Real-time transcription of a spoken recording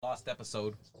lost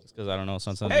episode. It's because I don't know.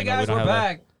 Sometimes Hey guys, we don't we're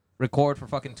have back. Record for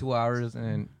fucking 2 hours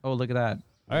and oh look at that.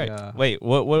 All right. Wait,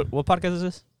 what podcast is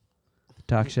this?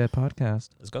 Talk Shit Podcast.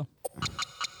 Let's go.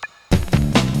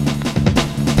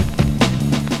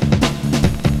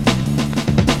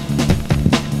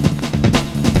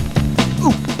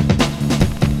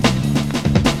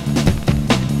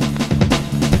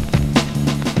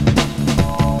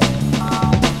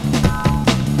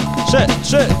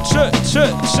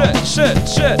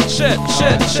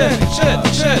 Shit.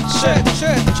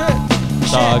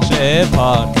 Talk Shit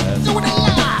Podcast. Doing it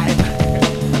live.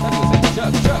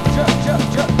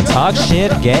 Talk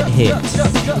shit, get hits.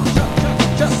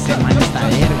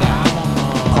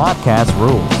 Podcast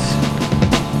rules.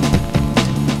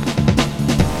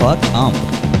 Fuck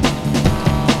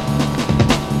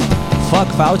Fuck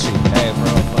Fauci. Hey,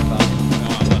 bro, fuck Fauci.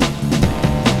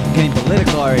 Getting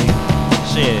political already.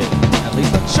 Shit. At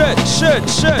least Shit.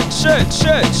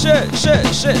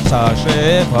 Talk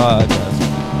Shit Podcast.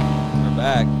 We're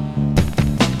back.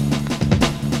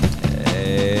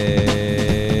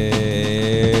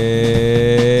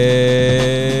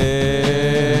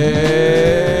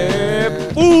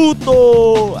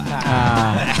 Puto.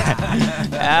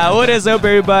 What is up,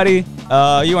 everybody?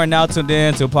 You are now tuned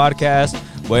in to a podcast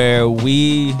where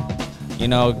we,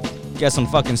 get some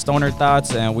fucking stoner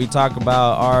thoughts and we talk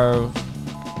about our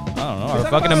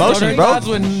fucking emotions, bro. Gods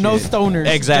with no stoners.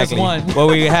 Exactly. Just one. Well,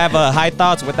 we have high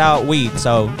thoughts without weed.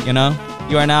 So,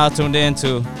 you are now tuned in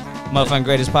to Motherfucking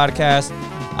Greatest Podcast.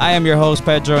 I am your host,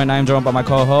 Pedro, and I am joined by my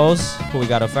co-host. Who we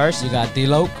got up first? You got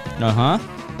D-Loke. Uh-huh.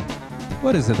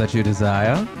 what is it that you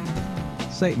desire?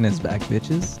 Satan is back,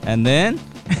 bitches. And then?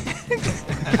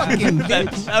 Fucking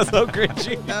That's so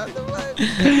cringy.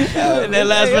 And then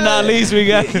last but not least, we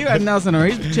got... You got Nelson or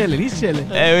he's chilling.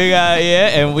 And we got,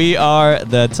 and we are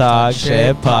the Talk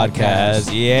Shit Podcast.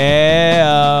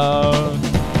 Yeah.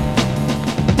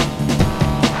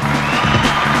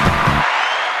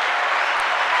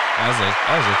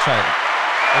 That was a try.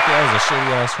 Okay, that was a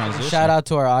shitty ass transition. Shout out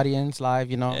to our audience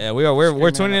live, Yeah,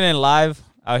 we're tuning in live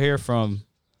out here from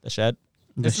the shed.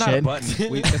 It's not a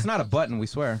button. It's not a button, we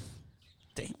swear.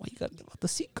 Damn, why you got the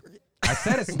secret? I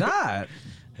said it's not.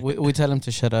 We tell him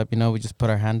to shut up, we just put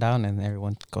our hand down and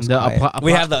everyone goes quiet.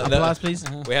 We have the applause, please.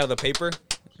 We have the paper.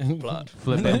 Applaud.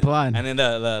 Flip and applaud. And then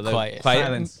the Quiet.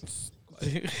 Silence.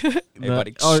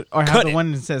 Everybody. Or have cut the it.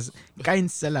 one that says,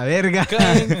 cállense la verga.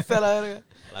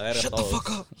 Shut the fuck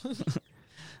up.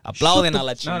 Aplauden a la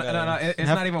No, chingada. it's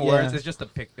not even words. It's just a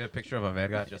picture of a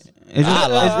verga. Just It's just,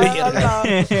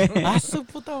 It's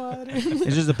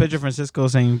it's just a picture of Francisco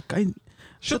saying,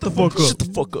 shut the fuck up. Shut the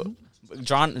fuck up.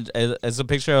 Drawn, it's a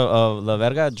picture of La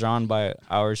Verga drawn by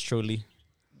ours truly.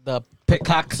 the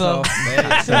Picasso.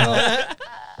 Picasso.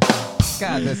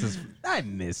 God, I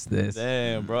miss this.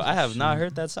 Damn, bro. I have not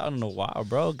heard that sound in a while,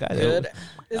 bro. God, Good.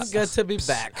 It's good to be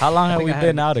back. How long have think we I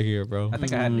been had- out of here, bro? I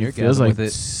think I had an Feels eargasm like, with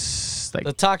it.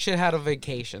 The Talk Shit had a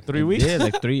vacation. 3 weeks? Yeah,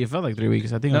 like 3. It felt like 3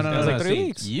 weeks. I think No, it was was like 3 see,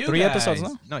 weeks. You 3 guys, episodes,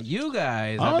 no? No, you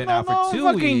guys Oh, have been no, out for no, 2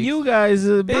 fucking weeks. you guys,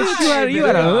 bitch. You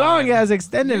had a long ass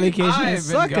extended vacation. I've been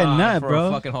Suck a gone nut, for bro.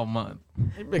 a fucking whole month.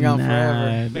 You've been gone forever.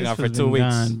 Been this gone for was 2 weeks.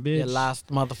 gone, You bitch. last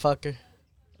motherfucker.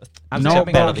 I'm No,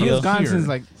 jumping bro, out he was of gone here since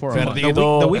like for a month.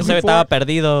 Perdido. The week Ese before- estaba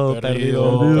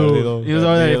perdido. He was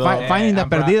over there finding the I'm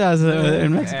proud. perdidas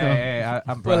in Mexico. Hey, I'm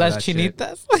Well, proud of las that shit.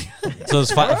 chinitas. So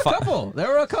it's There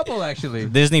were a couple actually.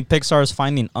 Disney Pixar's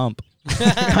Finding Ump.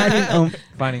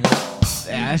 Finding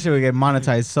Yeah, that shit would get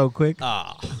monetized so quick.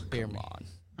 Ah, Beer me.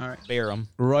 All right. bear 'em.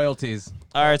 royalties.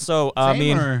 All right, so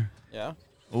Yeah.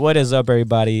 what is up,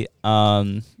 everybody?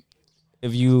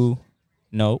 If you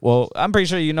know, well, I'm pretty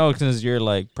sure you know because you're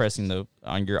like pressing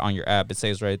on your app. It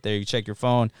says right there. You check your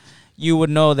phone, you would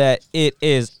know that it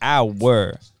is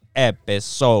our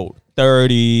episode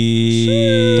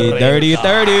 30, 30, 30,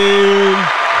 30,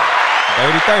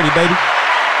 baby.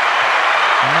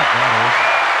 I'm not that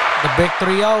The big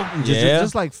 3-0.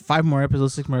 Just like 5 more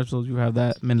episodes, 6 more episodes, you have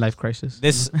that midlife crisis.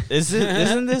 This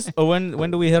isn't this? Or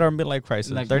when do we hit our midlife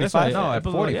crisis? Like 35, No, at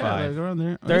episode, 45. Yeah, like around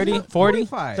there. 30, old. 40,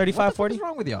 45. 35, What the fuck 40, is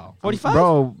wrong with y'all? 45.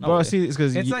 Bro, No way. see, it's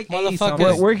because It's like 80 Motherfuckers.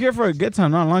 something. we're here for a good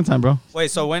time, not a long time, bro.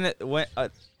 Wait, so when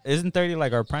isn't 30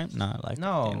 like our prime? Nah, like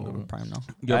No. the end of the prime. No,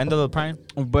 Yo, the end of the prime.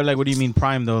 But like, what do you mean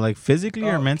prime though? Like physically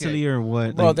or Okay. mentally or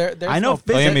what? Bro, Like, there's I know no Oh,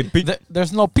 yeah, physically. me peak.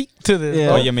 There's no peak to this. Yeah.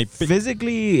 bro. Oh, yeah, me peak.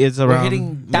 Physically, it's We're around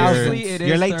hitting your- thousands. It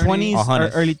Your is late 30. 20s or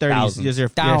Hundreds. early 30s. Thousands. Yes, your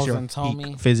Thousands, peak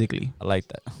homie. physically. I like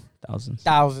that. Thousands.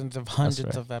 Thousands of hundreds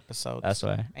right. of episodes. That's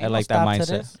right. I Ain't no like that stop to mindset.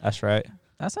 this. That's right.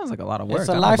 That sounds like a lot of work. It's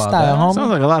a I don't know about lifestyle, that. homie. Sounds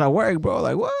like a lot of work, bro.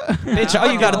 Like what? Bitch,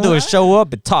 all you gotta do is show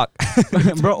up and talk.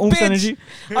 Bro, oomph Bitch. energy.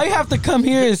 All you have to come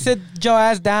here and sit your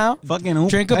ass down, Fucking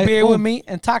oomph. drink a Hey, beer oomph. with me,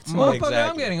 and talk to me. Motherfucker, Exactly.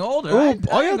 I'm getting older. Oomph.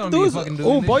 All I you ain't have to gonna do be is fucking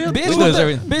doing oomph. All you have to Bitch, Who do what, does the,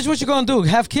 everything? bitch, what you gonna do?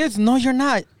 Have kids? No, you're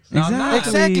not. No, I'm not.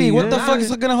 Exactly. What the yeah. fuck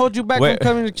is gonna hold you back Where- from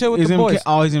coming to chill with He's the gonna boys?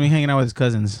 always gonna be hanging out with his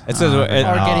cousins. It says Or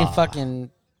Ah. getting fucking.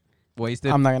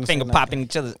 Wasted. I'm not gonna say Finger nothing. popping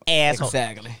each other's asshole.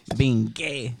 Exactly. being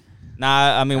gay,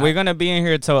 Nah, I mean we're gonna be in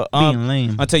here till being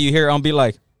lame. until you hear be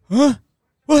like, huh?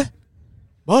 What?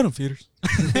 Bottom feeders.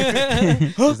 Is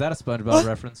that a SpongeBob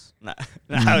reference? Nah,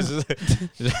 I was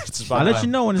just I'll let you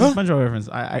know when it's a SpongeBob reference.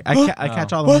 I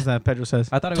catch all the ones that Pedro says.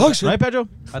 I thought it Talk was. shit. Right, Pedro?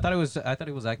 I thought it was acting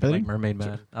Pedro? like Mermaid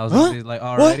Man. I was Huh? gonna be like,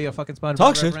 already a fucking SpongeBob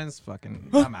Talk shit. reference. Fucking,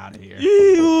 I'm out of here.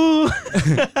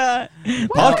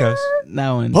 Podcast.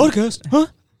 That one. Podcast. Huh?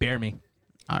 Bear me.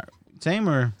 Same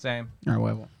or Same.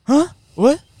 whatever. Huh?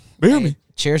 What? Bear me.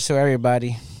 Cheers to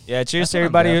everybody. Yeah, cheers That's to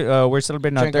what I'm everybody. We're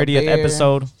celebrating Drink a our 30th beer.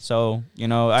 episode. So, you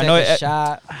know, I Take know a it's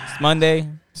shot. Monday. I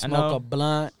Smoke know. a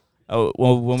blunt. Oh,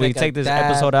 well, when we take a take this dab.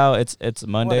 episode out, it's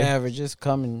Monday. Whatever. Just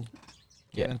come and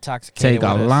get Yeah. intoxicated. Take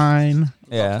a with us. line.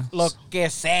 Yeah. Look,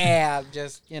 get sad.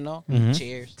 Just, Mhm.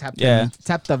 cheers. Tap Yeah.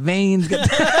 tap the veins. Get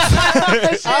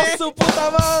A su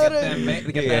puta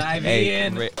madre. Get that IV Hey,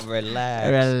 in. relax.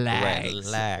 Relax.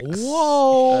 Relax.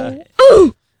 Whoa.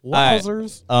 right.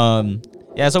 Wowzers.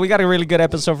 Yeah, so we got a really good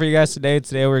episode for you guys today.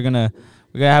 Today we're gonna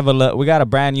have we got a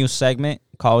brand new segment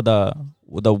called the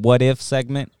What If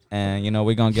segment, and you know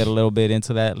we're gonna get a little bit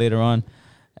into that later on.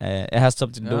 It has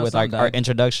something to do with like our someday.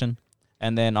 introduction,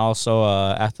 and then also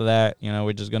after that, you know,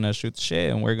 we're just gonna shoot the shit,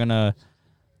 and we're gonna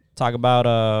talk about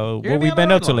You're what gonna be we've on been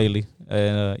the up to red lately.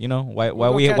 You know why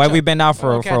gonna we catch why up. we've been out We're for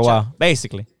gonna a catch while, up.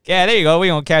 basically. Yeah, there you go. We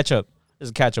gonna catch up. This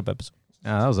is a catch up episode.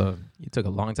 That was you took a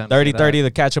long time. to say 30-30,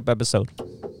 the catch up episode. that.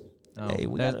 Oh, Hey,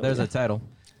 we there's, gotta- there's a title.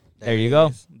 There you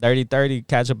go. 30-30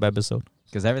 catch up episode.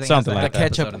 Because everything Something has like to The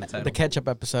have ketchup. episode in the title. The ketchup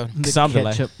episode. Something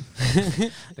like ketchup.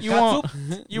 you want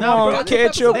you No, want bro,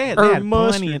 ketchup They or had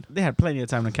mustard? they had plenty of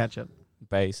time to catch up.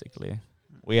 Basically,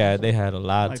 they had a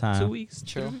lot of Like time. 2 weeks.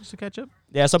 True. 2 weeks to catch up.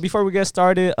 Yeah. So before we get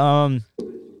started,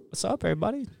 what's up,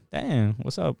 everybody? Damn,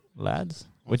 what's up, lads?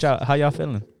 How y'all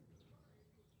feeling?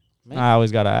 Me? I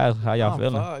always gotta ask how y'all I'm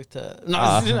feeling. fucked up. No,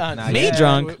 Nah, Me yeah,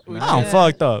 drunk? we I'm chilling.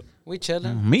 fucked up. We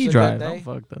chilling. Me It's a drive. good I'm day.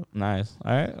 fucked up. Nice.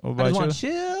 All right. What I about just you? want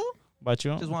chill. About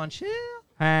you? Just want chill.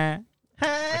 Huh?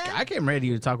 I came ready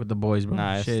to talk with the boys, bro.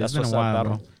 Nice. Shit, That's it's been a what's up, while,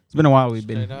 bro. bro. It's been a while we've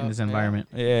been Straight in up, this yeah. environment.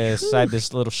 Yeah, inside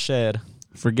this little shed,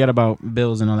 Forget about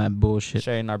bills and all that bullshit.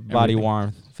 sharing our body Everything.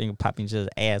 warmth, finger popping just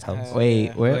assholes.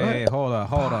 Wait, wait, Wait, hold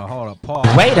on.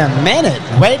 Pause. Wait a minute.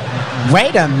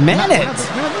 Wait a minute.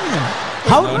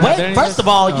 No, Wait, first of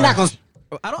all, you're not going to.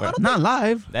 I don't Not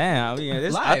live. Damn. I mean,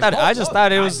 this, live. I just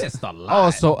thought it was. Oh,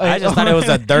 so I just thought it was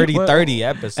a dirty 30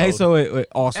 episode. Hey, so wait.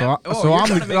 Also, so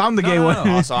I'm the gay one.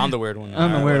 Oh, so I'm the weird one.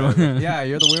 I'm the All right, weird whatever. one. Yeah,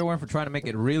 you're the weird one for trying to make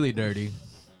it really dirty.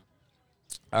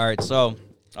 All right, so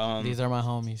These are my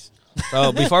homies.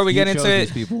 so before we get You into chose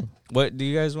it, these people. what do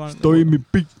you guys want? Story me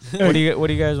big. What do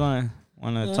you guys want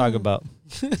to talk about?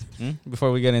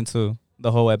 Before we get into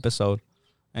the whole episode,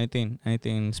 anything Just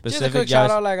a specific, quick guys?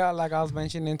 shout out, like I was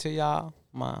mentioning to y'all,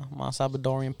 my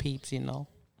Salvadorian peeps. You know,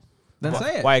 Then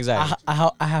say it. Why exactly?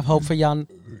 I have hope for y'all.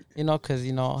 You know, because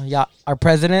y'all, our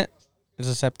president is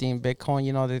accepting Bitcoin.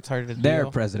 You know, they started a Their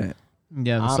deal. president.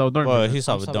 Yeah, I'm- so don't. Well, he's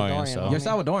I'm Salvadorian, Salvadorian, so You're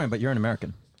homie. Salvadorian, but you're an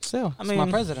American. Still, I it's my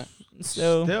mean, president.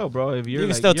 still, Still, bro, if you're You can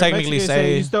like, still you're technically Mexican,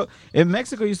 say- you still in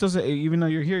Mexico. You still say even though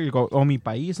you're here, you go "Oh mi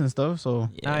país" and stuff. So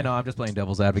yeah. I know. I'm just playing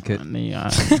devil's advocate. yeah,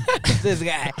 This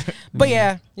guy. But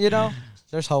yeah, you know,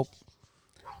 there's hope,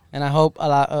 and I hope a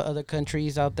lot of other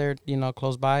countries out there, you know,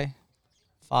 close by,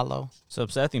 follow. So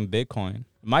accepting Bitcoin.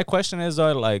 My question is,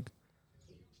 like,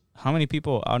 how many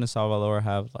people out in Salvador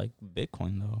have like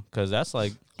Bitcoin though? Because that's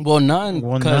like, Well, none.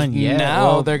 Well, 'cause none yet. now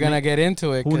Well, they're gonna get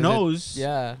into it. who 'cause knows?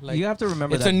 Yeah, like You have to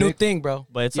remember it's that a new Bit- thing, bro.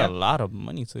 but it's Yeah. a lot of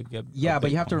money to get. Yeah, a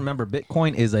but you have to Bitcoin. remember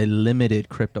Bitcoin is a limited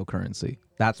cryptocurrency.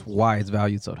 That's why it's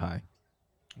valued so high.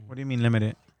 What do you mean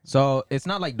limited? So it's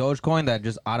not like Dogecoin that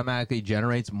just automatically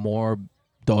generates more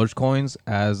Dogecoins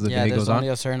as the Yeah, day there's goes only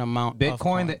on. a certain amount.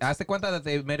 Bitcoin, of haz de cuenta that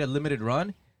they've made a limited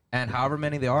run, and however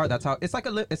many they are, that's how it's like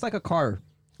it's like a car.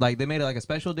 Like they made it like a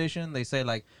special edition. They say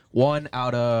like 1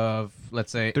 out of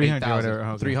let's say 300 or 8,000, whatever.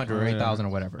 Okay. 300 or Whatever. 8,000 or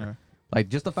whatever. Yeah. Like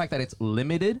just the fact that it's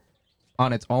limited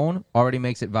on its own already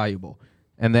makes it valuable.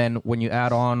 And then when you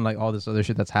add on like all this other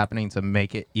shit that's happening to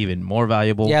make it even more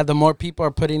valuable. Yeah, the more people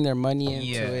are putting their money into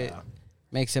Yeah. it,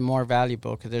 makes it more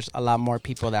valuable because there's a lot more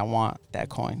people that want that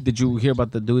coin. Did you hear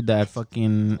about the dude that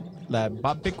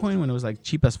bought Bitcoin when it was like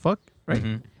cheap as fuck, right?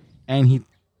 Mhm. And he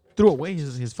threw away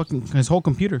his whole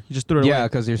computer. He just threw it away. Yeah,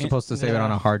 because you're supposed to save it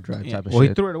on a hard drive type of Well, he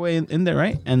shit. threw it away in there,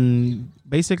 right? And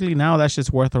basically now that shit's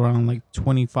worth around like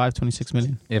 25, 26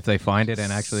 million. If they find it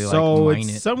and actually so like mine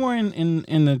it's it somewhere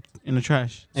in the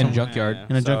trash. in a Somewhere. junkyard.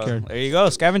 In a junkyard. There you go,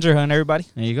 scavenger hunt, everybody.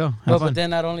 There you go. Have But fun. then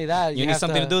not only that, You need have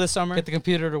something to do this summer. Get the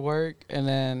computer to work, and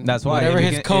then That's why, whatever if you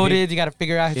his can- code if you- is, you got to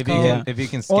figure out his If you code. can, if you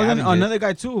can Oh, scavenge then it. another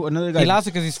guy too. Another guy. He lost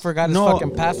it because he forgot his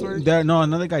fucking password.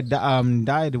 Another guy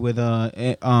died with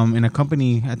in a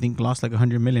company. I think lost like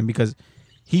 100 million because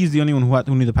he's the only one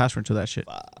who knew the password to that shit.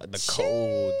 The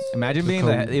codes. Imagine being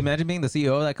the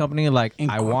CEO of that company. Like,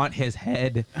 I want his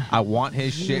head. I want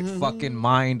his shit fucking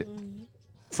mind.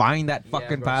 Find that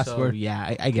fucking password. So,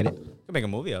 yeah, I get it. Could make a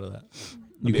movie out of that.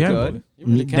 You be can. good. You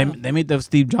really They, can. they made the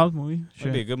Steve Jobs movie.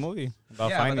 Should be a good movie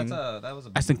about Yeah, but finding that was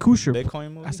a Aston Kutcher.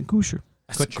 Bitcoin movie. Aston Kutcher.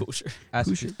 Kutcher.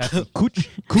 Kutcher.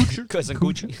 Kutcher. Cousin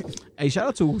Gucci. Hey, shout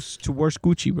out to Worst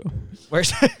Gucci, bro.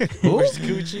 Where's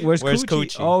Gucci? Where's Where's Gucci?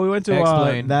 Gucci? Oh, we went to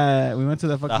Explain. We went to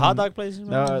the fucking The hot dog place?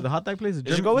 The hot dog place.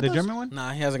 Did you go with the us? German one?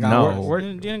 Nah, he hasn't No. got Where-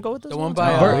 You didn't go with us? The one once?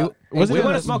 by, No. Was we it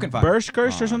went a to Smoking Fire.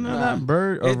 Bershkirch or something like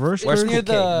that? It's Bershkirch? near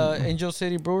the Angel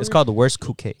City Brewery. It's called the Worst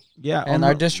Cookie. Yeah. and on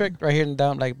our the- district right here in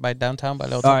by downtown by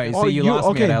Little All right, Oh, so you you- lost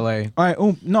me okay. at LA. All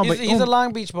right. No, but He's a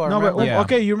Long Beach bar. no, but remember? Yeah.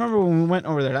 okay. You remember when we went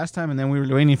over there last time, and then we were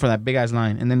waiting for that big ass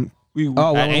line, and then we Oh,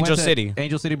 At when we Angel went to City.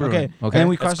 Angel City Brewery. okay, Okay. and then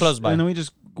we It's crossed close by. and then we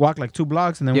just walked like 2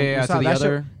 blocks, and then Yeah, we yeah, saw to the that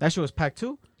other- shit. That shit was packed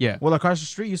too. Yeah. Well, across the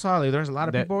street, you saw like there's a lot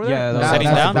of That- people over yeah, there. those Sitting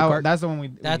down? That's the one we.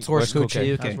 That's we, Worst Worst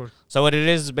Coochie. that's where- So what it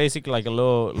is basically like a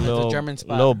little German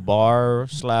spot. little bar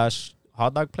 /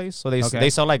 hot dog place. So Okay. they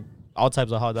sell like all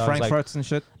types of hot dogs, like Frankfurts and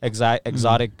shit.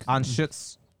 exotic On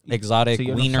shits. exotic So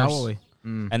you know, wieners, Subway.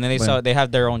 Mm. and then they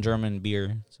have their own German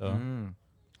beer. So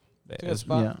it's-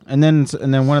 Yeah, and then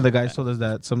one of the guys told us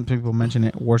that some people mention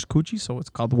it worst coochie, so it's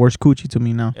called worst coochie to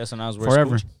me now. yeah, so now it's Worst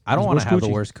Forever. Coochie. I don't want Worst to have the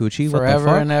coochie. worst coochie. What the Forever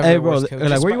fuck? and ever. Hey, bro, Worst like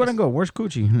Coochie. where you want to go? Worst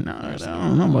coochie? No, I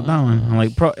don't know about that one. I'm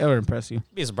like, bro, it would impress you.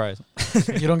 Be surprised.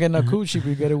 You don't get no coochie, but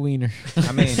you get a wiener.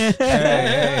 I mean,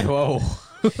 hey, whoa.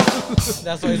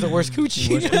 That's why it's the worst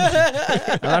coochie.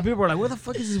 A lot of people are like, where the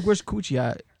fuck is this worst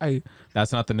coochie? I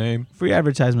That's not the name. free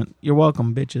advertisement. You're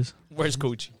welcome, bitches. Where's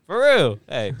Coochie? For real?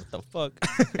 Hey, what the fuck?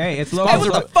 Hey, it's local.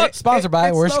 Sponsored It's by- lo- sponsored by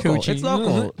it's Worst local. Coochie. It's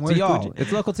local to Worst y'all. Coochie.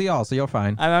 It's local to y'all, so you're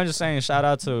fine. I'm just saying, shout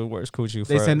out to Where's Coochie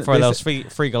They for, send- for they those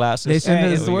send- free glasses. they send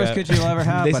Hey, us- it's the worst coochie you'll ever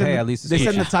have, They but send hey, the- at least it's they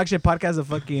send coochie. the Talk Shit podcast a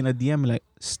fucking a DM like,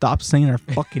 stop saying our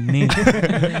fucking name.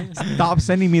 Stop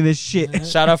sending me this shit.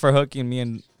 Shout out for hooking me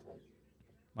and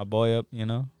my boy up, you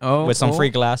know, Oh, with some cool. free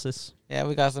glasses. Yeah,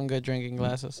 we got some good drinking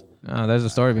glasses. Oh, there's a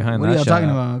story behind What that. are y'all shout talking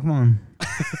out. about? Come on.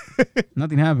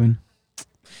 Nothing happened.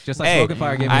 Just like Hey, Smoking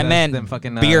Fire gave me I them- meant them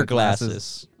fucking beer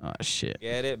glasses. Oh shit.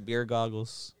 Get it? Beer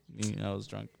goggles. You know, I was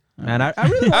drunk. Man, I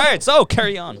really, All right, so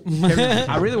carry on.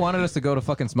 I really wanted us to go to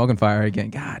fucking Smoking Fire again.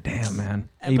 God damn, man.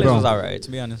 That Hey, place bro. was all right,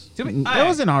 to be honest. It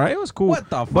wasn't alright. It was cool. What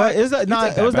the fuck? But is that You not?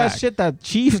 take It was that back. shit that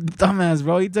Chief dumbass,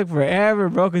 bro. He took forever,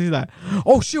 bro, because he's like,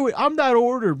 oh shit, wait, I'm that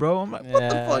order, bro. I'm like, what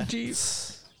the Yeah. fuck, Chief?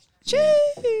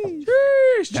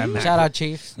 That Mac- Shout out,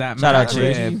 Chief. That Shout out Mac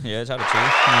Chief. rib. Yeah, shout out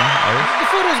Chief. The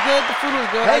food was good. The food was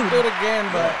good. I'd do it again,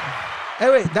 but Hey,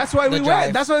 wait, that's why we The went.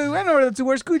 drive. That's why we went over to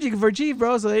Where's Coochie for Chief,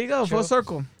 bro. So there you go, full True.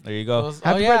 circle. There you it go. was,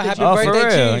 Happy oh yeah, birthday, happy Chief. Oh, for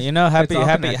birthday, real. Chief. You know, happy, all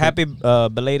happy, connected. happy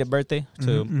belated birthday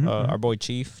to our boy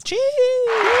Chief. Cheese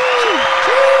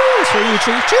for you,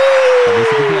 Chief. At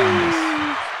least we can be honest.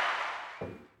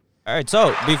 All right,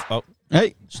 so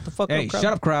Hey, shut the fuck Hey, up, crowd.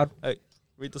 shut up, crowd. Hey,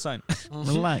 read the sign.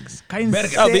 relax.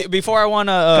 Oh, before I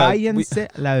wanna Cállense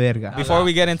la verga. before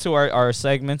we get into our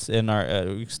segments and our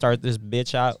we start this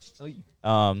bitch out,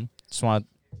 just want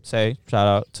to say shout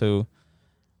out to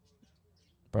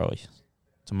bro.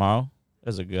 Tomorrow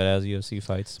there's a good ass UFC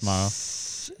fights tomorrow.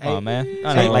 Oh man,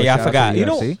 like I forgot. You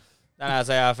know- I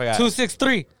say I forgot.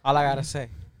 263. All I gotta say.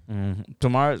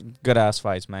 Tomorrow good ass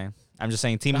fights, man. I'm just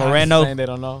saying, Team I'm just Moreno. saying They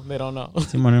don't know. They don't know.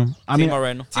 Simone. I Team mean,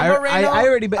 Moreno. Team I Moreno,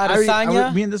 already bet.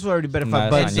 Adesanya. Me and this will already bet Nah,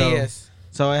 $5 bucks. Adesanya. So, Yes.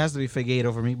 so it has to be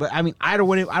Figueiredo for me. But I mean, I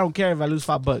don't care if I lose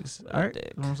 $5. All right,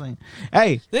 Dick. you know what I'm saying.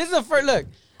 Hey, This is the first look.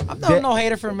 I'm not That- no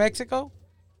hater for Mexico,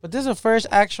 but this is the first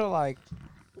actual like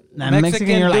that Mexican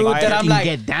Mexican, you're like, dude that I'm fucking like-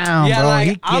 get down, yeah, bro. like,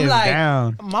 He I'm gets like-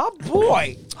 down. my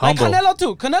boy. Humble. Like Canelo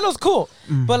too. Canelo's cool,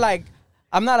 but like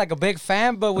I'm not like a big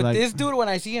fan. But with Like- this dude, when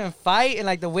I see him fight and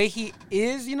like the way he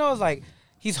is, you know, it's like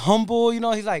he's humble. You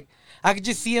know, he's like I could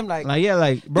just see him like, Like yeah,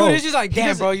 like bro. dude, it's just like he damn,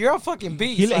 doesn't- bro, you're a fucking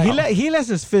beast. He like, he lets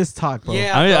his fist talk, bro.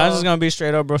 yeah, I'm bro. just gonna be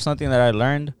straight up, bro. Something that I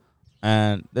learned,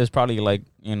 and there's probably like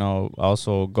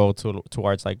also go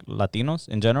towards like Latinos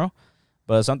in general,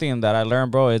 but something that I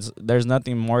learned, bro, is there's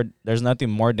nothing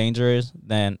more dangerous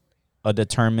than a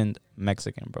determined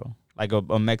Mexican, bro. like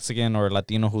a Mexican or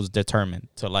Latino who's determined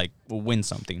to like win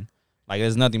something. Like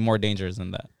there's nothing more dangerous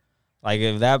than that. Like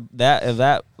if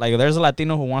there's a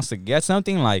Latino who wants to get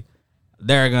something, like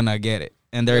they're gonna get it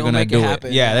and they're gonna do it.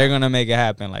 Happen, Yeah, they're gonna make it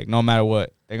happen. Like no matter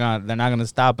what, they're not gonna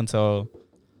stop until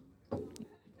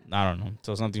I don't know,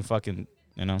 until something fucking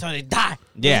Until they die.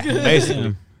 Yeah,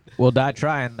 basically. We'll die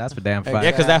trying. That's for damn fact.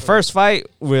 Yeah, because that first fight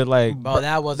with like Bro,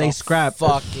 that was They a scrapped.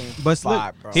 fucking But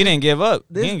fight, bro. he didn't give up.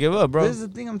 This- he didn't give up, bro. This is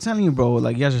the thing I'm telling you, bro.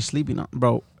 Like, you guys are sleeping on,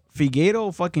 bro.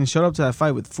 Figueiredo fucking showed up to that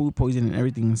fight with food poisoning and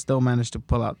everything and still managed to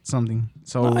pull out something.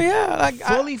 So, Oh yeah, like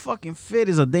fully fucking fit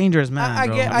is a dangerous man, I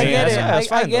bro. get, I Yeah, get that's- it,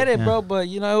 that's I fine, get though. it, bro. But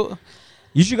you know,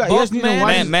 You should. You Both guys need to men-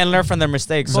 watch. Man learn from their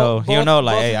mistakes, so both- he'll know.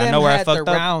 Like, both hey, of I them know where I had fucked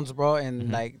their up. rounds, bro,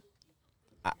 and like,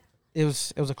 it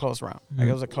was a close round. Like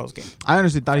it was a close game. I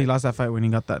honestly thought he lost that fight when he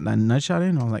got that nut shot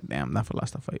in. I was like, damn, that fool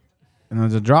lost that fight. And it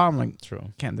was a draw. I'm like,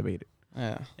 True. can't debate it.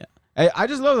 Yeah. I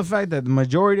just love the fact that the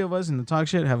majority of us in the talk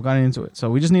shit have gotten into it. So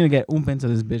we just need to get into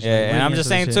this bitch. Yeah, Like, and really I'm into just this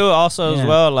saying shit. too. Also, as Yeah.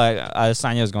 well, like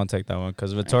Adesanya's gonna take that one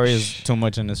because Vittoria's too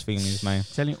much in his feelings, man.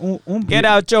 Telling Get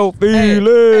out your Hey,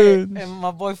 feelings. and my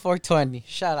boy 420.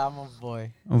 Shout out my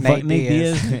boy. Fuck Nate Nate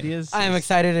Diaz. Diaz. Nate Diaz. I am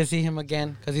excited to see him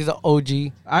again because he's an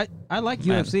OG. I like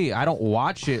UFC. I don't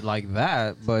watch it like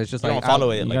that, but it's just You like don't follow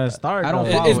I, it You like gotta that. start. I don't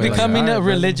though. follow It's it like becoming that. a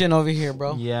religion over here,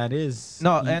 bro. Yeah, it is.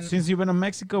 No, and- since you've been in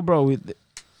Mexico, bro, we've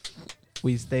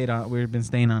been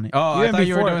staying on it. Oh, I Even thought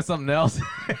you were before- doing something else.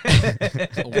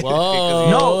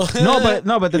 Whoa.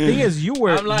 No, but the thing is, you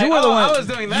were I'm like, you were the oh, one. I was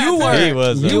doing that. You too. were. He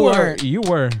was. You were. You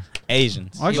were.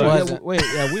 Asians. Actually, wasn't. we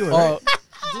were. Oh,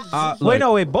 Right?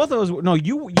 Look, Wait, both of us. No,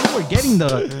 you were getting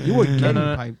getting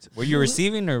no. piped. Were you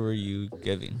receiving or were you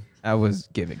giving? I was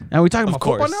giving. And we talking Of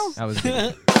about football course. now. I was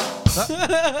giving.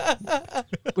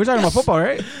 We're talking about football,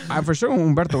 right? I for sure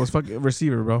Humberto was fucking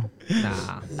receiver, bro.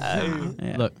 Nah.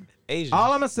 Yeah. Look, Asian.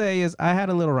 all I'm gonna say is I had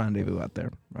a little rendezvous out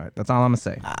there. Right. That's all I'm gonna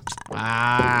say.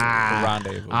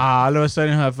 Rendezvous. All of a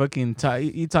sudden, her fucking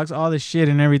he talks all this shit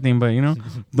and everything, but you know,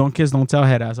 don't kiss, don't tell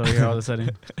head ass over here all of a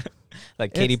sudden.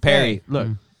 Like Katy It's- Perry. hey, look,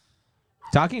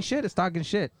 talking shit is talking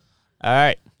shit. All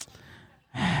right.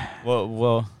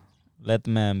 Well, let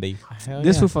the man be. hell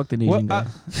This yeah. will fuck the Asian guy.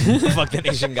 Fuck that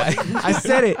Asian guy. I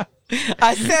said it.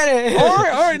 I said it. or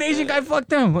an Asian guy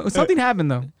fucked him. Something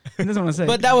happened though. That's what I say.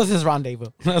 But that was his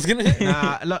rendezvous. I was gonna.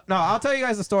 Nah, look, no, I'll tell you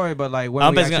guys the story, but like when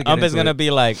we actually get Ump's into gonna it.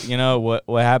 be like, you know, what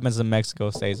happens in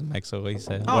Mexico stays in Mexico. He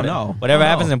said. Oh, no. Whatever Oh,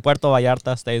 happens no. in Puerto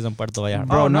Vallarta stays in Puerto Vallarta.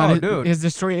 bro, Oh, no, not dude. his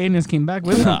destroyed aliens came back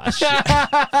with him. Ah, shit.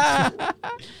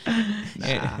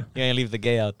 You ain't leave the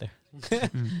gay out there. All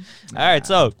right,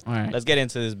 so All right. let's get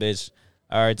into this bitch.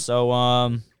 All right,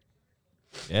 so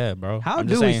yeah, bro. How I'm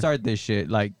do just we saying, start this shit?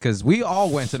 Like, cause we all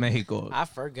went to Mexico. I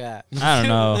forgot. I don't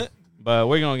know, but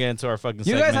we're gonna get into our fucking. You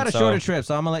segment, guys had a so- shorter trip,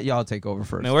 so I'm gonna let y'all take over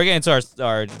first. No, we're getting into our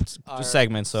Our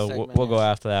segment, so segment, we'll go yes.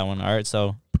 after that one. All right,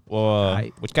 so we'll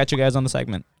Aight. we'll catch you guys on the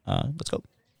segment. Let's go.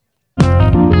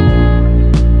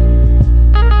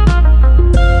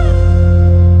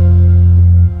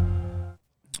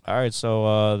 All right,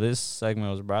 so this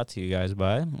segment was brought to you guys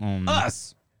by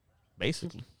Us.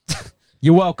 basically.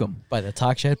 You're welcome. By the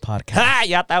Talk Shed podcast. Ha!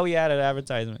 Y'all thought we had an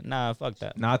advertisement. Nah, fuck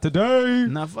that. Not today.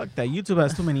 Nah, fuck that. YouTube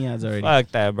has too many ads already.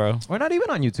 Fuck that, bro. We're not even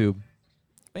on YouTube.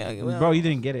 Bro, you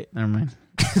didn't get it. Never mind.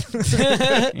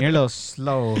 You're a little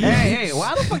slow. Hey,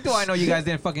 why the fuck do I know you guys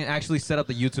didn't fucking actually set up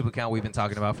the YouTube account we've been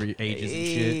talking about for ages and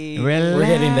shit? We're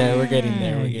getting there. We're getting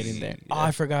there. We're getting there. Oh,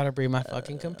 I forgot to bring my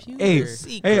fucking computer. Hey,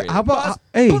 hey, how about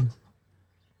hey?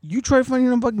 You try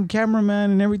finding a fucking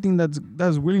cameraman and everything that's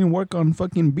willing to work on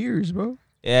fucking beers, bro.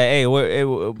 Yeah,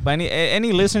 hey,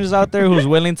 any listeners out there who's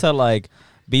willing to like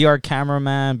be our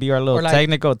cameraman, be our little Or, like,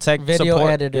 technical tech video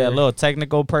support, editor. yeah, little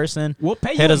technical person. We'll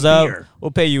pay you Hit in us up. beer.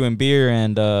 We'll pay you in beer,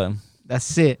 and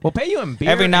That's it. We'll pay you in beer.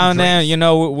 every now and then, drinks. you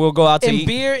know, we'll go out to In eat.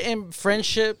 beer and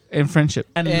friendship, And friendship.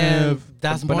 and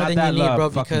that's But more not than that you need, love, bro.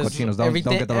 fucking Because cochinos. Don't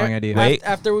everything, get the wrong idea. Wait.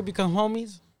 After we become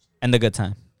homies, And the good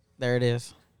time. there it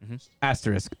is.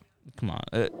 Asterisk. Come on,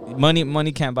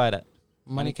 money can't buy that.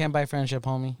 Money can't buy friendship,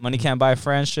 homie. Money can't buy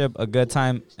friendship, a good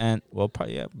time, and well,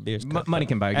 probably beers. Money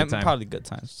can buy a good and time. probably good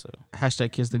times. So.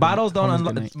 Hashtag kiss the Bottles don't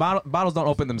homies goodnight. bottles don't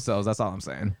open themselves. That's all I'm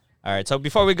saying. All right, so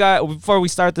before we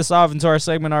start this off into our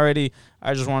segment already,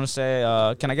 I just want to say,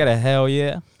 can I get a hell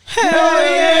yeah? Hell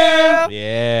yeah!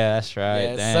 Yeah, that's right.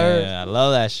 Yes, Damn, sir. I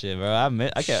love that shit, bro. I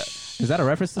can't. Is that a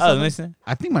reference to I was something? listening.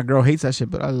 I think my girl hates that shit,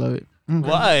 but I love it. Okay.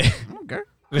 Why? Okay.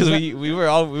 Because we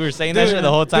were saying that shit the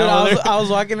whole time. Dude, over there. I was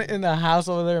walking in the house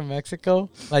over there in Mexico,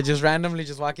 like just randomly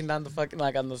just walking down the fucking,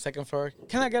 like on the second floor.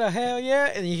 Can I get a hell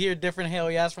yeah? And you hear different hell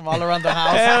yeahs from all around the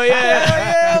house. Hell yeah.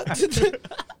 Hell yeah.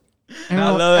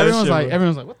 love that shit,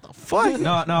 everyone's like, what the fuck?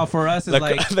 No, for us it's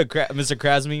like Mr.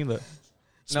 Krasny, the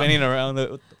spinning around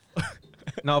the.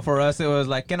 no, for us it was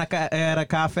like, can I get a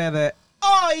cafe de?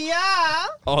 Oh yeah.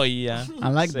 Oh yeah, I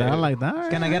like that. I like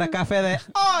that. Can I get a cafe de?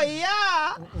 Oh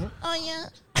yeah. Oh yeah.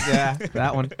 Yeah,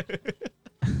 that one.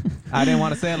 I didn't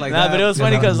want to say it like that. But it was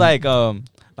funny because like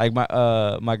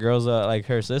my girl's like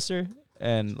her sister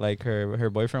and like her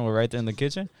boyfriend were right there in the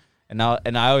kitchen, and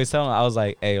I always tell them, I was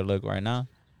like, hey, look, right now,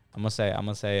 I'm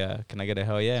gonna say, can I get a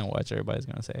hell yeah, and watch. Everybody's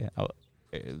gonna say,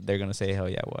 they're gonna say hell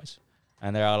yeah, watch,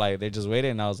 and they're all like, they're just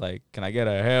waiting, and I was like, can I get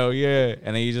a hell yeah,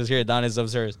 and then you just hear Donna's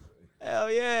upstairs.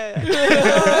 Hell yeah!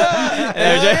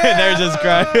 They're just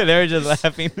crying. They were just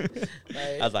laughing.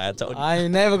 I was like, I told you. I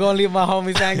ain't never gonna leave my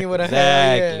homies hanging with a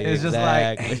hell Exactly. yeah. It's just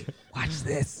like, hey, watch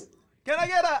this. Can I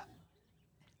get a?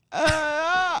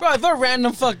 Bro, if a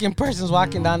random fucking person's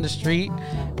walking down the street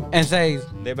and says,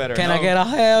 They better. "Can know. I get a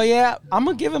hell yeah?" I'm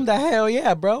gonna give him the hell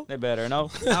yeah, bro. They better know.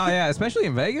 Oh yeah, especially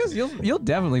in Vegas, you'll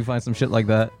definitely find some shit like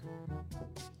that.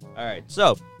 All right,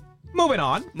 so. Moving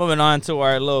on to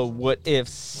our little what if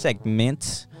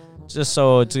segment. Just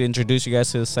so to introduce you guys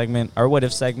to the segment, our what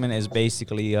if segment is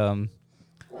basically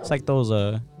it's like those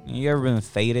you ever been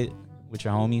faded with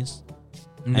your homies?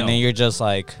 No. And then you're just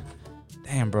like,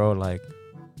 damn bro, like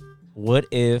what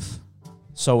if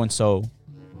so and so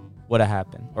would have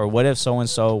happened? Or what if so and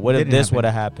so, what if Didn't this happen. would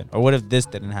have happened? Or what if this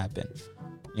didn't happen?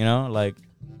 You know, like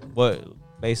what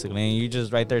basically, and you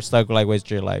just right there stuck like with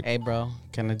your like Hey, bro,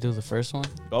 can I do the first one?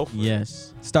 go for it.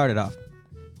 Yes. Start it off.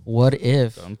 What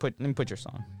if Let me put your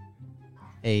song.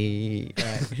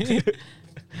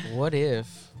 what if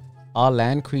all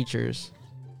land creatures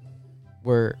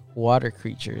were water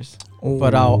creatures,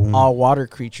 but all water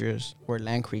creatures were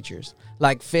land creatures?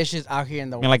 Like fishes out here in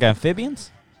the I mean, like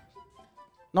amphibians?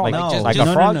 no, like- just like just,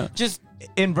 a frog? No. just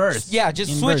Inverse. yeah,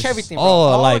 just Inverse. switch everything. Bro. Oh,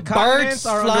 All like the continents birds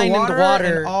are flying in the underwater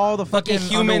water, and all the fucking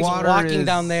fucking humans underwater walking is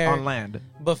down there. on land.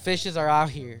 But fishes are out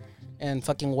here, and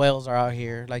fucking whales are out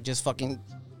here, like just fucking.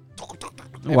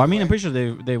 Well, I mean, I'm pretty sure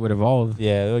they would evolve.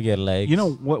 yeah, they'll get legs. You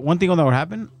know what? One thing that would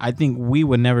happen, I think we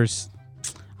would never.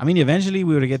 I mean, eventually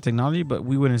we would get technology, but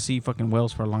we wouldn't see fucking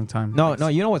whales for a long time. No,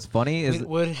 you know what's funny is We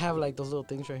would have like those little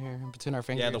things right here in between our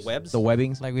fingers. yeah, the webs. the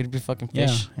webbings. Like we'd be fucking Yeah.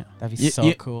 fish. Yeah. That'd be Y- so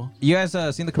y- cool. You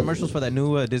guys seen the commercials for that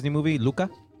new Disney movie, Luca?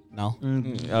 No.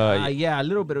 Yeah, a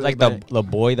little bit of like it, the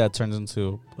boy that turns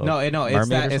into a No, it's mermaid or it's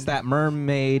something? that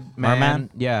mermaid man. Merman?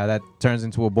 Yeah, that turns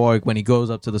into a boy when he goes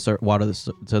up to the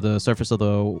to the surface of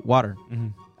the water.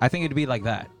 Mhm. I think it'd be like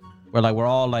that, where like we're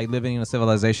all like living in a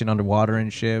civilization underwater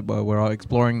and shit, but we're all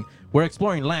exploring. We're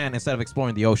exploring land instead of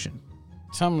exploring the ocean.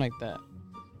 Something like that.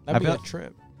 I That'd be a feel-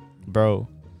 trip. Bro,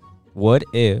 what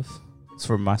if it's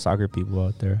for my soccer people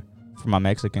out there, for my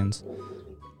Mexicans?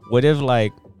 What if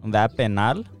like that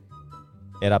penal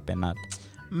era penal?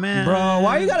 man. Bro,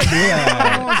 why you gotta do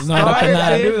that? No, why you no,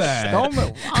 gotta no. do that?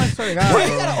 I swear to God, Why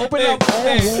you gotta open up all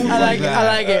wounds I like it. that? I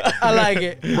like it. I like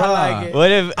it. I like it.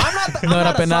 What if? I'm not, No I'm era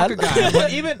not a penal. soccer guy,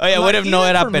 but even Oh yeah, what if no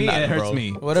even era for me, penal? it hurts bro?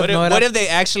 me. What if no what era- if they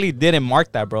actually didn't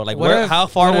mark that, bro? Like, What where? if- How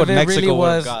far what would if it Mexico really would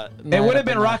have was- got? no It would era have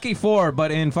been penal? Rocky 4,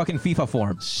 but in fucking FIFA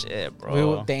form. Shit, We bro.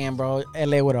 would, damn, bro.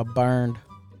 LA would have burned.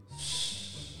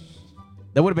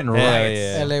 That would have been Hell riots.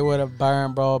 yeah. LA would have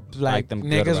burned, bro. Like them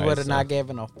good niggas would rights, have not though.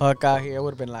 given a fuck out here. It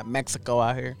would have been like Mexico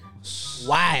out here.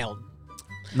 Wild.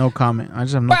 no comment. I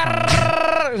just have no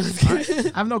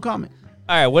comment. I have no comment,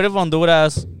 All right, what if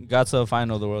Honduras got to the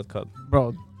final of the World Cup?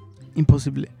 bro.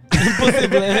 Impossible.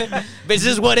 Bitch,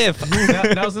 just what if?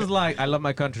 Nelson's like, I love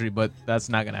my country, but that's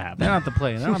not gonna happen. They're not the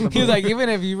play. They're not the He was play. like, even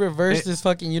if you reverse this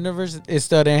fucking universe, it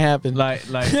still didn't happen. like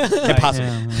Impossible.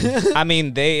 Yeah, man. I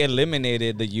mean, they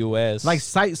eliminated the U.S. Like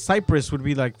Cyprus would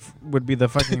be the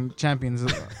fucking champions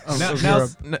of Europe.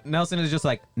 Nelson is just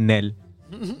like Nel.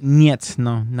 Niet,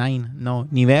 no, nine, no,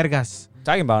 ni vergas.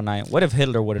 Talking about 9. What if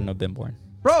Hitler wouldn't have been born?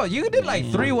 Bro, you did like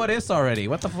 3 what ifs already.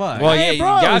 What the fuck? Well, yeah,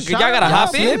 y'all gotta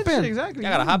hop in. slipping. Exactly.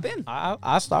 Y'all gotta hop in.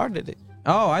 I started it.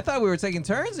 Oh, I thought we were taking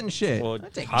turns and shit. Well,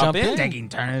 jump hop in. in. Taking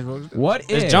turns. What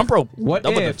It's if? jump rope. What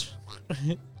Double if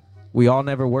dutch. we all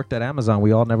never worked at Amazon?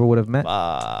 We all never would have met.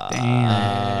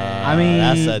 Damn. I mean,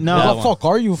 that's a no. that What the one. fuck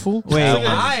are you, fool? Wait, That was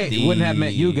I wouldn't have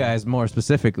met you deep. guys more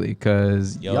specifically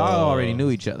because Yo. y'all already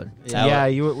knew each other. Yeah,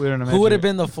 we don't. Who would have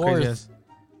been the fourth?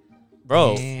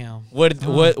 Bro, Damn. would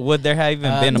there have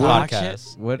even been a watch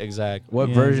podcast? What- Exactly. What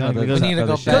Yeah, version exactly. of the We need to of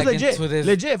go the back chat? Because into this.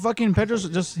 legit, fucking Pedro's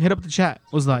just hit up the chat.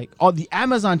 Was like, oh, the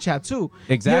Amazon chat too.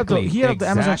 Exactly. He hit up the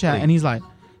Amazon chat, Exactly. and he's like,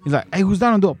 hey, who's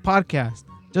down to do a podcast?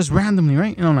 Just randomly,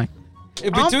 right? And I'm like,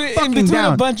 In I'm between, fucking a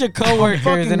down. bunch of coworkers,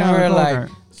 fucking and down we were with like,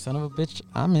 coworker. Son of a bitch,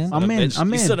 I'm in. I'm in. Bitch, I'm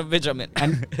you in. son of a bitch, I'm in.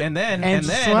 And then And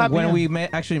so happy, when yeah. we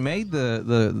actually made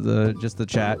the just the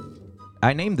chat,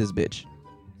 I named this bitch.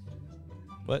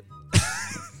 What?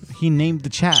 He named the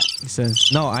chat. He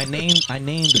says. No, I named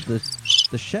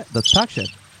the talk shit.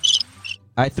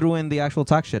 I threw in the actual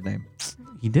talk shit name.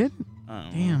 He did. I don't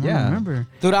know. Damn, I Yeah. don't remember.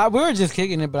 Dude, we were just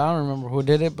kicking it, but I don't remember who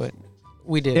did it, but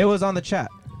we did. It was on the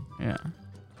chat. Yeah.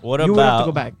 What You about? would have to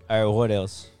go back. All right, what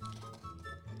else?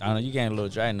 I don't know. You getting a little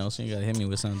dry now, so you gotta hit me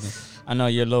with something. I know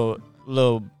your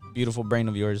little beautiful brain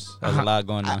of yours has a lot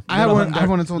going on. I have Little one. I have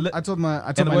one. Honduras- I told my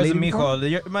And it lady wasn't before.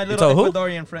 Mijo, my told little who?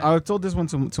 Ecuadorian friend. I told this one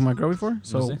to my girl before.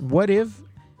 So Let me see.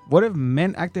 what if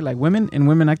men acted like women and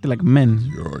women acted like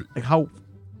men? Like how,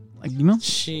 like you know?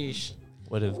 Sheesh.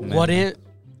 What if? What if?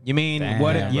 You mean Damn,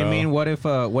 what if? You bro. mean what if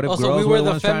Also, girls we were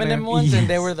the ones trying to- feminine ones, and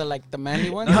they Yes. were the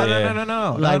manly ones. No, Yeah.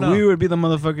 no. Like no. we would be the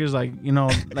motherfuckers, like you know,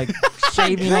 like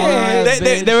shaving on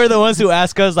they, us, they were the ones who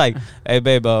asked us like, "Hey,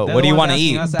 babe, They're what the do you ones want to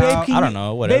asking eat?" us Babe, out. can I you- don't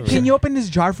know. Whatever. Babe, can you open this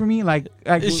jar for me? Like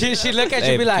She look at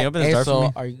Hey, you, be can you like, open this "Hey, jar for so me?"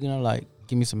 are you gonna like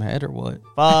give me some head or what?"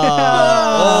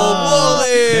 Oh,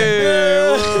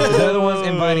 bully! They're the ones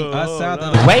inviting us out.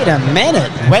 They're like, Wait a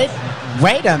minute.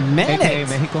 Wait a AKA minute.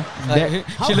 Mexico. Like,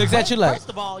 she looks at you like, First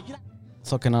of all, you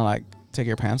 "So can I like take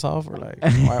your pants off or like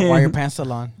why are your pants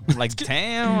still on?" I'm like,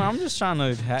 damn, I'm just trying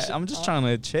to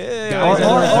chill. Or-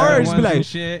 They're the just be ones like- and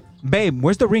shit. babe,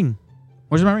 where's the ring?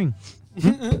 Where's my ring?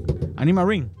 I need my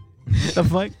ring. What the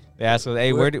fuck? They ask us,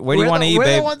 hey, where do you want to eat, We're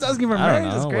babe? the ones asking for I marriage.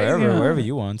 don't That's know, crazy. wherever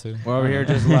you want to. We're over here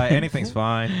just like anything's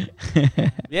fine.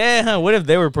 Yeah, huh, what if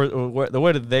they were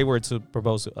what if they were to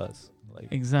propose to us? Like,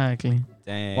 Exactly.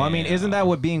 damn. Well, I mean, isn't that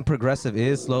what being progressive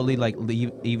is? Slowly, like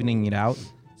evening it out,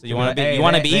 So you want to be Hey, you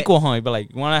want to they- be they- equal, huh? But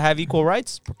like, you want to have equal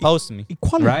rights? Propose to me.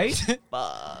 Equality. right?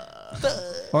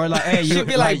 Or like, hey, you She'd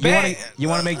be like, you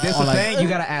want to make this a thing? You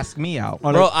gotta ask me out.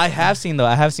 Or Bro, like- I have seen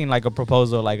like a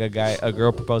proposal, like a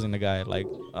girl proposing to a guy, like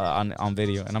on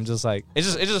video, and I'm just like, it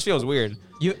just feels weird.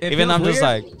 It Even feels I'm just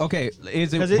weird. like- okay,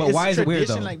 is it? Because But why is it weird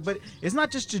though? tradition, like, but it's not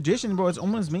just tradition, bro. It's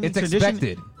almost mainly It's tradition.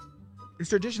 expected. It's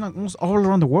tradition like almost all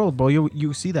around the world, bro.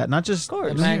 You see that, not just. Of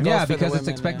course. The man Yeah, goes for the because it's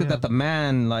women, expected yeah. that the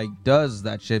man like does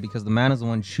that shit because the man is the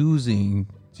one choosing.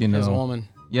 You As a know. woman.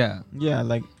 Yeah. Yeah,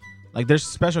 like there's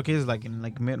special cases like in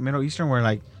like Middle Eastern where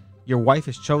like your wife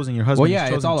is chosen, your husband. Well, yeah, is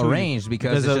it's chosen all to you. arranged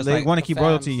because it's just they like want to keep the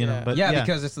royalty, fams, you know. yeah. But yeah,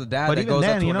 because it's the dad But that even goes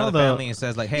then, up to you know, another the- family and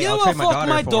says like, "Hey, You I'll will trade my fuck daughter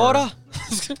my for." daughter.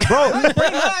 bro,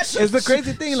 it's the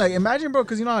crazy thing. Like, imagine, bro,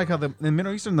 because you know, like how the in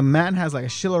Middle Eastern, the man has like a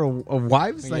shitload of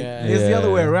wives. Like, Yeah. it's the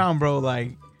other way Yeah. around, bro.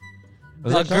 Like,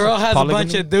 A girl has a Polygamy?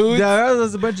 bunch of dudes.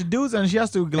 there's a bunch of dudes, and she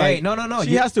has to like. Hey, no.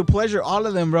 She has to pleasure all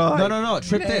of them, bro. No, Like, no.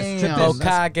 Trip this. Trip damn, this.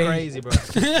 Bokake. that's crazy, bro.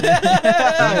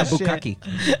 Yeah, shit. Bukaki.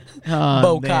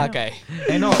 Oh, damn. Bokake.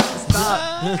 Hey, no.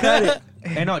 Stop. Cut it.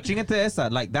 Hey, no. Chingate esa.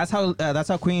 Like that's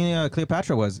how Queen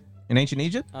Cleopatra was in ancient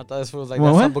Egypt. I thought this was like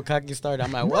Well, that's what? how Bukake started.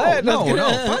 I'm like, what? No, Let's no.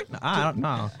 get it. Fuck. I don't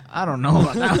know. I don't know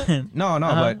about that one. No,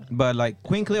 Uh-huh. but like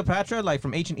Queen Cleopatra, like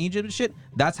from ancient Egypt and shit,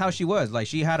 that's how she was. Like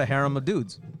she had a harem of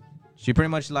dudes. She pretty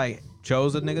much like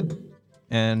chose a nigga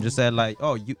and just said like,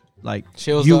 oh, you like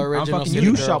She was You- the I'm original fucking city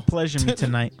You girl. shall pleasure me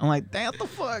tonight. I'm like, damn, what the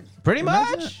fuck? pretty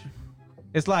Imagine much.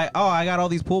 It's like, oh, I got all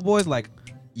these pool boys. Like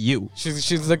you.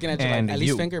 She's looking at you And like, at least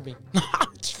you. finger me.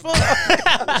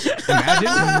 Imagine.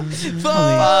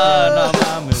 No,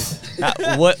 mames.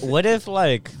 What if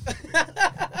like,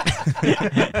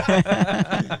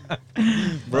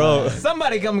 bro?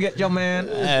 Somebody come get your man.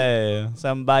 Hey,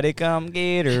 somebody come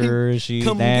get her. She's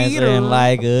Come get dancing her.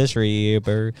 like a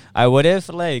stripper. What if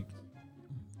like,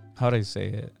 how do I say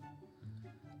it?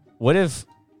 What if?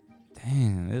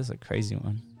 Dang, this is a crazy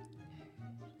one.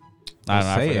 I don't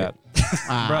know. I Say it. forgot.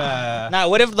 Bruh. Now,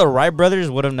 what if the Wright brothers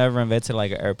would have never invented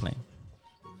like an airplane?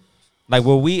 Like,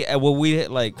 will we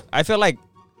like? I feel like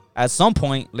at some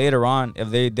point later on, if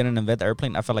they didn't invent the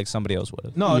airplane, I feel like somebody else would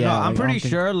have. No, Yeah, I'm like, I pretty don't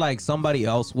think- sure like somebody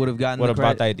else would have gotten What the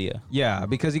about the credit. idea? Yeah,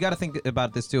 because you got to think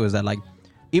about this too. Is that like,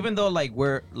 even though like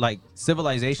we're like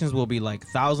civilizations will be like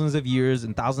thousands of years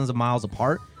and thousands of miles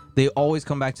apart, they always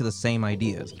come back to the same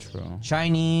ideas. True.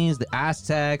 Chinese, the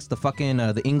Aztecs, the fucking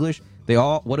the English. They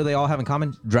all, what do they all have in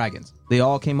common? Dragons. They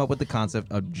all came up with the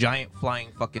concept of giant flying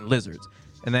fucking lizards.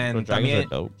 And then Bro, dragons are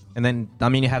dope. And then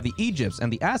you have the Egypts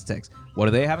and the Aztecs. What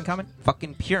do they have in common?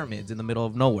 Fucking pyramids in the middle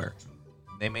of nowhere.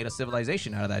 They made a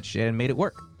civilization out of that shit and made it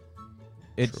work.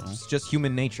 It's just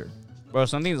human nature. Bro,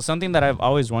 something that I've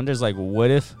always wondered is like,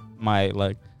 what if my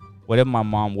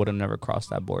mom would have never crossed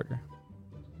that border?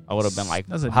 I would have been like,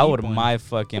 That's a how deep would one. my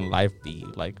fucking life be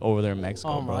like over there in Mexico?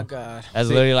 Oh my bro? god. That's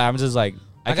literally like, I'm just like,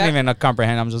 I I can't got- even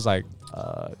comprehend. I'm just like,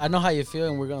 I know how you feel,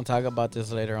 and we're gonna talk about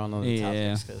this later on the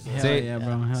Yeah. topics. 'Cause, Hell See- yeah,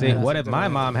 bro. Hell See, yeah. what if my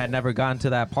mom had never gone to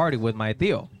that party with my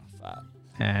tío?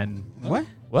 And What?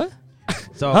 What?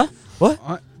 so Huh? What?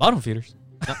 What? Bottom feeders.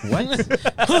 what?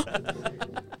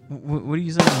 What are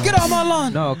you saying? Get off my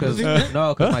lawn. No, because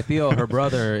my tío, her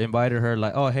brother, invited her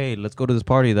like, oh hey, let's go to this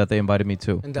party that they invited me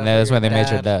to. And And that's when they made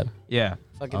your dad. Yeah,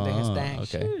 Fucking thing is Oh, dang.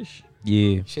 okay.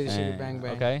 yeah, Shitty, bang,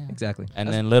 bang. Okay. exactly. And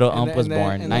then little And Ump then- was and then-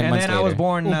 born and 9 then- months then later. I was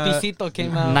born. Un pisito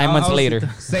came out. 9 months later.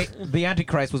 Say the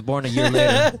Antichrist was born a year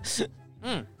later.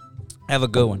 I have a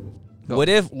good one. Go.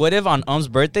 What if on Ump's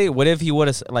birthday, what if he would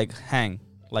have like hang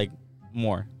like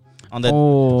more on the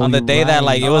Oh, on the you're day that right.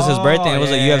 like it was his Oh, birthday and it was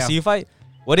yeah, a UFC fight?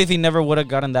 What if he never would have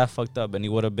gotten that fucked up and he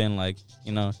would have been like,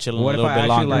 you know, chilling What a if little I bit actually,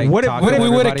 longer? like, What if- talked what to if We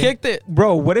would have everybody? kicked it.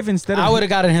 Bro, what if instead of I would have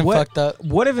gotten him what- fucked up.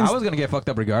 What if I instead was gonna get fucked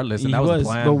up regardless, and he that was was, the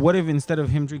plan. but what if instead of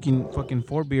him drinking fucking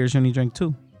 4 beers, he only drank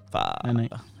 2? Fuck. And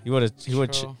He would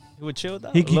True. chill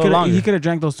that he a little could longer he could have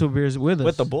drank those 2 beers with us.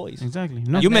 with the boys. Exactly.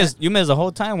 No, You missed the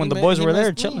whole time when the boys were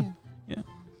there chilling.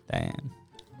 Damn.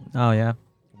 oh yeah,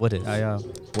 What if? yeah.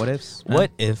 What ifs?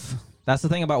 What if? That's the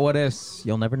thing about what ifs.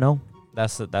 You'll never know.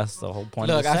 That's the whole point.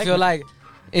 Look, of the I feel segment.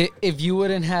 like if you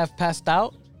wouldn't have passed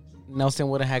out, Nelson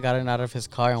would have gotten out of his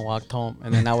car and walked home,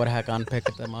 and then I would have gone pick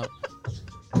them up.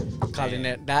 Calling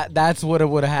it that's what it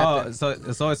would have Oh, happened.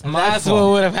 so it's my That's what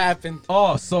fault. would have happened.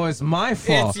 Oh, so it's my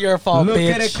fault. It's your fault, Look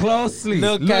bitch. at it closely.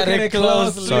 Look at it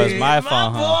closely. So it's my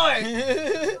fault, huh?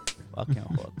 boy. Fucking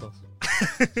jotos.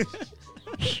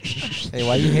 Hey,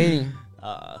 why you hating?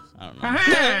 I don't know.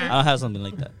 I don't have something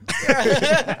like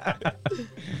that.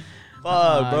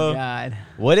 Fuck, bro. God.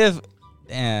 What if?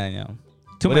 Damn, yeah.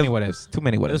 Too What many if- what ifs. Too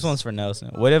many what ifs. This one's for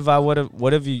Nelson. What if I would have?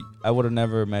 What if I would have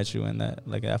never met you in that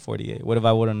like at 48? What if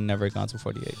I would have never gone to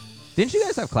 48? Didn't you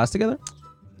guys have class together?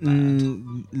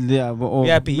 Yeah, but We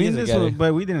had PE me and this together. was-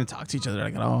 but we didn't talk to each other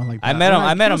like at all. Like I that. met him.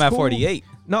 Like, I met he him was at cool. 48.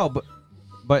 No,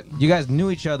 but you guys knew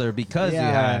each other because you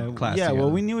had class yeah. together.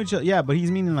 Well, we knew each other. Yeah, but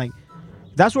he's meaning like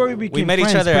that's where we became. We met each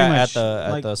friends, other pretty at much. the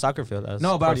Like, the soccer field. That's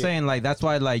No, but I'm 48. saying like that's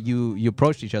why like you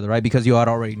approached each other, right? Because you had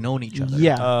already known each other.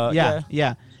 Yeah, yeah.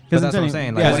 yeah. But that's what I'm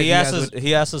saying, like, Because what if he you asked guys us.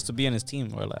 He asked us to be in his team.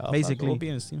 We're like, oh, Basically. we'll be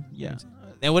in his team. Yeah.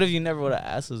 And what if you never would have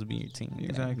asked us to be in your team?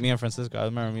 Exactly. Me and Francisco. I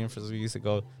remember me and Francisco used to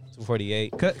go to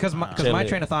 48. Because my Chile.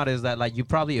 train of thought is that like you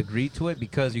probably agreed to it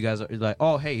because you guys are like,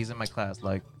 oh hey, he's in my class,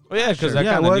 like, Oh yeah, because I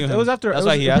Yeah, kind well, of knew him. it was after. That's it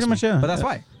why was he pretty asked much me. yeah. but that's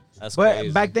why. That's But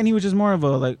crazy. back then he was just more of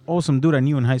a like awesome dude I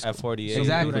knew in high school. At 48.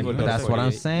 Exactly. we would go to That's what I'm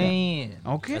 48. saying.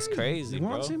 Okay, That's crazy, We're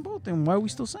on bro. the same boat. Then why are we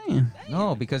still saying?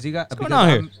 No, because you got. What's going because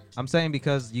on here? I'm saying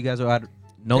because you guys had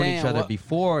known each Damn, other what-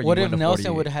 before. What you if went to Nelson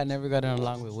 48. would have never gotten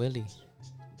along with Willie?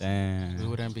 We Damn.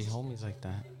 wouldn't be homies like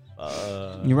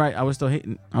that. You're right. I was still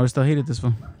hating. I was still hated this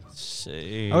one.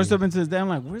 Shit. I was still been to this day. I'm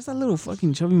like, where's that little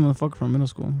fucking chubby motherfucker from middle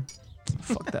school?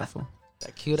 Fuck that fool.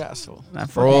 That cute asshole.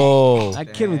 That Bro.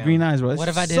 That kid with Damn. green eyes, bro. What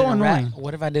if I It's didn't so annoying. rap?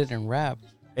 What if I didn't rap?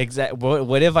 Exact.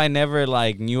 What if I never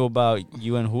like knew about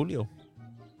you and Julio?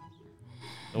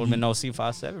 There would have been no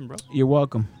C57, bro. You're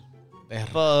welcome.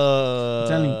 Fuck.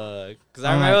 telling Because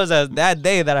I remember it was that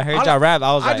day that I heard y'all rap.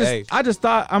 I was like, hey, I just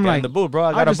thought I'm get in like, the booth, bro. I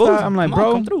I got a just booth. thought- I'm like, Come on,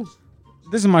 bro, come through.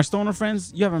 this is my stoner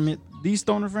friends. You haven't met these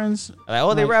stoner friends. Like,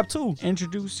 oh, they like- rap too.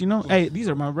 Introduce, you know, hey, these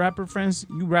are my rapper friends.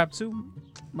 You rap too.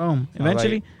 Boom.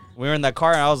 Eventually, We were in that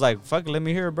car and I was like, fuck it, let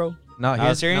me hear it, bro. No, I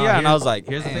was hearing you and I was like,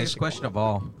 here's the man, biggest shit question cool. of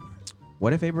all.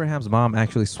 What if Abraham's mom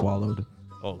actually swallowed?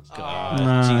 Oh, God.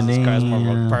 Nah, Jesus Christ, more of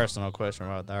a damn. personal question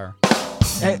about that.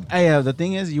 hey, the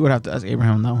thing is, you would have to ask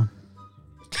Abraham on that one.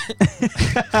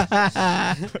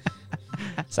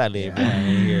 Sadly, Abraham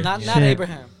ain't here. Not Shit.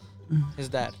 Abraham. His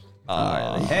dad.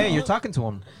 Hey, you're talking to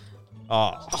him.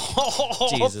 Oh,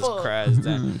 Jesus Christ.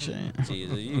 Damn. Shit.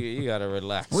 Jesus, you gotta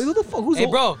relax. Wait, who the fuck? Who's Hey,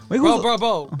 the- bro. Wait, who's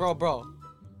the- Bro.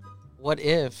 What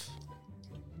if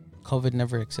COVID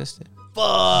never existed? Fuck,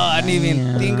 I didn't even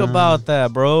Yeah. think about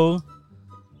that, bro.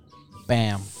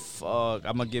 Bam. Fuck,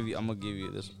 I'm gonna give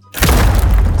you this.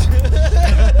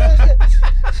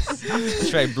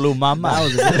 Straight blew my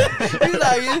mind.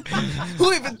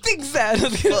 Who even thinks that?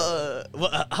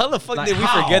 How the fuck Like, did we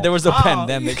how? forget there was a How?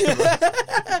 pandemic?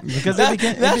 Because they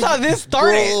became, That's how this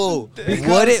started. Bro,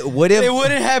 what It if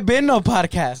wouldn't have been no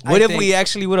podcast. what I if think. we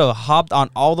actually would have hopped on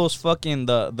all those fucking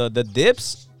the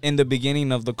dips in the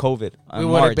beginning of the COVID? We in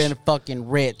would have March? been fucking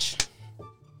rich.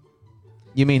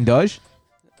 You mean Doge?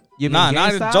 You mean Nah,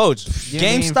 not GameStop? Doge. You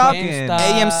mean GameStop, fucking-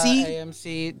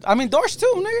 AMC? I mean, Doors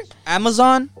too, nigga.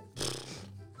 Amazon,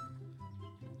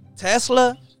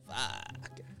 Tesla.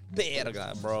 Fuck,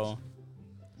 verga, bro.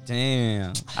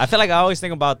 Damn. I feel like I always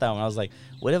think about that when I was like,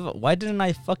 why didn't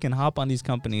I fucking hop on these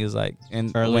companies like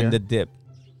and Earlier. when it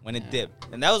dipped,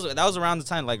 and that was around the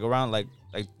time like around like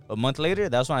like a month later,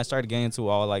 that's when I started getting into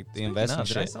all like the investing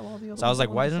Did I shit. sell all the other So I was like,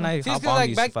 why ones? didn't I See, hop 'cause, on like,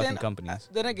 these back fucking then, companies?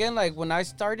 Then again, like when I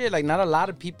started, like not a lot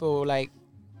of people like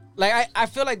I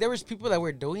feel like there was people that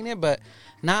were doing it, but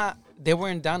they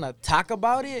weren't down to talk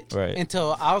about it Right.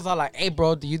 until I was all like, hey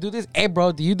bro, do you do this? Hey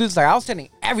bro, do you do this? Like I was telling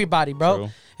everybody, bro. True.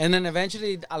 And then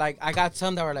eventually, I got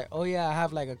some that were like, oh yeah, I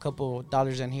have like a couple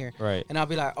dollars in here. Right. And I'll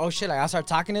be like, oh shit, like I start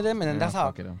talking to them, and then Yeah, that's how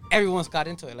fuck it, everyone's got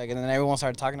into it. Like, and then everyone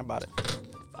started talking about it.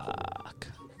 Fuck.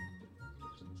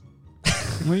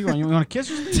 What do you want? You want to kiss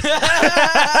her? You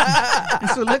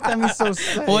so looked at me so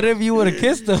sad. What if you would have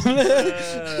kissed them?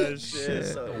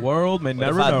 The world may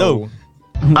never if I know.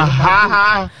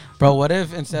 Bro, what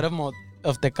if instead of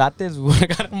Tecates, we would have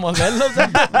got Modelos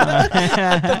at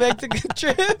the Mexican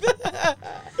trip?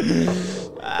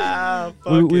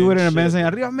 We wouldn't have been saying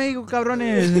 "Arriba México,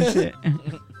 cabrones" and shit.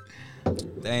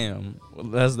 Damn.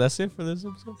 Well, that's it for this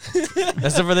episode.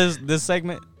 That's it for this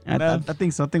segment. I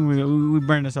think so. I think we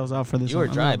burned ourselves out for this. You were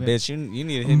one a dry, little bit. bitch. You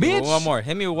need to hit me with Bitch. one more.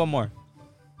 Hit me with one more.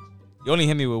 You only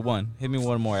hit me with one. Hit me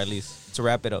one more at least to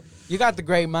wrap it up. You got the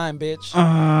great mind, bitch. You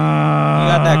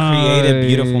got that creative,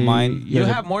 beautiful mind. You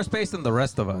have more space than the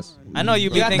rest of us. I know you You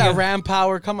be got thinking. that RAM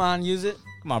power. Come on, use it.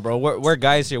 Come on, bro. We're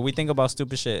guys here. We think about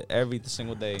stupid shit every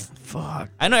single day. Fuck.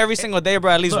 I know every single day,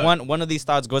 bro. At least Look. one of these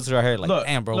thoughts goes through our head. Like,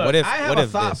 damn, bro. look, What if? I have what a if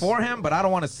thought this? for him, but I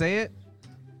don't want to say it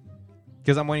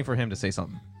because I'm waiting for him to say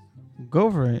something.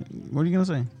 Go for it. What are you gonna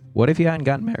say? What if you hadn't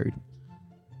gotten married?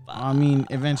 I mean,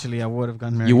 eventually I would have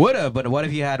gotten married. You would have, but what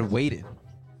if you had waited?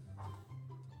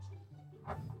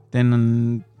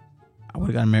 Then I would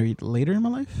have gotten married later in my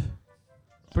life.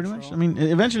 Pretty much. I mean,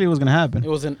 eventually it was gonna happen. It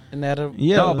was an inevitable.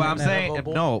 Yeah. No, but I'm saying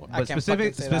Inevitable. no. I But can't fucking say that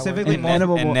word. specifically,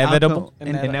 Inevitable. Inevitable.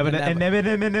 inevitable.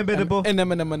 Inevitable.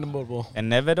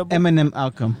 Inevitable. Eminem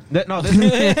outcome. No, this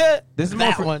is more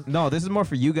That for one. no. This is more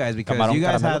for you guys because Camarón you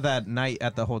guys caramelo. had that night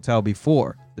at the hotel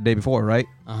before the day before, right?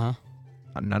 Uh-huh.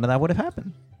 None of that would have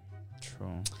happened.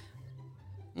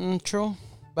 True. True.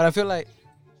 But I feel like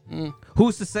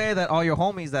Who's to say that all your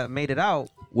homies that made it out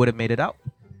would have made it out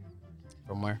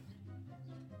from where?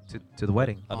 to the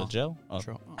wedding? Out of jail. Oh.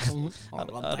 True. Out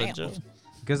of jail.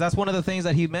 Because that's one of the things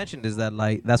that he mentioned is that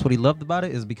like that's what he loved about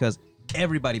it is because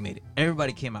everybody made it.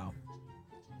 Everybody came out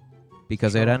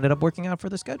because it ended up working out for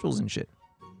the schedules and shit.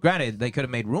 Granted, they could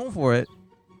have made room for it,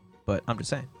 but I'm just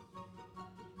saying.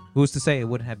 Who's to say it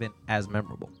wouldn't have been as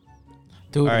memorable?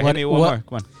 Dude, All right, what, hit me one more.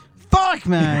 Come on. Fuck,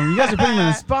 man. You guys are putting me on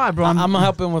the spot, bro. I'm gonna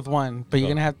help him with one, but you're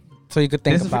gonna have so you could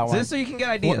think This is about one. so you can get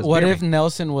ideas. What Bear if me.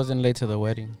 Nelson wasn't late to the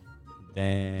wedding?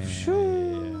 Damn.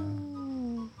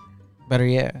 Better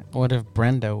yet, what if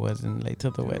Brenda wasn't late to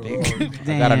the wedding?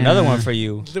 I got another one for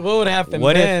you. What would happen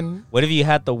What then? if you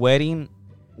had the wedding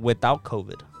without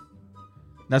COVID?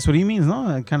 That's what he means,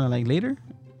 no? Kind of like later.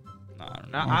 No, I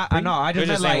don't No, know. I know. I You're just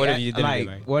just meant saying, like, what if you didn't like get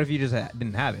married? what if you just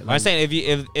didn't have it? I'm Like, saying if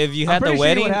you I'm had the pretty sure you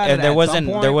wedding would have and it there at wasn't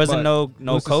some there point, wasn't but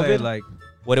no who's to say, COVID, like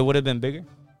would it have been bigger?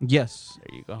 Yes.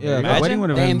 There you go. Yeah, the Imagine? wedding would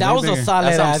have been. Dang, that way was a bigger. solid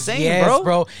That's what I'm ass saying, yes, bro.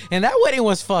 bro. And that wedding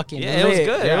was fucking Yeah, it was lit.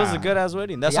 good. It was a Yeah. good ass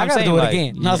wedding. That's Y'all what I'm gotta saying. do it like,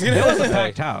 again. No, I was it was a gonna-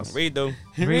 packed house. Read though.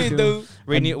 Redo.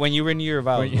 When you renew your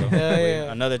vows, bro. Yeah,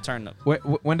 yeah. Another turn up.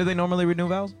 When do they normally renew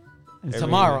vows?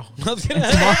 Tomorrow. I was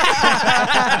gonna-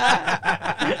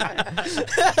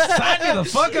 Sign me the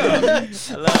fuck up. I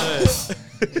love it.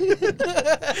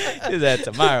 Is that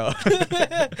tomorrow?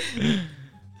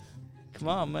 Come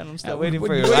on, man. I'm still waiting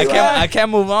for you. I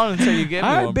can't move on until you get me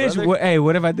All right, one, bitch. brother.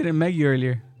 What if I didn't make you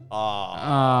earlier?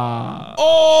 Aw.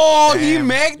 Oh, he Damn.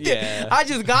 megged it. Yeah. I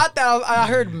just got that. I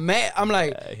heard meg. I'm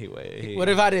like, He what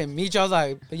if I didn't meet you? I was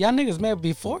like, but y'all niggas met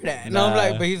before that. And I'm Nah.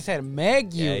 like, but he said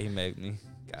meg you. Yeah, he made me.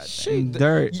 God damn. Shit.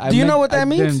 Dirt. Do you know what that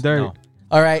means? Dirt. No.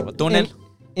 All right. Túnel.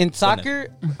 In soccer,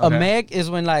 a Okay. meg is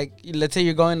when like let's say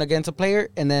you're going against a player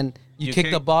and then you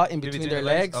kick the ball in between their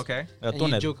legs. Okay. A And you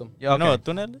túnel. juke them. Yeah, You know okay. what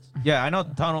túnel is? Yeah, I know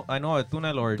tunnel. I know a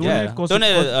tunnel or Yeah. Túnel,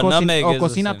 Túnel, a nutmeg oh, is the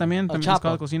cocina same. también. A También it's chapa.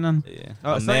 called cocina. Yeah.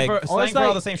 Oh, A slang meg. for, slang for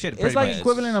all the same shit. It's pretty like much.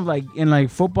 equivalent of like in like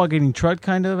football getting trucked,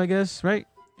 kind of, I guess, right?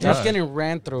 Just Yeah. getting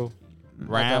ran through.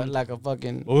 Ram. Like a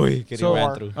fucking. Uy, getting So-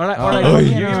 ran through. Or like, Oh,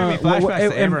 you you're giving me flashbacks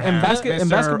to in Abraham. in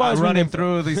basketball, is when running they,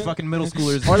 through these fucking middle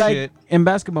schoolers or and like shit. in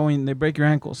basketball when they break your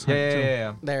ankles. Yeah, yeah,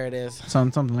 yeah. There it is.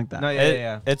 Something like that. No, yeah,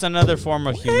 yeah. It's another form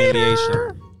of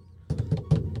humiliation.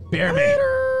 Bear me.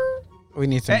 We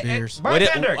need some beers. What if,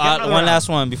 Bartender, get another one round. last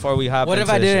one before we hop What if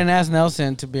into I this didn't shit. ask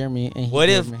Nelson to beer me and he What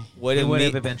beered if me? what It if would me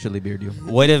have eventually beard you.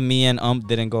 what if me and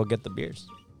didn't go get the beers?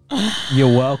 You're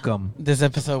welcome. This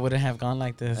episode wouldn't have gone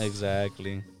like this.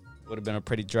 Exactly. Would have been a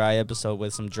pretty dry episode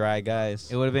with some dry guys.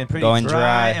 It would have been pretty Going dry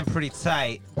dry. and pretty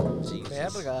tight.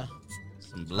 Verga.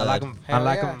 Some I blood. like them. I Hell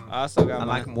like yeah. them. I still got I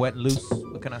like them wet and loose.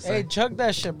 What can I say? Hey, chug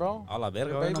that shit, bro. A la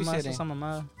verga, We're hoy nomás babysitting. esa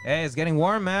mamada. Hey, it's getting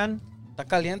warm, man. Está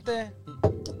caliente.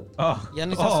 Oh, Ya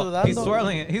ni está sudando. he's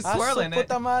swirling it. He's Ah, su swirling it.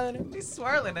 puta madre. He's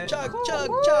swirling it. Chug, chug,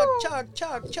 Woo. chug, chug,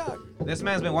 chug, chug. This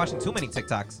man's been watching too many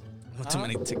TikToks. Too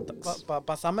many TikToks.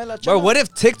 Pasame la chug. Bro, what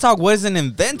if TikTok wasn't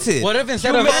invented? What if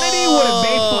instead of Humanity would have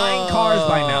made flying cars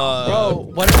by now.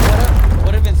 Bro, what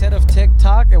if instead of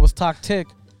TikTok it was Talk Tick?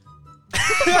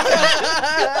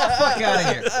 Fuck out of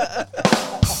here.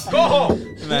 Go home.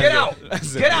 Man, Get out.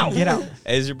 that's it. Get out. Get out.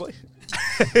 Hey, is your boy?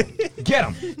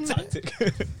 Get him.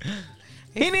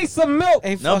 He needs some milk.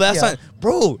 Hey, No, fuck but that's yeah. fine.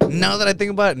 Bro, now that I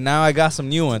think about it, now I got some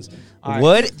new ones. All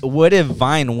right. What if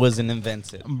Vine wasn't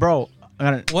invented? Bro, I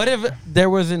gotta, What if there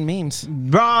wasn't memes?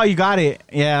 bro, you got it.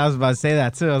 Yeah, I was about to say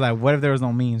that too. I was like, what if there was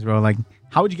no memes, bro? Like,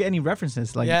 how would you get any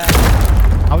references? Like, Yeah,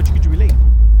 how could you relate?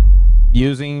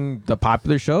 Using the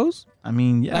popular shows? I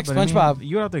mean, yeah, Like but I mean, SpongeBob.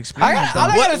 you would have to explain it. all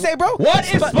I though. gotta say, bro. What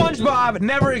if SpongeBob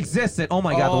never existed? Oh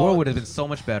my god, the Oh. world would have been so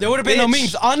much better. There would have been no Bitch.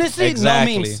 memes. Honestly,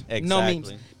 Exactly, no memes. No exactly.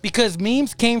 memes. Because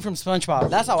memes came from SpongeBob.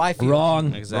 That's how I feel.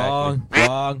 Wrong. Exactly.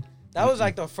 Wrong. That was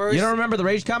like the first. You don't remember the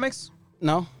Rage comics?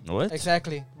 No. What?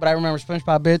 Exactly. But I remember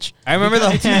SpongeBob, bitch. I remember the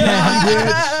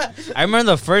I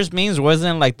remember the first memes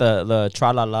wasn't like the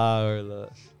tra la la or the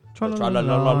The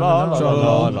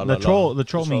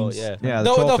troll memes. Yeah. Yeah,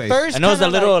 The first. And it was the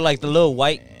kinda little like- like the little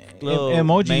white little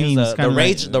Emoji memes.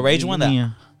 the rage one that Yeah.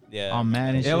 yeah. Oh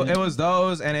man, and shit. It was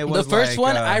those, and it was The first like,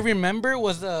 one I remember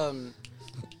was the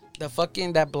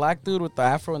fucking that black dude with the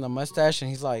afro and the mustache, and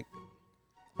he's like,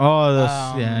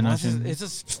 Oh, yeah, no, what's his, it's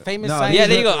this famous. No, scientist. Yeah,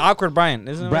 there you go. Awkward Brian,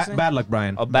 isn't it? Bad Luck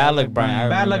Brian. Oh, Bad Luck Brian. I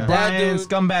Bad Luck remember. That Brian, dude.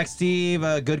 Scumbag Steve,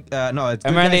 good. No, it's. I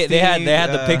Good remember Guy they had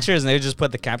Steve, the pictures and they just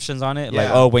put the captions on it like,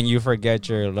 Yeah. oh, when you forget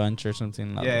your lunch or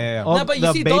something. Like Yeah. Oh, No, but you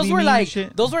the see, those baby were meme like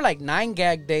shit. those were like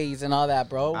 9gag days and all that,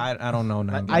 bro. I don't know.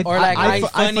 Nine I- Or like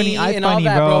iFunny and all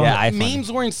that, bro. Yeah, iFunny.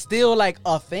 Memes weren't still like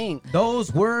a thing.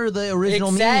 Those were the original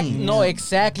Exactly. memes. No,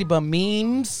 exactly. But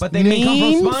memes. But they didn't come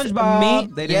from memes,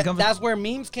 SpongeBob. They didn't yeah, come from- that's where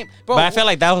memes came. Bro, But I feel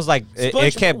like that was like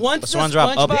it kept once the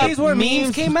SpongeBob up. SpongeBob These were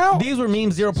memes came out. These were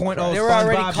memes 0.0. they were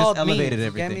already SpongeBob called just elevated memes.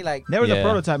 everything. You get me? Like, They were the Yeah.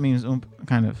 prototype memes,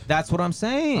 kind of. That's what I'm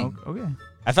saying. Okay.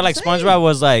 I feel like SpongeBob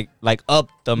was like up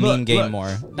the Look, meme game look.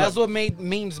 more. that's what made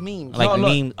memes memes. Like No,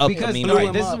 look, meme up because the meme all right,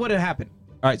 game. this is what had happened.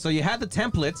 All right, so you had the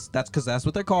templates. That's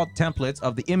what they're called, templates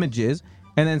of the images,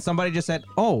 and then somebody just said,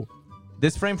 "Oh,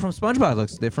 this frame from SpongeBob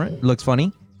looks different, looks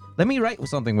funny. Let me write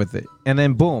something with it." And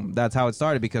then boom, that's how it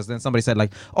started. Because then somebody said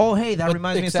like, "Oh, hey, that But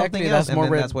reminds me of exactly, something else," and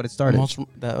then that's what it started.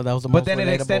 That was the But most then it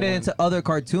relatable extended one. into other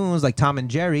cartoons like Tom and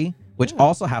Jerry, which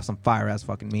also have some fire ass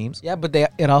fucking memes. Yeah, but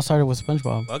it all started with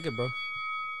SpongeBob. Fuck it, bro.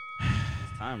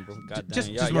 It's time, bro. God damn.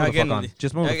 Just Y'all move the getting- fuck on.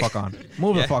 Just move the y'all fuck on.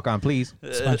 Move the Yeah. fuck on, please.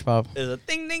 SpongeBob. It's a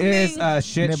ding ding It's ding. a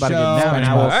shit They show, about to get down and I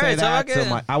now. will All say right, so that okay.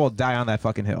 till I will die on that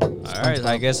fucking hill. All right,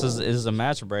 I guess this is a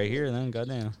match right here then.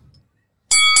 Goddamn.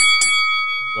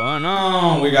 Going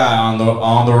on. We got on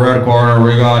the red corner.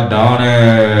 We got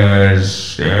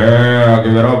Donis. Yeah,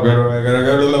 give it up.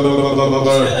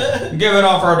 Give it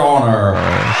up for Donis.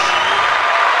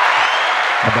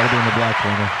 I better be in the black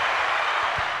corner.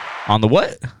 On the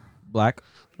what? Black.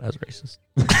 That's racist.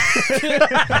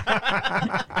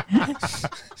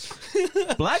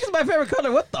 Black is my favorite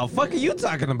color. What the fuck are you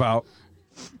talking about?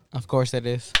 Of course it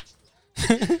is.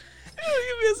 Give me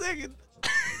a second.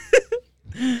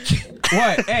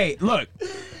 What? Hey, look.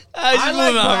 I I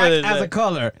like black as a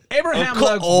color. Abraham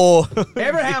loves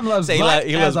Abraham loves Say he black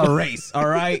he as loves- a race. All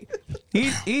right.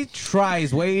 He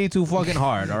tries way too fucking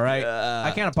hard. All right.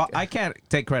 I can't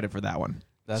take credit for that one.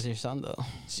 That's your son, though.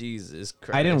 Jesus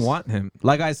Christ. I didn't want him.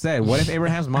 Like I said, what if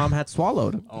Abraham's mom had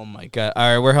swallowed? Oh my god.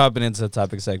 All right, we're hopping into the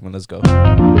topic segment. Let's go. Pedro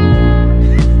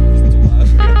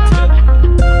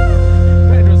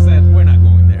said we're not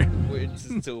going there. This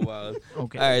is too wild.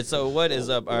 Okay. All right, so what is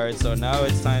up? All right, so now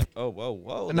it's time. Oh,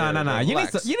 whoa. No. there, You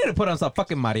relax. need to put on some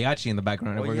fucking mariachi in the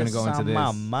background if Oh, we're gonna yes, go into this.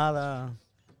 mamada.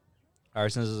 All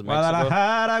right, since this is Mexico,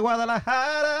 Guadalajara,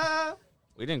 Guadalajara.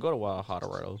 we didn't go to Guadalajara,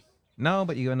 right? No,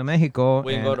 but you go to Mexico.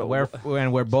 We and didn't go to-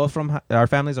 we're both from. Our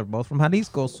families are both from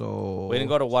Jalisco, so We didn't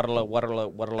go to Guadalajara.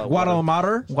 Guadalajara.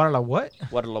 Guadalajara what?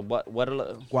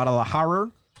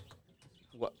 Guadalajara.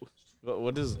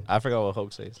 What is? I forgot what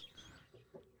Hulk says.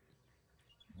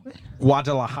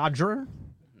 Guadalajara.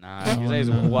 Nah, he says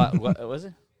what was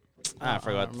it? I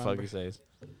forgot what the fuck he says.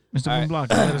 Mr. All right. Boom Block,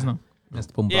 let us know.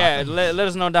 Mr. Boom Yeah, let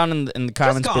us know down in the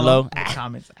comments call below. him.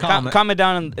 Comments. Comment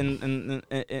down in the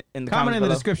Comment in comments the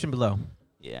below. description below.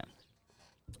 Yeah.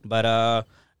 But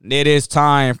it is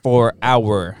time for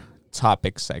our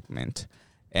topic segment.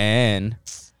 And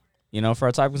for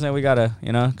our topic segment we gotta,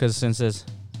 because since it's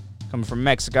coming from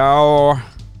Mexico.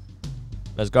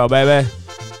 Let's go, baby.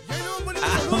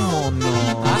 Oh no.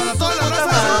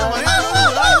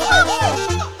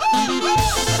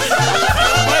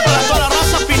 Para toda la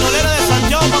raza pinolera de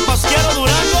Santiago, Papasquiaro,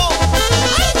 Durango.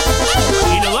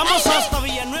 Y nos vamos hasta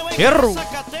Villanueva y Fierro.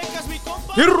 Zacatecas, mi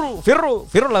compa. Fierro,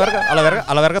 a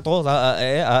la verga todos,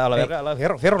 a la verga,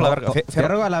 fierro, a la verga,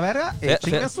 Fierro a la verga.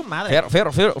 Chinga su madre.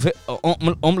 fierro,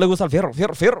 hombre le gusta el fierro.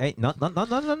 Hey, no. What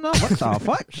the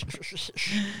fuck?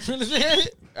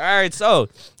 All right, so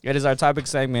it is our topic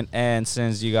segment, and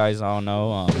since you guys all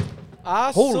know,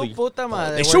 Su puta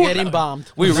madre. They We're shoot- getting bombed.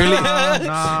 we really,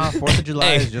 Nah, 4th of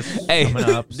July is just coming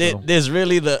up. So. this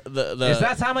really the It's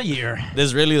that time of year.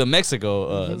 this really the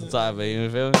Mexico topic. You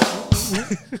feel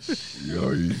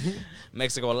me?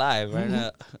 Mexico live right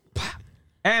now.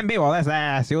 En vivo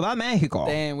desde Ciudad México.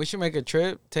 Damn, we should make a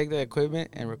trip, take the equipment,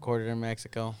 and record it in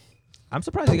Mexico. I'm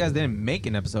surprised you guys didn't make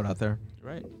an episode out there.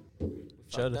 Right.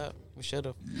 Fucked up. We should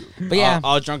have. But yeah.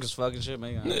 all drunk as fucking shit,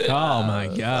 man. Oh my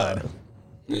god.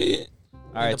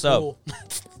 All right, so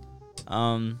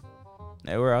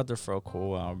they were out there for a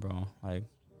cool while, bro. Like,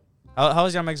 how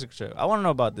was your Mexico trip? I want to know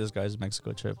about this guy's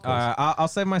Mexico trip. 'Cause- I'll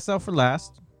save myself for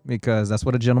last because that's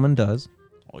what a gentleman does.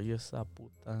 Oye, esa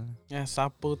puta. Yeah, esa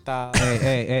puta.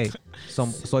 Hey.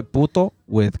 Soy puto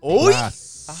with Oy.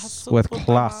 class. With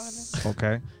class.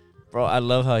 Okay. Bro, I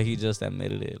love how he just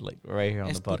admitted it, like right here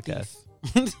on the podcast.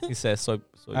 He said, "Soy."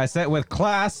 I said with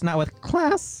class, not with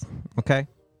class. Okay.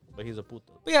 But he's a puto.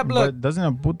 But yeah, look. But doesn't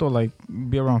a puto like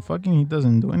be around fucking? He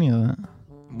doesn't do any of that.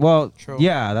 Well, True.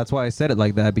 yeah, that's why I said it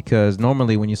like that because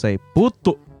normally when you say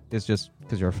puto, it's just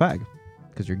because you're a fag,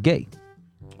 because you're gay.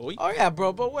 Oy. Oh yeah,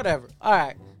 bro. But whatever. All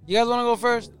right. You guys want to go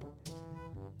first?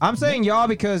 I'm saying y'all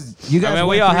because you guys. I mean,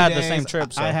 we went all 3 had the days. same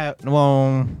trip, so. I have.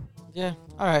 Well, Yeah.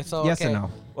 All right. So yes okay. and no.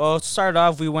 Well, to start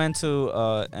off, we went to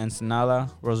Ensenada,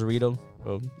 Rosarito.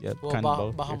 Well, yeah, Well, kind of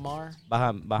both. Baja Mar.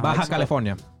 Baja Baja Mexico.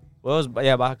 California. Well, it was,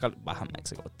 Baja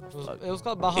Mexico. What the fuck? It was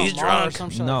called Baja He's Mar or drunk. some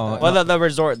shit No. like that. Well, the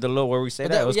resort, the little where we stayed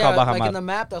But at, it was yeah, called Baja like Mar. in the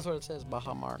map, that's what it says,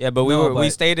 Baja Mar. Yeah, but No, we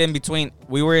but- stayed in between.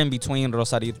 We were in between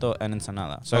Rosarito and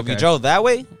Ensenada. So if you Okay. drove that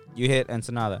way, you hit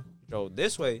Ensenada. Drove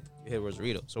this way, you hit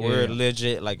Rosarito. So Yeah, we're yeah.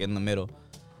 legit like in the middle.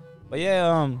 But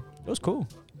yeah, it was cool.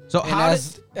 So And how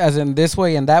as in this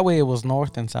way and that way, it was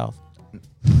north and south.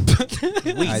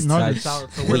 did, North I- and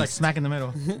south, so we're like smack in the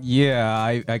middle.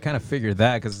 Yeah, I kind of figured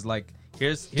that because like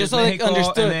here's Just so they Mexico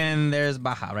understood. and then there's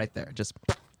Baja right there. Just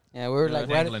Yeah, we were Yeah, like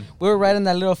dangling. we were right in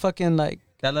that little fucking like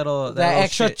that little that little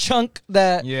extra shit. chunk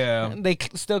that Yeah. they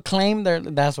still claim there.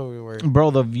 That's where we were.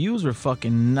 Bro, the views were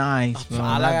fucking nice. Bro. All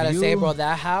I That gotta view- say, bro,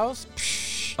 that house.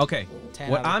 Psh, Okay. 10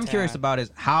 What out of I'm 10. curious about is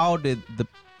how did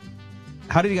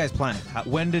you guys plan it?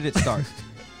 When did it start?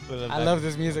 I love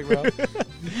this music, bro.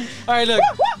 All right, look.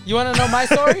 You want to know my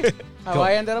story? How Go.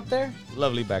 I ended up there?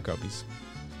 Lovely background piece.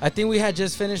 I think we had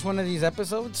just finished one of these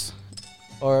episodes,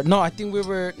 or no? I think we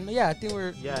were. Yeah, I think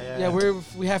we're. Yeah,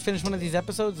 we had finished one of these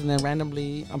episodes, and then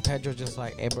randomly, Pedro just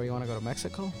like, "Hey, bro, you want to go to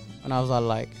Mexico?" And I was all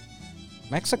like,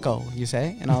 "Mexico, you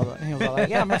say?" And he was all like,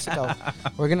 "Yeah, Mexico.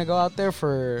 We're gonna go out there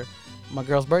for my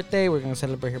girl's birthday. We're gonna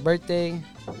celebrate her birthday,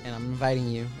 and I'm inviting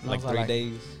you." And I Like was all 3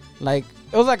 days. Like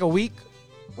it was like a week,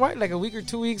 right? Like a week or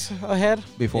 2 weeks ahead.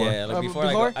 Before. Yeah, like before.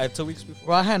 before? 2 weeks before.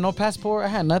 Bro, I had no passport. I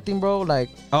had nothing, bro. Like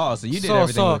Oh, so you did So-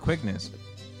 everything so- with quickness.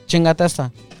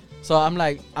 chingatesta. So I'm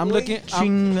like, I'm looking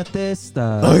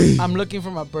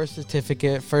for my birth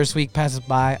certificate. First week passes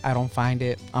by, I don't find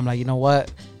it. I'm like, you know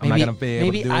what? I'm not Maybe, gonna be able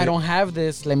maybe to do I it. don't have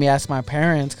this. Let me ask my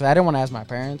parents because I didn't want to ask my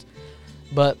parents.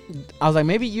 But I was like,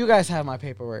 maybe you guys have my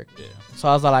paperwork. Yeah. So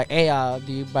I was like, hey,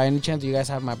 do you by any chance do you guys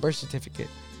have my birth certificate?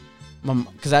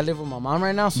 Because I live with my mom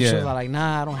right now, so she Yeah. was like,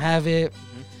 nah, I don't have it.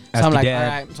 Ask So I'm your like,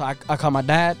 dad. all right. So I called my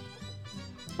dad,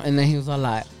 and then he was all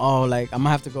like, oh, like I'm gonna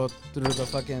have to go through the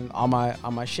fucking all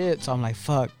my shit. So I'm like,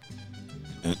 fuck.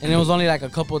 And it was only like a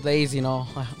couple of days, you know,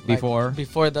 like, Before?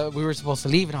 we were supposed to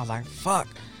leave, and I was like, fuck.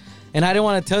 And I didn't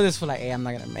want to tell this for like, hey, I'm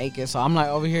not gonna make it. So I'm like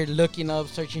over here looking up,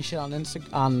 searching shit on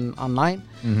online,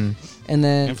 Mm-hmm. and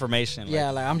then Information. yeah,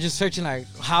 like I'm just searching like,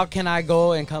 how can I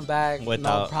go and come back no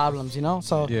Without- problems, you know?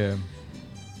 So Yeah.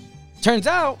 turns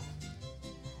out,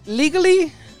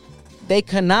 legally, they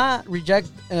cannot reject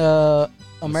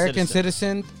American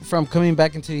citizen from coming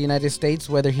back into the United States,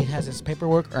 whether he has his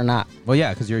paperwork or not. Well,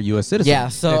 yeah, because you're a U.S. citizen. Yeah,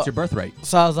 so- it's your birthright.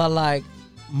 So I was all like,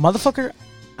 motherfucker,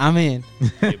 I'm in.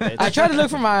 I tried to look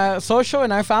for my social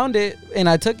and I found it and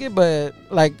I took it, but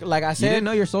like I You said, didn't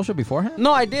know your social beforehand?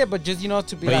 no, I did, but just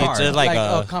to be But you like, did like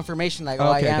a- a confirmation, like, Okay,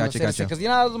 oh, I am gotcha, a citizen, gotcha. because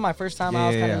that was my first time. I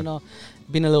was Yeah, kind of yeah.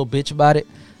 being a little bitch about it.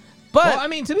 But Well, I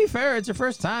mean, to be fair, it's your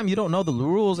first time. You don't know the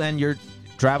rules, and you're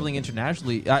traveling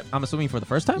internationally. I'm assuming for the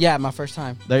first time. Yeah, my first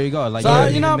time. There you go. Like, So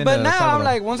haven't you know, even been but to now I'm Salvador.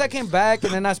 like, once I came back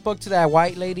and then I spoke to that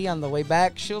white lady on the way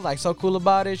back, she was like so cool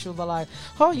about it. She was like,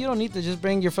 "Oh, you don't need to just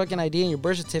bring your fucking ID and your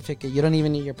birth certificate. You don't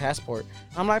even need your passport."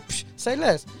 I'm like, Psh, say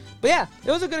less. But yeah,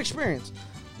 it was a good experience.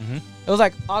 It was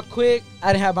like all quick.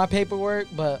 I didn't have my paperwork,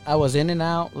 but I was in and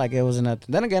out like it was nothing.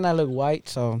 Then again, I look white,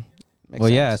 so. Makes Well,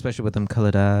 yeah, sense. especially with them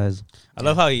colored eyes. I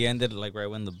love how he ended like right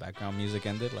when the background music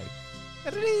ended. Like,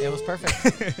 It was perfect.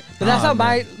 But that's how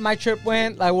my trip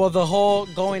went. Like, well, the whole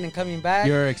going and coming back,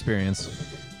 Your experience.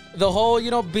 the whole,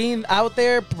 you know, being out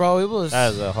there, bro. It was.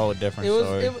 that is a whole different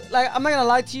story. It was like, I'm not gonna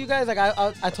lie to you guys. Like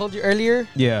I told you earlier,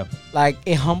 Yeah. like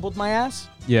it humbled my ass.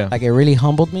 Yeah. Like it really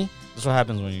humbled me. That's what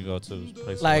happens when you go to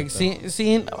places Like that.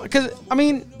 seeing, because I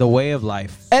mean, the way of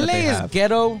life. that LA they is have.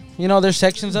 ghetto. You know, there's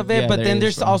sections of it, Yeah, but there then is,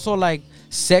 there's bro. also like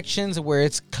sections where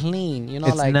it's clean. You know,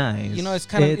 It's like nice. you know, it's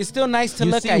kind of it's still nice to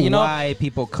you look see at. You know, why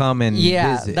people come and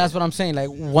yeah, visit. that's what I'm saying. Like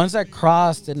once I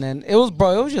crossed, and then it was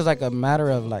just like a matter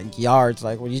of like yards.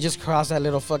 Like when you just cross that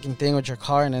little fucking thing with your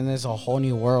car, and then there's a whole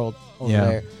new world over Yeah.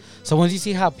 there. So once you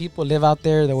see how people live out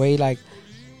there, the way like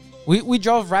we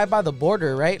drove right by the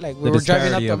border, right? Like we The were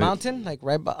driving up disparity the of it. mountain, like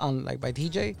right by, on like by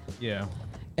TJ, Yeah.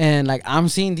 and like I'm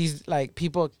seeing these like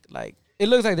people like. It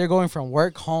looks like they're going from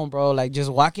work home, bro. Like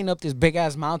just walking up this big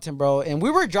ass mountain, bro. And we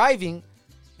were driving,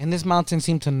 and this mountain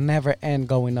seemed to never end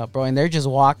going up, bro. And they're just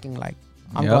walking like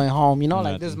I'm Yep. going home, you know,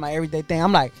 like this is my everyday thing.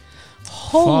 I'm like,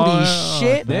 holy Fuck.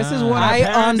 shit! This is what our I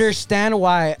parents- understand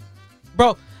why,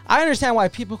 bro. I understand why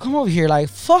people come over here. Like,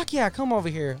 fuck yeah, come over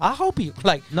here. I hope you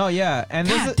like. No, yeah, and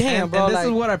this God is damn, and, bro, and this is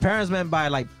like- what our parents meant by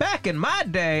like back in my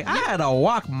day. I had to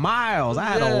walk miles. I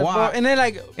had Yeah, to bro. walk. And then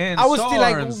like in I was still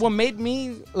like storms. what made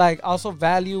me like also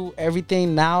value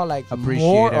everything now, like Appreciate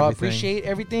more or everything. appreciate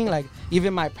everything. Like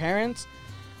even my parents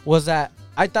was that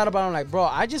I thought about them like, bro,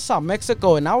 I just saw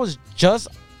Mexico and I was just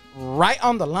right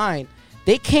on the line.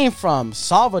 They came from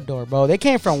Salvador, bro. They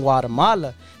came from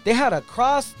Guatemala. They had to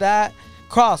cross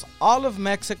all of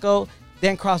Mexico,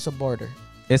 then cross the border.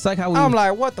 It's like how we. I'm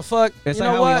like, what the fuck? it's You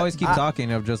like know how what? we always keep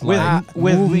talking of just with like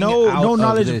with moving no out no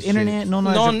knowledge of this internet, shit. no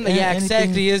knowledge of Yeah, anything.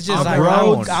 exactly. It's just like,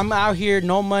 Abroad. I'm out here,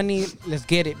 no money, let's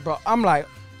get it, bro. I'm like,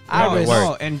 I No, was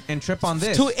no, and trip on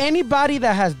this. to anybody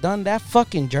that has done that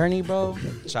fucking journey, bro.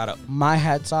 Shout out. My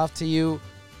hats off to you.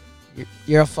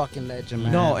 You're a fucking legend,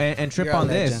 man. No, and trip You're a on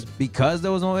this legend. because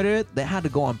there was no internet. They had to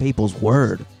go on people's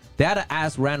word. They had to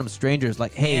ask random strangers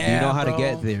like, "Hey, do you Yeah, know how bro. to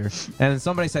get there?" And then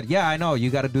somebody said, "Yeah, I know. You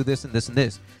got to do this and this and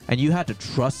this." And you had to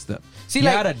trust them. See, you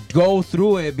like- had to go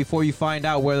through it before you find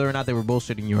out whether or not they were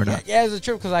bullshitting you or not. Yeah, it's a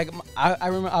trip because like I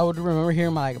would remember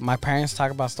hearing my parents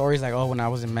talk about stories like, oh, when I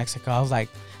was in Mexico, I was like,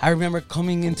 I remember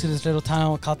coming into this little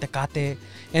town called Tecate,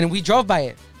 and we drove by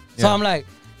it. So Yeah. I'm like,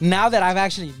 now that I've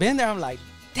actually been there, I'm like,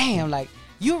 damn, like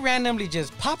you randomly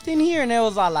just popped in here, and it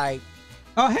was all like,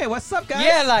 Oh, hey, what's up, guys?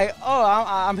 yeah, like, oh,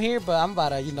 I'm here, but I'm about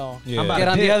to, you know, Yeah. I'm about get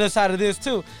to on the pit. other side of this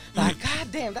too. Like,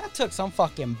 god damn, that took some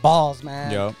fucking balls,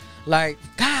 man. Yup. Like,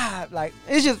 God, like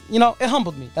it's just, you know, it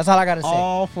humbled me. That's all I gotta say.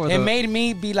 All for It the made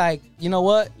me be like, you know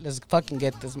what? Let's fucking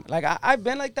get this. Like I've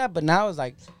been like that, but now it's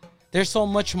like there's so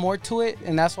much more to it,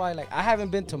 and that's why like I haven't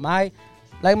been to my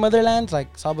like motherlands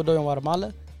like Salvador and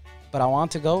Guatemala, but I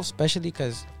want to go, especially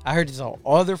because I heard there's a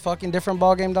other fucking different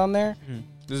ball game down there.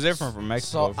 It's different from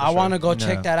Mexico. So for I sure. want to go Yeah.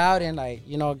 check that out and like,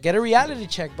 you know, get a reality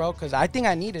check, bro, because I think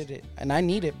I needed it, and I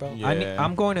need it, bro. Yeah.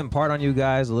 I'm going to impart on you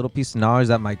guys a little piece of knowledge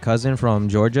that my cousin from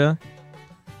Georgia,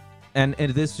 and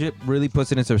this shit really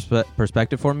puts it into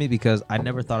perspective for me because I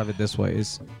never thought of it this way.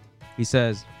 He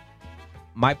says,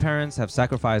 my parents have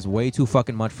sacrificed way too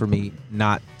fucking much for me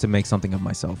not to make something of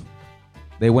myself.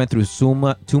 They went through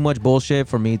too much bullshit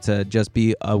for me to just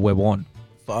be a huevon.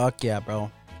 Fuck yeah,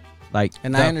 bro. Like,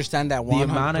 And I understand that 100%. the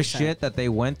amount of shit that they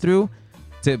went through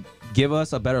to give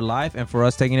us a better life, and for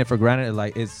us taking it for granted,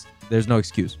 like there's no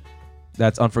excuse.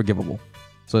 That's unforgivable.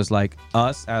 So it's like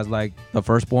us as like the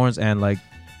firstborns and like,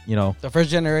 you know, The first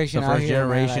generation the out first here,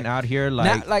 man, generation like- out here,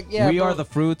 like, like, yeah, we bro. are the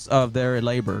fruits of their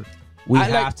labor. We I,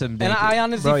 have like, to make and it. I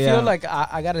honestly Bro, yeah. feel like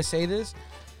I gotta say this,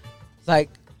 like,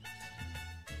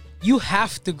 you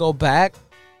have to go back,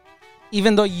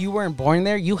 even though you weren't born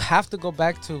there. You have to go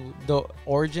back to the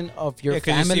origin of your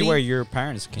because family. you see where your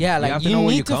parents came. yeah, You like have to you know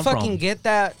where need you to come fucking from. get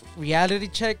that reality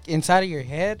check inside of your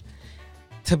head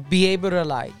to be able to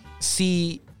like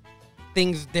see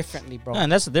things differently, bro.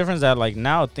 And that's the difference that like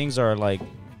now things are like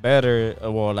better,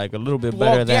 well, like a little bit Well,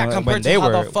 better yeah, than compared when to they how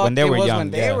were the fuck when they it were was young.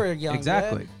 when they yeah. were young.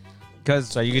 Exactly. yeah. Because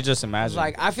So you could just It's imagine.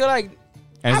 like I feel like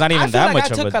and it's not even I feel that like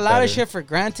much I took of a a lot better. of shit for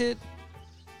granted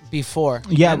before.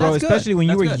 Yeah, And bro. that's good. Especially when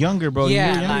you That's were good. younger, bro. Yeah,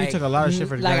 you were younger, like, you took a lot of shit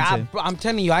for like granted. I'm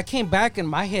telling you, I came back and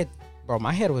my head bro,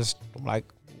 my head was like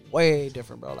way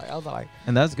different, bro. Like I was like,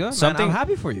 And that's good. Something- Man, I'm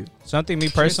happy for you. Something me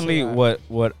personally, that.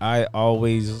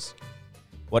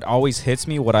 what always hits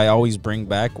me, what I always bring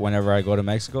back whenever I go to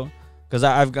Mexico, because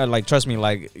I've got like, trust me,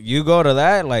 like you go to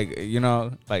that, like you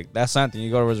know, like that's something. You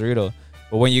go to Rosarito,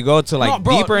 but when you go to like No,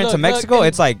 bro, deeper into look, Mexico, and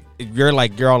it's like you're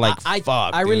all like,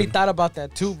 fuck. I really dude. thought about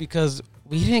that too because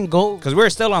we didn't go. Because we're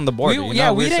still on the border. We you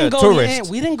know? we We're didn't still go tourists.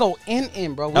 in. We didn't go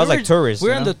in, bro. That was like tourists,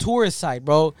 We're you on know? the tourist side,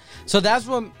 bro. So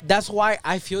that's why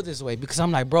I feel this way because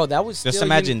I'm like, bro, that was Just still,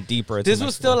 imagine deeper. Into This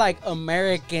was Mexico. still like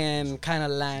American kind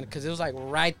of land because it was like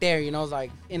right there, you know, it was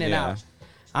like in and Yeah. out.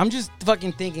 I'm just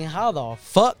fucking thinking how the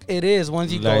fuck it is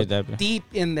once you Like go that. deep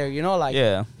in there, you know, like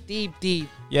Yeah. deep.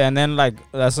 Yeah, and then like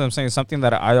that's what I'm saying. Something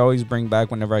that I always bring back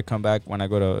whenever I come back when I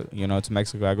go to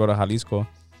Mexico. I go to Jalisco,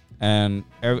 and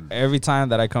every time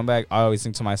that I come back, I always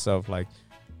think to myself like,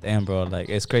 damn, bro, like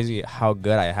it's crazy how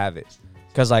good I have it.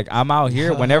 Cause like I'm out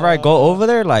here. Whenever I go over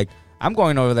there, like I'm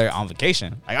going over there on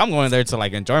vacation. Like I'm going there to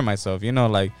like enjoy myself. You know,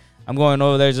 like I'm going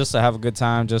over there just to have a good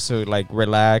time, just to like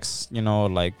relax. You know,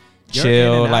 like. You're in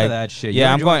Chill, and out of like that shit. yeah, You're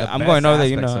I'm enjoying going. the I'm going best over there.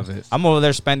 You aspects know, of it. I'm over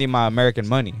there spending my American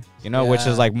money. You know, which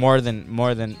Yeah. is like more than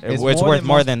It's it's more worth than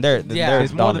more most- than their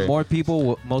It's more dollar. than most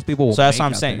people will So that's make what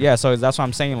I'm out saying. there. Yeah, so that's what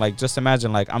I'm saying. Like, just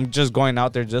imagine, like, I'm just going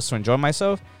out there just to enjoy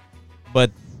myself, but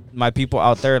my people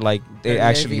out there, like, they They're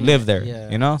actually living live it, there. yeah.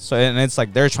 You know, so and it's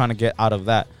like they're trying to get out of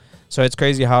that. So it's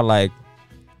crazy how like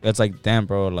it's like, damn,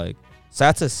 bro, like,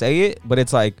 sad to say it, but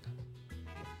it's like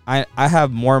I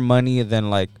have more money than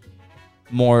like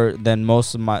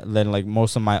most of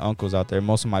my uncles out there,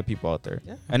 most of my people out there.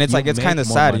 Yeah. And it's You like it's make kind of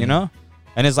more sad, money. you know.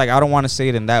 And it's like I don't want to say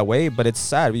it in that way, but it's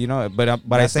sad, you know. But I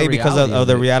That's say the because reality of of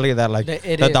the it. reality that like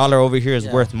It the is. dollar over here is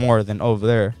Yeah. worth more than over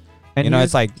there. And You know, here's-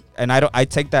 it's like, and I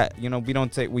take that, you know,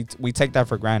 we take that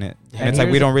for granted, and And it's like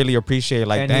we here's don't really appreciate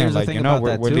like, and damn, here's the like thing you know, about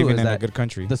that we're too living is in a that good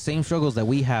country. the same struggles that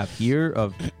we have here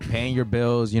of paying your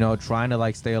bills, you know, trying to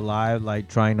like stay alive, like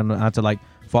trying to not to like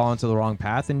fall into the wrong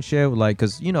path and shit, like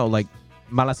because you know, like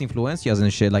malas influencias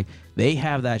and shit, like they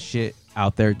have that shit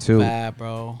out there too, Bad,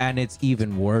 bro. and it's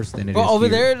even worse than it is Bro, over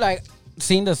here. there, like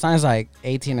seeing the signs like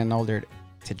 18 and older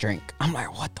to drink. I'm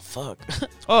like, what the fuck?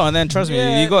 Oh, and then trust me,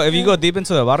 Yeah, if you go deep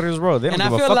into the barrios, bro, they don't And I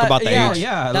give a feel fuck like, about the yeah, age.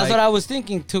 Yeah, that's like- what I was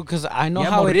thinking too, because I know Yeah,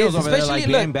 how it morrillos is. over there,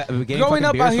 Especially like, look, getting growing fucking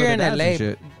up beers out for here their in dads and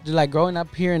LA, shit. like growing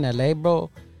up here in LA, bro.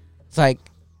 It's like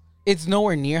it's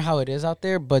nowhere near how it is out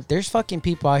there. But there's fucking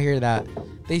people out here that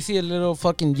they see a little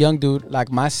fucking young dude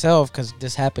like myself, because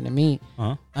this happened to me,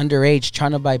 Uh-huh. underage,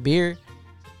 trying to buy beer,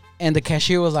 and the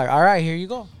cashier was like, "All right, here you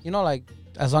go. You know, like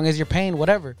as long as you're paying,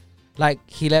 whatever." Like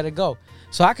he let it go.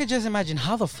 So I could just imagine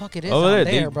how the fuck it is Over out there,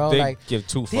 there, bro. they Like give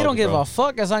two. they don't fucks, give bro. a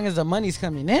fuck as long as the money's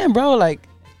coming in, bro. Like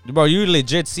Bro, you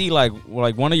legit see like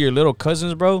one of your little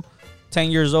cousins, bro,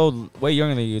 10 years old, way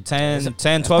younger than you, 10,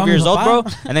 12 years old, bro.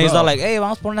 And then he's Bro. all like, hey,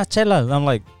 vamos por una chela. And I'm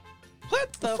like,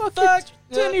 what the fuck?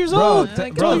 10 years Bro, old. bro,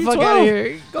 Go fuck outta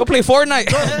here. Go play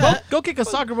Fortnite. Go kick a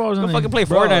soccer ball or Go something. fucking play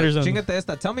Bro, Fortnite or something. chingate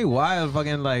esta. Tell me why I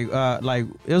fucking like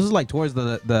it was like towards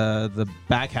the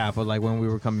back half of like when we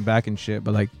were coming back and shit.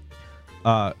 But like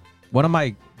one of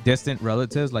my distant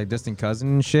relatives, like distant cousin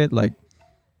and shit, like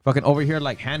fucking over here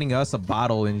like handing us a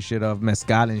bottle and shit of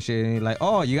mezcal and shit. And he like,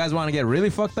 oh, you guys want to get really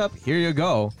fucked up? Here you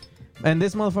go. And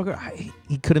this motherfucker,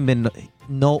 he could have been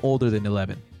no older than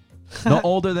 11. No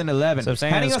older than 11. So I'm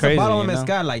saying handing it's us crazy, a bottle of you know?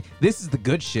 mezcal, like this is the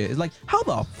good shit. It's like, how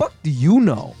the fuck do you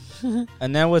know?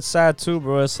 And then what's sad too,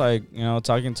 bro, it's like, you know,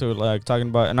 talking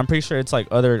about, and I'm pretty sure it's like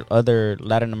other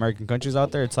Latin American countries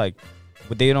out there. It's like,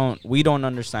 but we don't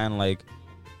understand like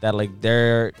that, like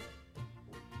they're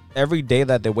every day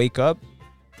that they wake up,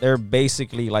 they're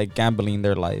basically like gambling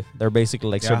their life. They're basically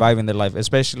like Yeah. surviving their life,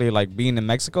 especially like being in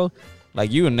Mexico.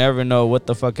 Like you never know what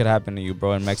the fuck could happen to you,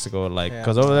 bro, in Mexico. Like, Yeah,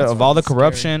 cause over there, that's of all the fucking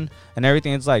corruption and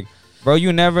everything, it's like, bro,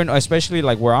 you never know. Especially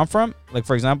like where I'm from. Like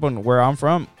for example, where I'm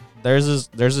from, there's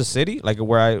a city like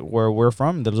where we're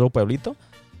from, there's a pueblito.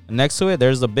 And next to it,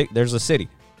 there's a city,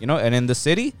 you know. And in the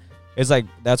city, it's like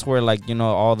that's where like, you know,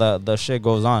 all the shit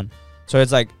goes on. So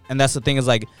it's like, and that's the thing is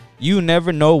like, you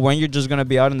never know when you're just gonna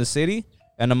be out in the city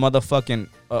and a motherfucking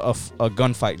a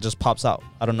gunfight just pops out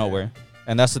of nowhere.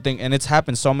 And that's the thing, and it's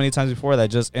happened so many times before that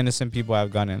just innocent people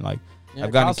have gotten like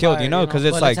have gotten killed, you know, because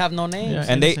it's but like, have no names. Yeah.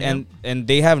 and they Innocent, and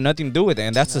they have nothing to do with it,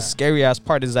 and that's the Yeah. scary ass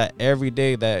part is that every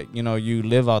day that, you know, you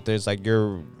live out there, it's like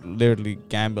you're literally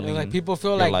gambling. Like people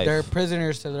feel your like life. they're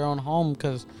prisoners to their own home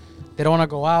because they don't want to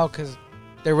go out because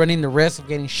they're running the risk of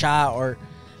getting shot or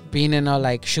being in a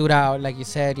like shootout, like you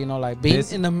said, you know, like being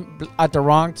This- at the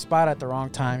wrong spot at the wrong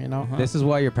time, you know. This is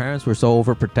why your parents were so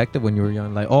overprotective when you were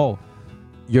young. Like, oh,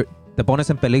 Te pones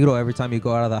en peligro every time you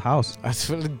go out of the house.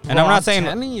 And I'm not saying,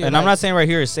 I'm not saying right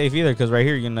here is safe either, because right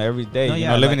here, you know, every day, No, you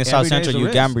yeah, know, living like in South every day's Central, a you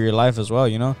risk. gamble your life as well,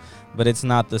 you know. But it's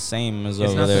not the same as It's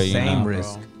over not there, the you same know.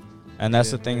 risk. And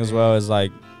that's the thing as well, is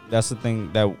like, that's the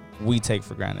thing that we take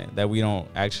for granted, that we don't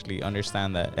actually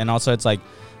understand that. And also, it's like,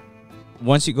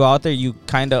 once you go out there, you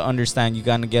kind of understand, you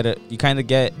kind of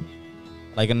get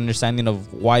like an understanding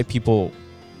of why people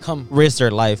come. risk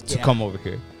their life to Yeah. come over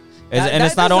here. And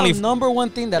it's not only the number one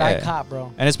thing that I Yeah. caught,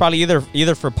 bro. and it's probably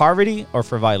either for poverty or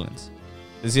for violence.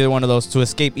 It's either one of those, to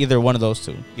escape either one of those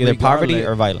two, either poverty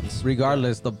Regardless- or violence.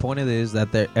 Regardless, the point of it is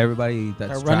that everybody that's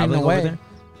They're running traveling away. over there,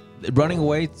 they're running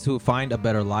away to find a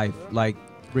better life. Like,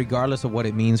 regardless of what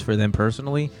it means for them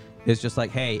personally, it's just like,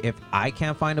 hey, if I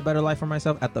can't find a better life for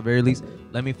myself, at the very least,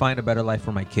 let me find a better life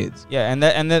for my kids. Yeah, and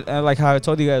that like how I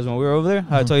told you guys when we were over there,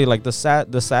 how I told you, like, the sad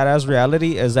ass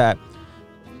reality is that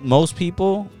most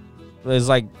people is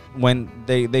like, when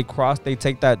they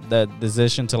take that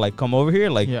decision to like come over here,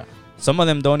 like Yeah. some of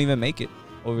them don't even make it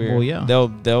over here. Well, yeah.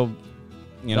 They'll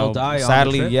you know, They'll die on the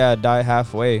sadly, trip. yeah, die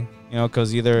halfway. You know,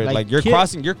 because either Like like you're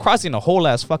kid- crossing a whole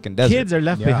ass fucking desert, Kids are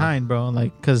left Yeah. behind, bro.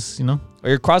 Like, cause you know. or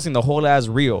you're crossing the whole ass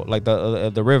Rio, like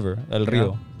the river, El Yeah.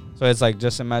 Rio. So it's like,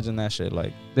 just imagine that shit,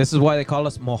 like, This is why they call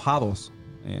us mojados,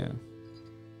 yeah.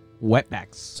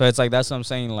 wetbacks. So it's like, that's what I'm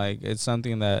saying. Like, it's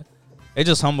something that it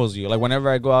just humbles you. Like, whenever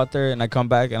I go out there and I come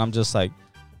back and I'm just like,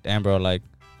 damn, bro, like,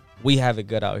 we have it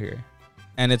good out here.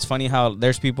 And it's funny how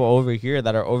there's people over here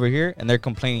that are over here and they're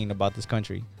complaining about this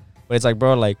country. But it's like,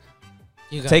 bro, like,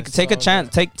 You guys take a so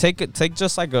chance, good. take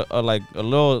just like a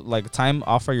little like time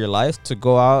off of your life to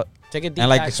go out Take a deep and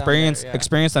like dive down there,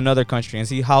 experience another country and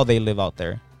see how they live out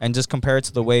there, and just compare it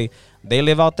to the way they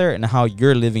live out there and how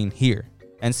you're living here,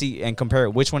 and see and compare it.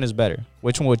 Which one is better?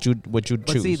 Which one would you choose?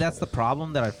 But see, that's the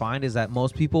problem that I find, is that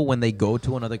most people, when they go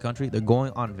to another country, they're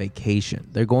going on vacation.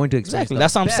 They're going to experience exactly. the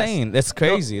That's what I'm best. saying. That's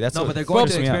crazy. That's No, what but they're going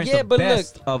to bumps me out. experience Yeah, the but look-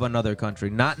 best of another country,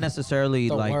 not necessarily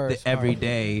The like worst the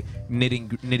everyday nitty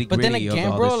gritty. But then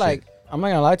again, bro, like, I'm not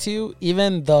gonna lie to you,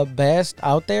 even the best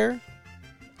out there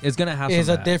it's gonna have is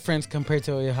some a bad. difference compared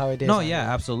to how it is. No, out yeah,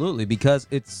 there. absolutely, because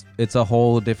it's a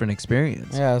whole different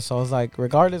experience. Yeah, so it's like,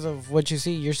 regardless of what you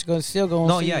see, you're still going.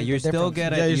 No, see yeah, the you're still difference.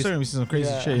 gonna Yeah, you're you- still gonna see some crazy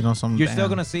Yeah. shit. You know, some. you're still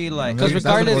gonna see like Because That's what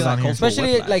regardless, goes on here.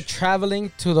 especially whiplash. like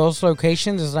traveling to those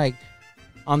locations, is like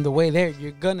on the way there, you're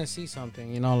gonna see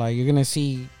something. You know, like you're gonna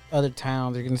see other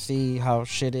towns. You're gonna see how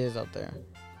shit is out there.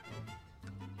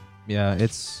 Yeah,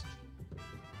 it's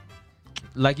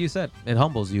like you said, it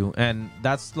humbles you, and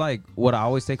that's like what I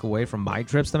always take away from my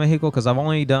trips to Mexico, because I've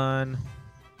only done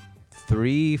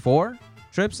 3-4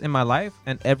 trips in my life,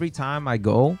 and every time I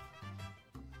go,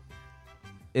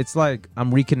 it's like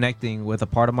I'm reconnecting with a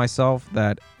part of myself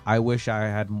that I wish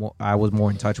I was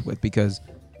more in touch with, because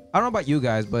I don't know about you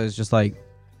guys, but it's just like,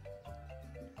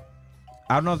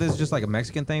 I don't know if this is just like a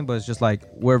Mexican thing, but it's just like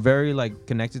we're very like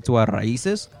connected to our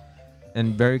raíces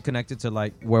and very connected to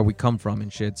like where we come from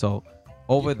and shit. So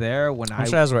over there, when I'm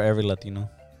sure that's where every Latino.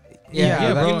 Yeah,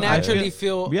 Yeah, bro, you I naturally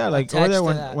feel. Yeah, like attached over there to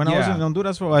when, that. when I was Yeah. in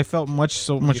Honduras, bro, I felt much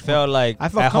You felt like I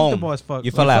felt at comfortable home. as fuck. You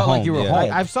You felt at felt like home. you were yeah.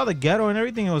 home. I saw the ghetto and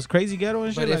everything. It was crazy ghetto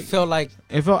and shit. But it Like, felt like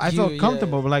I felt you-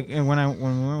 comfortable, yeah. but like, and when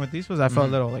we went with these was, I felt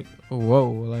a little like, whoa,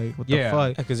 like what Yeah. the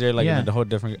fuck? Because you're like Yeah. in a whole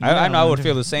different. Yeah, I know I would man.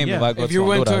 feel the same Yeah. if I go If to you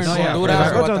went to Honduras. No, yeah, Honduras if I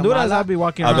or go to Honduras, Guatemala, I'd be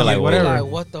walking I'd be around like, like, whatever. whatever.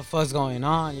 Like, what the fuck's going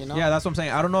on? You know? Yeah, that's what I'm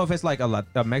saying. I don't know if it's like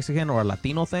a Mexican or a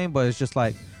Latino thing, but it's just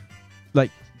like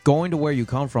going to where you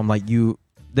come from. Like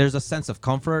there's a sense of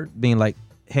comfort being like,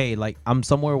 hey, like I'm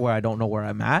somewhere where I don't know where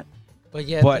I'm at. But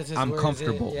yeah, But this is I'm where is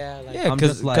comfortable. It? Yeah, like, Yeah, I'm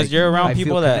because just like, you're I around feel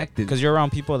people that connected. because you're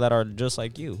around people that are just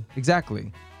like you.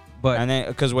 Exactly. But And then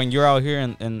because when you're out here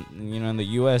in you know in the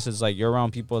U.S., it's like you're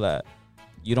around people that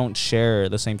you don't share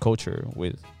the same culture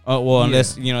with. Oh well, Yeah.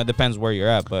 unless you know it depends where you're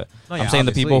at. But No, I'm yeah, saying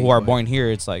the people who obviously, are but- born here,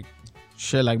 it's like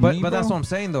Shit like but me, that's bro. what I'm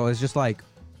saying though. It's just like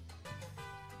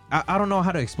I don't know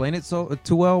how to explain it so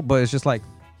too well, but it's just like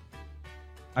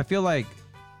I feel like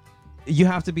you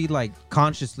have to be like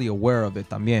consciously aware of it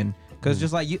también. Because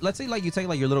just like let's say like you take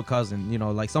like your little cousin, you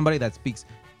know, like somebody that speaks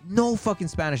no fucking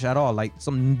Spanish at all, like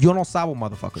some yo no sabo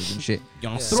motherfuckers and shit. you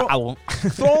know, Throw-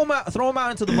 throw them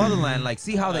out into the motherland, like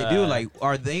see how they do. Like,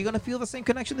 are they gonna feel the same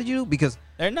connection that you do? Because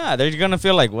they're not. They're gonna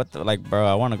feel like what the like, bro.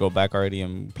 I want to go back already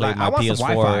and play Like, my I want some PS4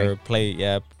 Wi-Fi.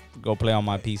 or go play on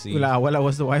my PC. La abuela,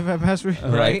 what's the Wi-Fi password?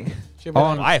 right, Should be Oh,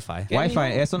 like, Wi-Fi. ¿Qué, Wi-Fi,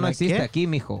 mijo? eso no ¿Like existe qué? aquí,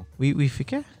 mijo. We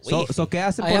qué? So ¿qué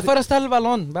hace? Allá afuera está el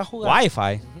balón. Va a jugar.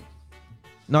 Wi-Fi.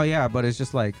 No, yeah, but it's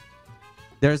just like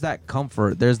there's that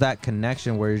comfort, there's that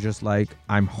connection where you're just like,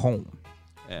 I'm home.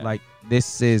 Yeah. Like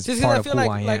this is Just 'cause part I of feel who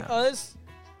like I am. like us,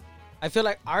 I feel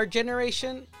like our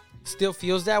generation still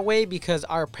feels that way because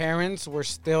our parents were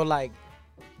still like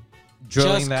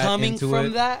Drilling just that coming into from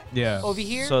it. that Yeah. over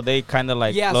here. So they kind of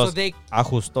like Yeah, so los they-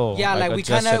 ajustó. Yeah, like we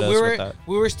kind adjusted of us with we that.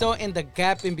 were still in the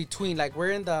gap in between. Like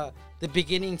we're in the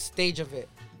beginning stage of it.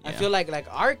 I Yeah. feel like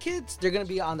our kids, they're gonna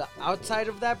be on the outside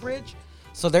of that bridge,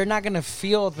 so they're not gonna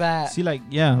feel that See, like,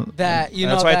 yeah. that you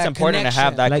know. That's why it's that important to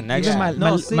have connection. that Like connection. even my,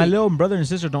 No, my, see. my little brother and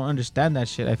sister don't understand that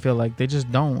shit. I feel like they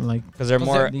just don't like. because they're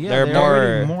more Yeah, they're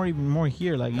already more even more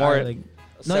here. Like more like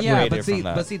No, yeah, separated but see, from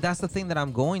that. that's the thing that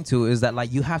I'm going to is that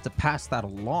like you have to pass that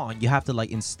along. You have to like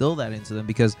instill that into them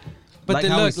because, But like they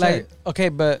how we look like said, okay,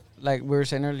 but like we were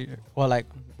saying earlier, well, like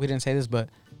we didn't say this, but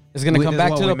it's gonna We- come this is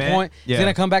back what to we the meant? point. Yeah. It's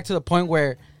gonna come back to the point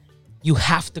where you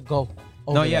have to go.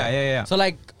 Over No, yeah, there. yeah. So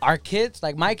like our kids,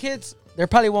 like my kids, they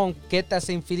probably won't get that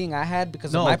same feeling I had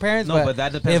because No, of my parents. no, but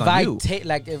that depends if on I you. take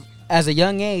like if as a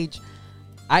young age,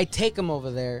 I take them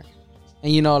over there,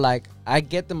 and you know like I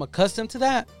get them accustomed to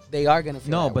that, they are gonna feel.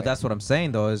 No, that but way. that's what I'm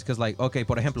saying though, is because like, okay,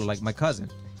 por ejemplo, like my cousin,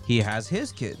 he has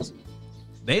his kids.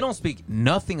 They don't speak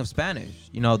nothing of Spanish.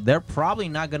 You know, they're probably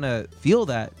not gonna feel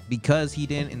that because he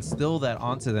didn't instill that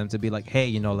onto them to be like, hey,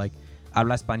 you know, like,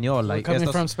 habla español. Like,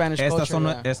 coming from Spanish culture,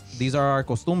 yeah. These are our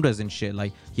costumbres and shit.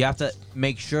 Like, you have to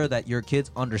make sure that your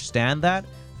kids understand that,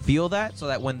 feel that, so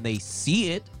that when they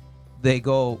see it, they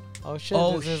go, oh shit,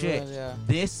 oh this is shit, what- yeah.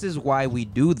 this is why we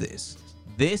do this.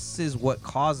 This is what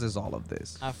causes all of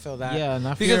this. I feel that. yeah,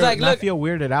 not Because, feel, like, not look- feel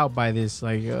weirded out by this.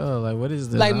 Like, oh, like what is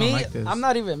this? Like I don't me, like this. I'm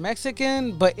not even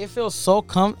Mexican, but it feels so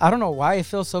I don't know why it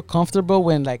feels so comfortable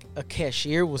when like a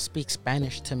cashier will speak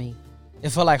Spanish to me. It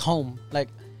felt like home. Like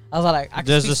I was like, I could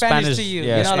There's speak a Spanish Spanish- to you.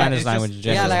 yeah, you know, Spanish like, it's language just-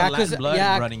 in yeah, general. like I Latin could, blood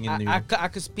yeah, running in I you.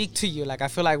 could speak to you. Like I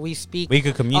feel like we speak. We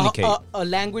could communicate. a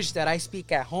language that I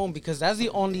speak at home because that's the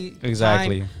only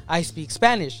Exactly. time I speak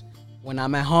Spanish when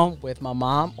I'm at home with my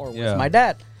mom or Yeah. with my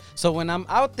dad. So when I'm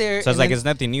out there, So it's and like then- it's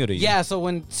nothing new to you. yeah. So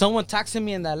when someone talks to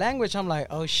me in that language, I'm like,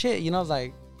 oh shit, you know, it's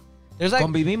like there's like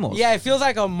Convivimos. yeah, it feels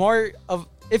like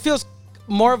it feels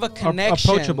more of a connection,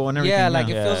 approachable and everything, Yeah, yeah. like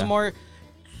it feels Yeah. more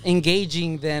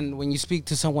engaging than when you speak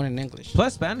to someone in English.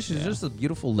 Plus, Spanish is just a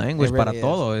beautiful language It really para is.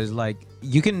 todo. It's like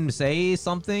you can say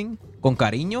something con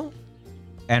cariño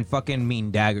and fucking mean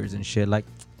daggers and shit. Like,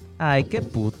 ay, que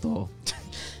puto.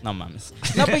 No mames.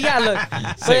 No, but yeah,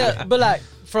 look, but like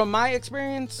from my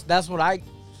experience, that's what I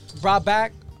brought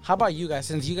back. How about you guys?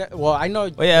 Since you guys, well, I know.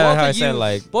 Well, yeah, both how of I said, you-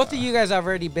 like- both of you guys have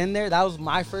already been there. That was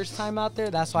my first time out there.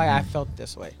 That's why I felt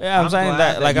this way. Yeah, I'm saying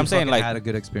glad that. Like you I'm saying, fucking like had a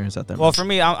good experience out there. Well, man. for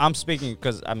me, I'm speaking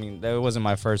because I mean that wasn't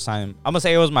my first time. I'm gonna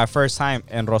say it was my first time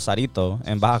in Rosarito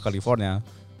in Baja California,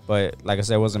 but like I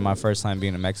said, it wasn't my first time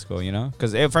being in Mexico. You know,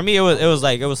 because for me it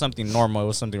was something normal. It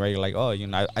was something regular. Like, oh, you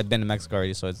know, I've been to Mexico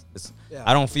already, so it's Yeah.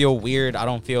 I don't feel weird. I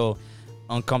don't feel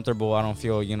uncomfortable. I don't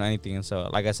feel anything. And so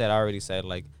like I said, I already said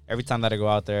like every time that I go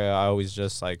out there, I always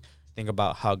just like think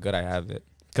about how good I have it.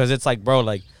 Because it's like, bro,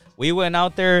 like we went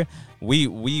out there. We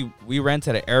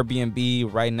rented an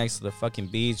Airbnb right next to the fucking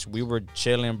beach. We were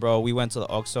chilling, bro. We went to the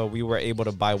Oxxo. We were able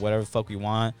to buy whatever the fuck we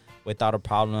want without a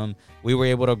problem. We were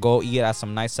able to go eat at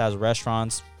some nice ass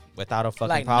restaurants without a fucking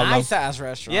Like problem. nice ass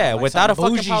restaurant. Yeah, like without a some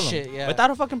fucking bougie problem. Shit, yeah. Without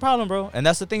a fucking problem, bro. And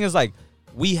that's the thing is like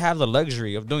we have the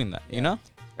luxury of doing that, you know?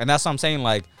 And that's what I'm saying.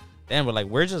 Like, damn, but like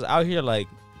we're just out here like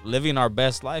living our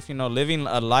best life, you know, living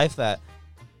a life that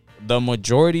the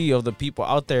majority of the people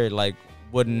out there like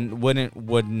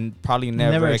wouldn't probably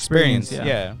never experience.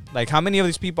 Yeah. Like how many of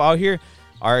these people out here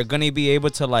are gonna be able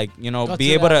to like, you know, Go be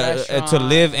to able that to restaurant.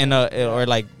 live in or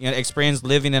like, you know, experience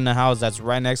living in a house that's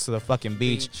right next to the fucking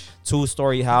beach.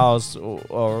 2-story house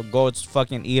or go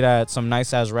fucking eat at some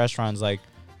nice ass restaurants, like,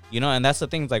 you know. And that's the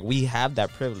thing, like we have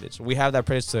that privilege. We have that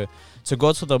privilege to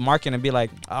go to the market and be like,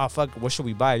 oh fuck, what should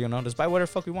we buy? You know, just buy whatever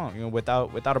the fuck we want, you know,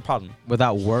 without a problem.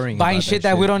 without worrying buying about shit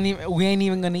that we ain't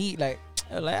even gonna eat. Like,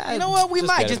 Like, you know what? We just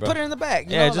might get just bro. put it in the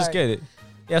bag. You Yeah, know, just like, get it.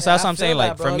 Yeah, so Yeah, that's I what I'm saying. feel Like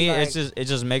that, for bro. me, Like- it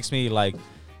just makes me like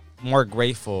more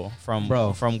grateful from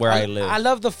where I live. I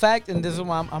love the fact, and this is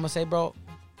what I'm gonna say, bro.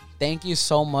 Thank you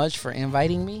so much for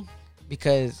inviting me,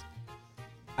 because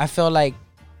I feel like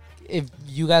if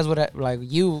you guys would have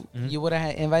you would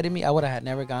have invited me, I would have had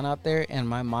never gone out there, and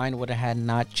my mind would have had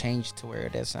not changed to where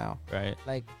it is now. Right.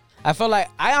 Like I feel like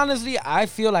I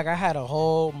feel like I had a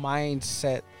whole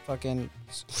mindset fucking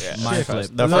Yeah. Mind The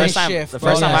flip. first time, shift, the bro.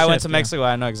 first time Yeah, I went shift, to yeah. Mexico,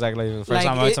 I know exactly. The first like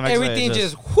time I went to Mexico, everything it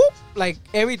just whoop, like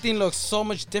everything looks so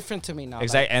much different to me now.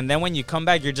 exactly. And then when you come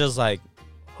back, you're just like,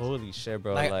 holy shit,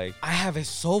 bro. Like I have it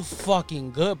so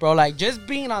fucking good, bro. Like just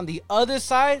being on the other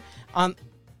side on,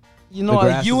 you know, The a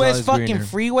grass is U.S. always fucking greener.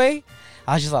 freeway.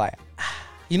 I was just like,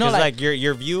 you know, Cause like, like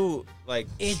your view, like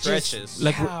it stretches. just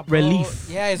Like bro. relief.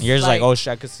 Yeah, it's You're just like, oh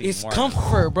shit, I could see it's more.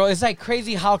 comfort, bro. It's like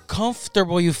crazy how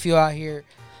comfortable you feel out here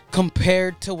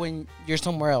compared to when you're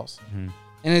somewhere else. Mhm.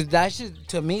 And that shit,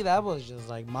 to me, that was just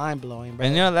like mind blowing, bro.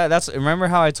 And you know that's remember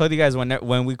how I told you guys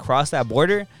when we crossed that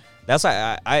border, that's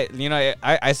why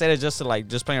I said it just to like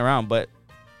just playing around, but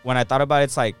when I thought about it,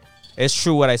 it's like it's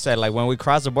true what I said. Like when we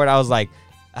crossed the border, I was like,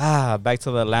 back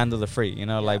to the land of the free, you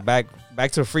know, like back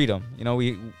to freedom. You know,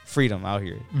 we freedom out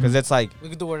here because it's like we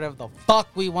can do whatever the fuck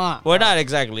we want. well, not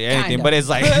exactly anything, Kinda. but it's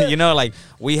like you know, like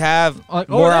we have Like,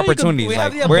 more now you can- opportunities. We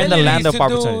Like have the we're in the land of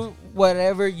abilities to opportunities. do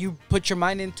whatever you put your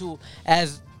mind into,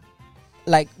 as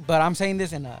like. But I'm saying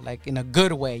this in a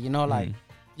good way, you know, like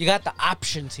you got the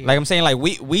options here. Like I'm saying, like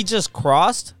we just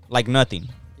crossed like nothing,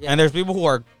 Yeah. and there's people who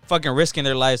are fucking risking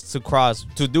their lives to cross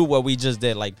to do what we just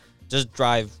did, like just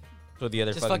drive to the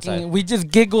other just fucking fucking, side. we just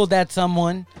giggled at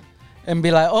someone and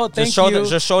be like, "Oh, thank show you." them-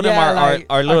 just show them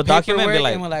our little document and be paperwork,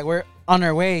 like- and we're like, we're on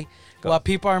our way. Go. While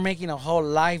people are making a whole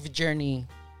life journey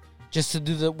just to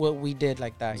do what we did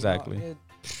like that. Exactly. You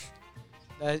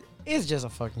know? It's just a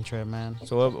fucking trip, man.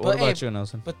 So what But, about hey, you,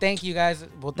 Nelson? But thank you guys.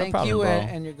 Well, thank problem, you bro.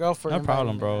 and your girlfriend. No inviting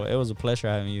problem, me, bro. man. It was a pleasure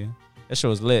having you. That shit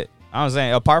was lit. I'm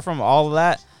saying, apart from all of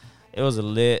that, it was a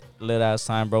lit ass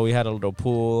time, bro. We had a little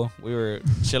pool. We were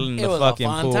chilling in It the was a fucking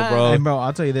fun pool, time. bro. Hey, bro,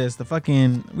 I'll tell you this: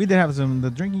 we did have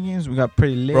the drinking games. We got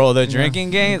pretty lit. Bro, the you know? drinking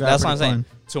We game, got that's what I'm pretty saying.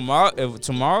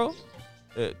 Tomorrow,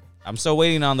 I'm still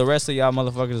waiting on the rest of y'all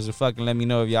motherfuckers to fucking let me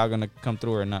know if y'all gonna come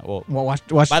through or not. Well, Well, watch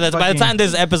by the fucking- time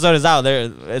this episode is out,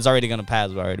 it's already gonna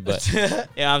pass already. But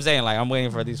yeah, I'm saying like I'm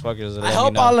waiting for these fuckers to let I me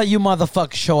hope know. all of you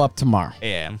motherfuckers show up tomorrow.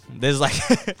 Yeah, this is like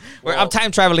I'm time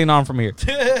traveling on from here.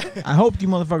 I hope you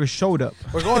motherfuckers showed up.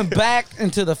 We're going back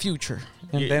into the future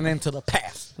and Yeah. then into the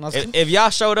past. No, If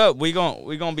y'all showed up, we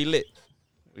gonna be lit.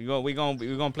 We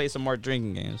gonna play some more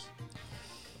drinking games.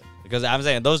 Because I'm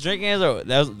saying those drinking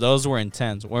games those were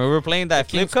intense. When we were playing that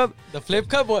flip cup, the flip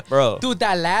cup, bro. dude,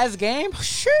 that last game,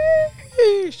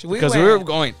 sheesh, Because we were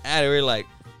going at it, we were like,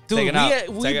 dude, take it out,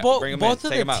 take it- both bring 'em both in,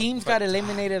 of take 'em the out. teams got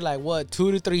eliminated like what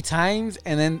 2 to 3 times,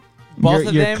 and then both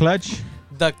of your them, clutch.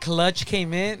 the clutch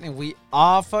came in, and we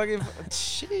all fucking.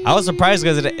 Sheesh. I was surprised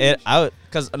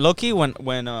because low key when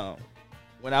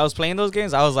I was playing those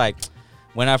games, I was like,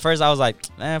 I was like,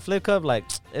 man, flip cup, like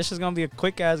it's just gonna be a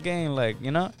quick ass game, like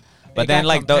you know. But It then got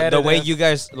like the way competitive. you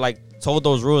guys like told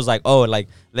those rules, like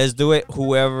let's do it.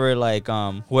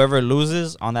 Whoever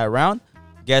loses on that round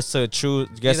gets to choose,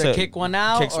 gets Either to kick one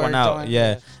out, kicks or one out. don't-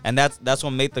 Yeah, and that's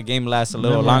what made the game last a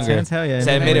little More longer. intense, hell yeah.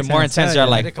 So it made it more intense. hell You're yeah.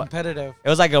 Made like, it competitive. it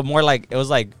was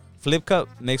like flip cup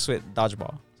mixed with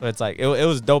dodgeball. So it's like it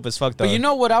was dope as fuck though. But you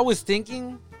know what I was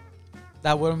thinking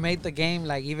that would have made the game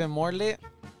like even more lit?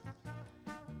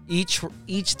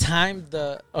 Each time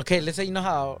let's say you know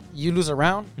how you lose a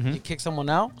round, Mhm. you kick someone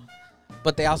out,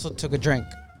 but they also took a drink.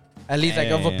 At least like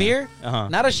Yeah, of a yeah. beer. Uh-huh.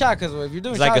 Not a shot, because if you're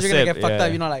doing It's like shots, a you're gonna sip, get fucked yeah.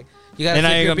 up. You know, like you gotta Then now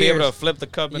sip you're your gonna be able to beers. flip the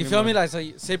cup. You feel me? Like so,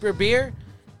 you sip your beer,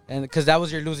 and because that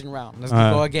was your losing round. Let's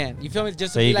Uh-huh. go again. You feel me?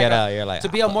 Just So to be you like get out. You're like to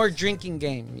be a more drinking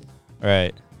game.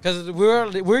 right. Because we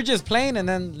were just playing, and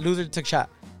then loser took shot.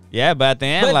 Yeah, but at the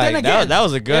end, But like then again, that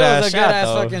was a good it ass was a shot good ass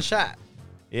though. fucking shot.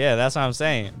 Yeah, that's what I'm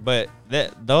saying. But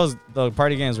those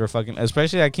party games were fucking,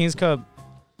 especially at King's Cup.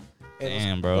 It was-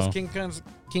 Damn, bro. was King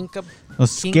Cup. It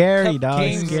was King scary, Cup, dog.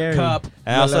 King's Scary. Cup.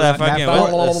 And also that fucking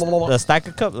the stack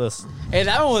of cup. Hey,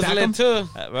 that one was Stack 'em? lit too.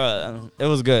 Bro, it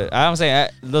was good. I'm saying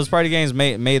those party games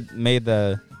made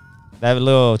that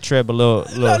little trip a little.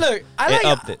 Look, it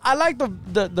upped it. I like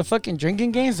the fucking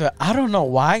drinking games, but I don't know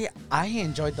why I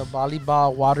enjoyed the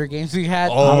volleyball water games we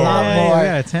had a lot more.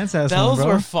 Yeah, tense ass one, Those bro.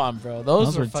 were fun, bro.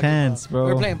 Those were fucking tense, fun. bro.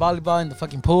 We were playing volleyball in the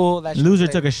fucking pool. That shit Loser was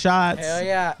took lit. a shot. Hell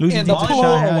yeah. Loser In the took a pool.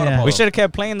 shot. Hell yeah. We should have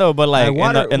kept playing though, but like in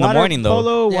the morning though,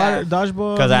 Polo, Yeah. water,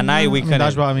 dodgeball. because at night we couldn't.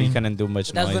 Dodgeball, We couldn't do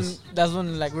much That's noise.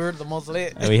 when like we were the most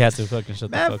lit. And we had to fucking shut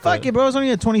the Man, fuck fuck up. it, bro. It's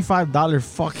only a $25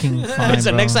 fucking fine,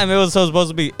 So bro. next time it was supposed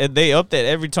to be, they upped it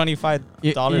every $25.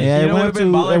 Yeah, You it know went what up would've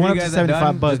been baller it if went you up to guys had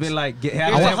done? $75. Just been like, Here's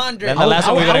Then 100. the last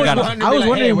one we would've I gone. was I was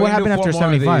wondering what happened after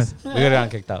 75. We could have gotten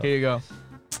kicked out. Here you go.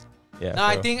 Yeah. No,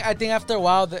 I bro. think after a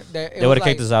while They would've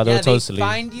kicked us out. They would've told us to leave.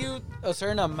 find you a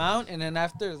certain amount, and then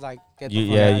after it's like get the You,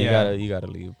 fuck yeah, out. you gotta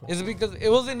leave, bro. It's because it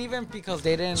wasn't even because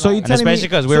they didn't. So you like, telling me? especially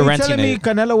 'cause we were so you renting telling me it.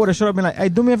 Canelo would have showed up and been like, "Hey,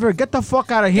 do me a favor, get the fuck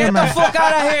out of here, get man." the fuck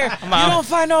out of here! You out. don't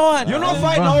find no one. You don't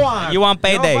fight no one. You want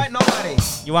payday? You don't fight nobody.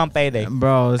 You want payday?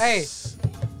 Bro, Hey.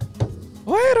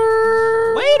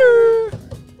 Waiter.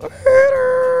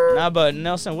 Nah, but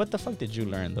Nelson, what the fuck did you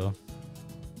learn though?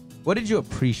 What did you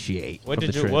appreciate? What from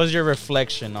did the you? trip? What was your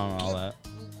reflection on all that?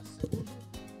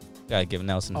 Gotta give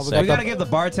Nelson a Oh, we We second. gotta give the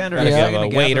bartender Gotta a give second a to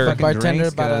get waiter. the fucking Bartender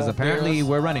drinks about because the apparently beers.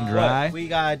 we're running dry. We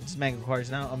got Mango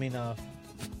Cars now. I mean,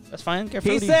 That's fine. Get He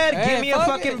fruity. said, Hey, "Give me a fuck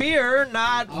fucking it. beer,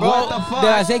 not Bro, what the fuck." did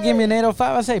I say give me an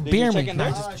 805? I say beer you me. checking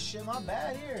there? oh shit, my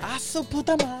bad here. Ah, su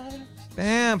puta madre.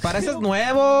 Damn, pareces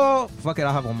nuevo. Fuck it,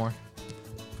 I'll have one more.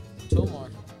 2 more.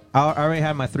 I already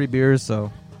had my 3 beers,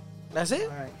 so. That's it?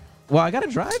 All right. Well, I gotta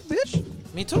drive, bitch.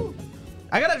 Me too.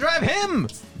 I gotta drive him.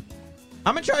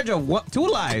 I'm in charge of 2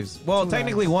 lives. Well,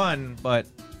 technically 1, but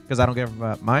because I don't care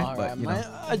about mine. All but right, you man.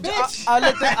 know.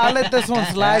 I'll let this one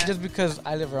slide just because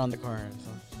I live around the corner.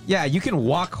 So Yeah, you can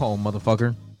walk home,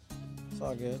 motherfucker. it's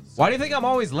all good. Why do you think I'm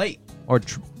always late? Or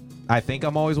I think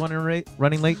I'm always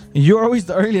running late. You're always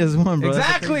the earliest one, bro. That's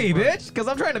the Exactly, crazy part. bitch. Because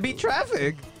I'm trying to beat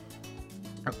traffic.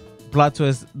 Plot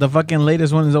twist: the fucking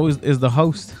latest one is the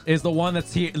host. Is the one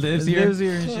that's here lives Lives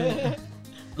here. here and shit.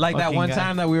 Like that Fucking one guy.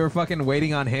 time that we were fucking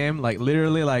waiting on him. Like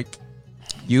literally, like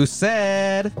you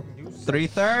said,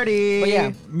 3:30. But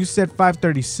yeah, You said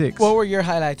 5:36. what were your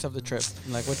highlights of the trip?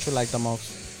 Like, what you liked the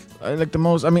most? I like the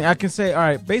most. I mean, I can say, all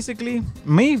right. Basically,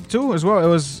 me too as well. It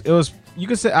was. You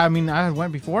could say. I mean, I had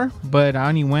went before, but I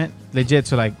only went legit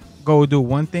to like go do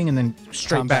one thing and then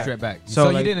straight Come back. straight back. So, So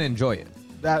you like- didn't enjoy it.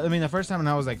 I mean, the first time, and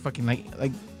I was like fucking like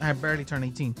I had barely turned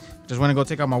 18. Just went to go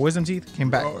take out my wisdom teeth. Came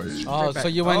back. Oh, so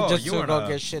you went Oh, just you to were go on a-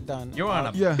 get shit done. You're on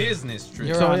a Yeah. business trip.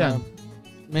 You're So, on yeah. a You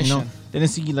mission. know, didn't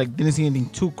see anything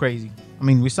too crazy. I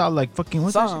mean, we saw like fucking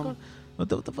what's that shit Some. called? What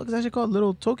the fuck is that shit called?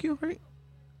 Little Tokyo, right?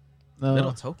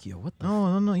 Little Tokyo. What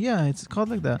the? No. Yeah, it's called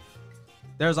like that.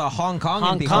 There's a Hong Kong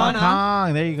Hong in Kong, Tijuana.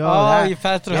 Kong. There you go. Oh, that. you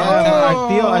passed through. Yeah,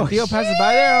 Hong Kong. our Theo passes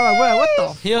by there. I'm like, what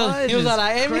the He was, fuck? he was This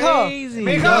like, hey, is mijo. crazy.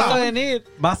 Mijo. Yo soy venir.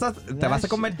 Te vas a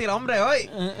convertir hombre hoy.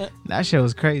 That shit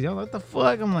was crazy. I was like, what the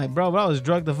fuck? I'm like, bro, but I was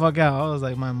drugged the fuck out. I was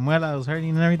like, my muela was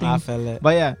hurting and everything. I felt it.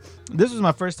 But yeah, this was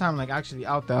my first time like actually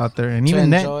out there, and To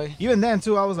even enjoy. then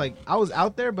too, I was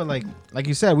out there, but like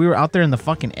you said, we were out there in the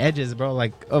fucking edges, bro.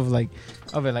 Like of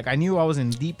it. Like I knew I was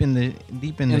deep in the In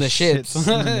the shits. shits.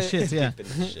 In the shits, yeah,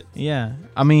 yeah.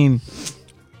 I mean,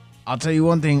 I'll tell you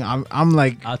one thing. I'm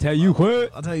like, I'll tell you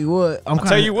what. I'll tell you what. I'm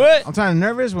Tell you what. I'm kind of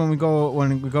nervous when we go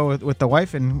with the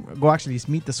wife and go actually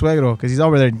meet the suegro because he's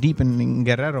over there deep in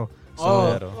Guerrero.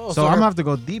 So I'm gonna have to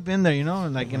go deep in there, you know,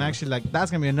 and like and actually like that's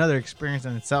gonna be another experience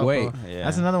in itself. Wait. bro. Yeah.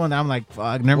 That's another one that I'm like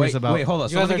fuck, nervous about. Wait, hold on.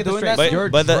 You So let guys me are get this doing straight. that? You're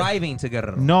But the- driving to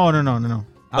Guerrero. No.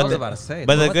 I was the- about to say.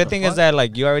 But no, the what good thing is fuck? that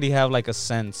like you already have like a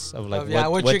sense of like Of, yeah,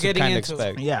 what what you're to getting kind of into.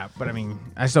 expect. Yeah, but I mean,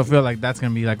 I still feel like that's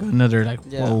gonna be like another like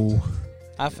Yeah. whoa,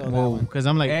 I felt that whoa, one. because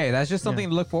I'm like Hey, that's just something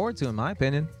to look forward to, in my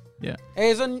opinion.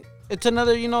 Hey, it's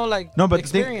another, you know, like no, but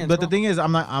experience. the bro. thing is,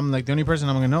 I'm like the only person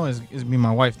I'm gonna know is be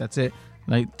my wife. That's it.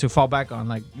 Like to fall back on,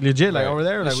 like legit, like Right. over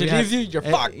there. Like If she we had- leaves you, you're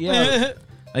fucked. Yeah,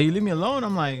 like you leave me alone.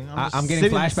 I'm like, just I'm getting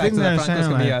sitting- flashbacks sitting to there the Franco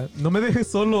saying, like, Escamilla. No me dejes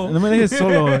solo. no me dejes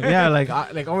solo. Yeah, like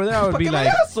over there, I would ¿Pa' be qué me like,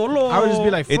 dejas solo? I would just be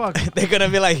like, It- fuck. they're gonna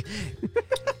be like,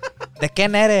 ¿de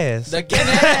quién eres? ¿De quién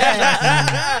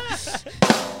eres?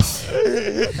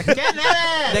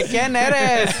 ¿De quién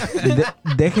eres?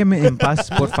 Déjeme en paz,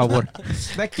 por favor.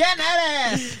 ¿De quién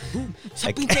eres?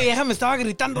 Esa pinche vieja me estaba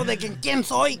gritando de que quién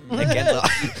soy. ¿De quién soy?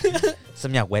 Esa es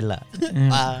mi abuela.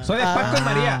 Soy de Paco y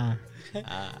María.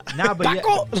 Nah, but yeah,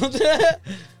 Paco.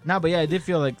 nah, but yeah, I did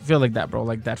feel like that, bro.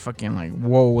 Like that fucking like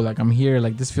whoa, like I'm here.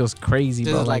 Like this feels crazy,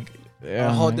 This bro. is like yeah,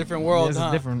 a whole like, different world, This huh?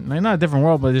 is different. Like, not a different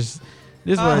world, but this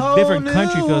is A what a whole different new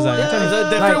country feels like. I'm It's telling you, a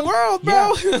different world,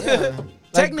 bro.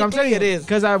 Yeah. Technically, it is.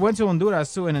 Because I went to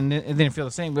Honduras too, and it didn't feel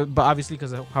the same. But obviously,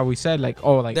 because of how we said, like,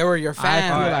 oh, like They were your I feel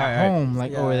fans. Alright, at alright. home,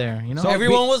 like Yeah. over there, you know. So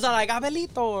Everyone was like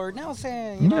Abelito or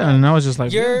Nelson. You know, yeah, and I was just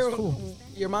like, yeah, your it's cool.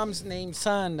 your mom's named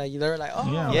son. Like, they're like,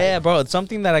 oh, Yeah. Yeah, bro. It's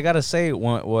something that I gotta say.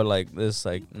 What like this,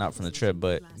 like not from the trip,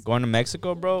 but going to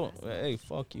Mexico, bro. Hey,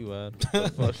 fuck you,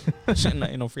 fuck. Shit,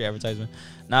 you know, free advertisement.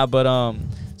 Nah, but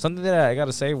something that I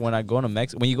gotta say when I go to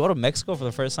Mexico, when you go to Mexico for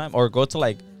the first time, or go to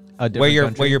like where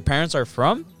your parents are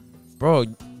from, bro.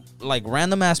 Like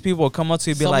random ass people will come up to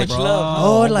you and be So like, much love.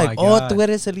 oh, Oh like, my oh, God. tú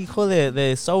eres el hijo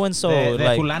de so and so, De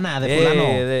like fulana, de yeah,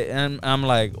 fulano. and I'm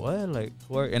like, what, like,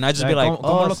 what? And I just be Like, like,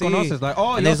 ¿cómo oh, los sí. conoces? Like,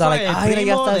 oh, And yo they're soy like, el ay, ya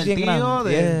primo estás del bien tío grande.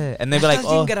 de... Yeah. And they be like,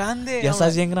 estás oh, bien grande. ya I'm estás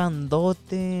like, bien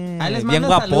grandote, Ahí les bien mando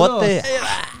guapote,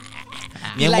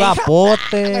 bien la hija?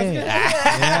 guapote.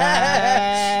 Yeah.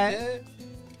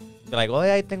 Be like,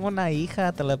 oye, ahí tengo una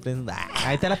hija, te la presento.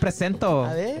 Ahí te la presento.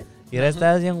 A ver. Mira,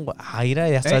 estás bien. Mira,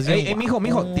 ya estás bien. mijo,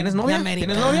 ¿tienes novia?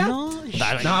 ¿Tienes novia?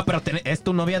 No, pero es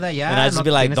tu novia de allá. And I just no,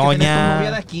 be like, tienes que tener tu doña.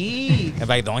 novia de aquí. I'm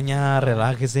like, doña,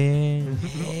 relájese.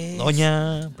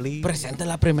 Doña, please.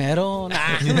 Preséntela primero.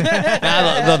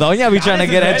 The doña be trying to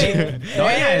get at you.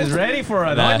 Doña is ready for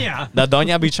a Nah, doña. the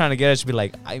doña be trying to get at you. Be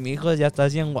like, ay, mijo, ya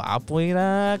estás bien guapo,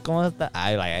 mira. ¿Cómo está?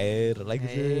 Ay, like,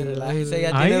 relájese. Relájese,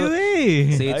 ya Ay, tiene...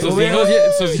 güey. Sí, Ay, tú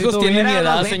Sus hijos tuviera tienen mi los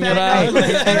edad, 20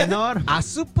 señora. años, A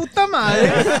su puta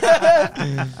madre.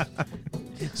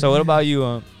 So what about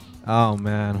you? Oh,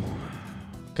 man.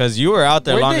 Because you were out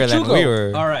there Where longer did you than we go?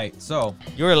 were. All right, so...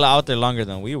 You were out there longer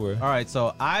than we were. All right,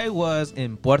 so I was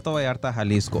in Puerto Vallarta,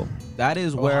 Jalisco. That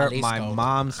is where Jalisco. my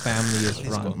mom's family is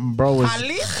from. Bro was.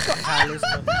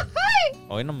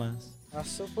 Hoy nomás. A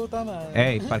su puta madre.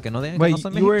 Hey, para que no digan que Wait, no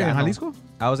soy you were in mexicano. Jalisco?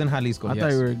 I was in Jalisco, I yes.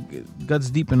 thought you were guts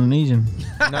deep Indonesian.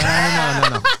 No.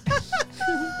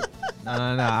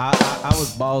 No. I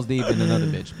was balls deep in another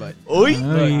bitch, but... Oi.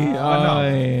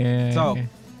 So,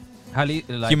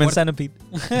 like Human Puerto- centipede.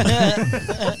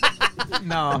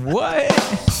 No. What?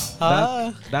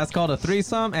 That's called a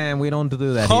threesome, and we don't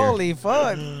do that Holy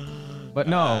fuck. here. But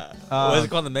no. What's it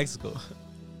called in Mexico?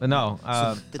 But no,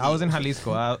 I was in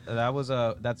Jalisco.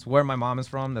 That's where my mom is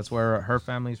from. That's where her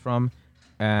family's from,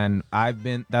 and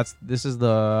this is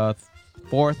the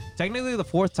technically the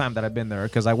fourth time that I've been there,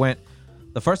 because I went.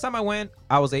 The first time I went,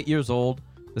 I was 8 years old.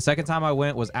 The second time I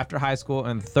went was after high school,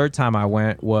 and the third time I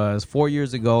went was 4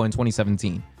 years ago in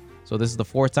 2017. So this is the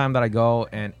fourth time that I go,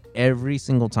 and every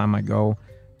single time I go,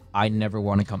 I never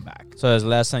want to come back. So as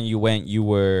last time you went, you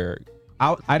were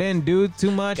I didn't do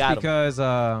too much Got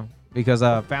 'em. because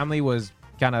family was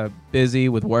kind of busy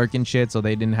with work and shit, so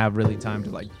they didn't have really time to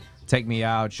like take me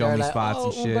out, show They're me like, spots oh,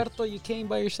 and shit. Humberto, you came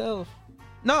by yourself.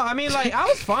 No, I mean like I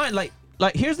was fine. Like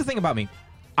here's the thing about me,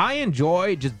 I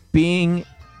enjoy just being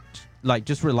like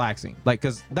just relaxing. Like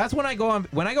because that's when I go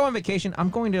on vacation, I'm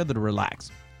going there to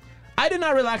relax. I did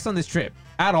not relax on this trip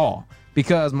at all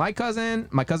because my cousin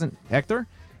Hector,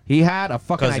 he had a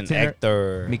fucking cousin itinerary.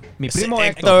 Hector. Mi primo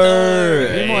Hector. Hector.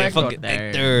 Hey, Primo Hector. fucking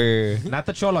Hector. Not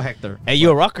the Cholo Hector. Hey, you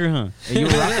a rocker, huh? You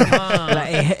were rocking, huh? Like,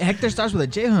 hey, Hector starts with a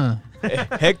J, huh?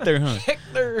 Hector, huh?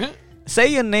 Hector.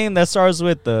 Say a name that starts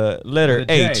with the letter The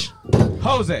J. H.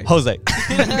 Jose. Jose.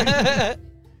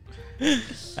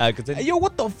 Continue. Yo,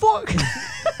 what the fuck?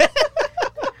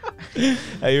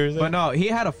 Hey, you were saying? But no, he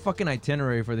had a fucking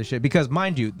itinerary for this shit. Because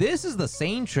mind you, this is the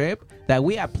same trip that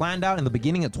we had planned out in the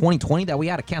beginning of 2020 that we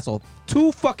had to cancel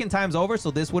 2 fucking times over.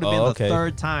 So this would have been okay. the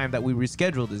third time that we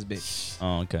rescheduled this bitch.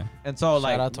 Oh, okay. And so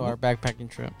like Shout out to our backpacking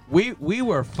trip. we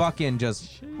were fucking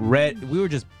just we were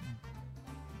just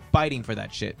fighting for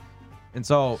that shit. And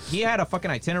so he had a fucking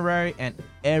itinerary, and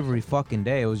every fucking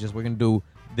day it was just we're gonna do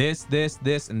this,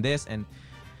 and this, and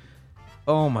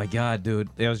oh my god, dude.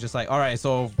 It was just like, all right,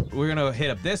 so we're gonna hit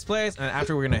up this place, and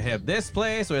after we're gonna hit up this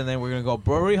place, and then we're gonna go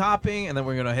brewery hopping, and then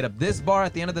we're gonna hit up this bar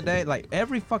at the end of the day. Like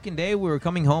every fucking day we were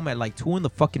coming home at like 2 in the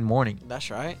fucking morning.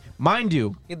 That's right. Mind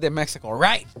you, He did Mexico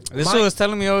right. This My- one was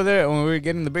telling me over there when we were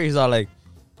getting the beer. He's all like,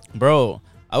 bro,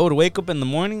 I would wake up in the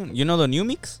morning. You know the new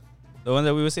mix? The one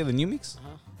that we would say the new mix?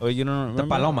 Or you don't remember? the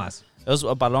palomas. It was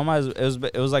a paloma. It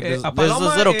was like this, A this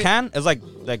paloma little is- can. It's like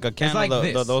a can like of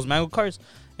this. those mango cards,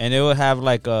 and it would have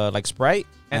like Sprite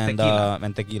And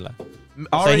and tequila.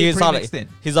 Already he's all pre-mixed like, in.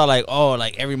 he's all like, oh,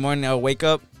 like every morning I would wake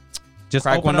up, Just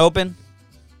crack one up. open,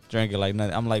 drink it like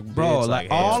nothing. I'm like, Bro, bitch, like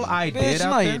hell all no. I Bitch, did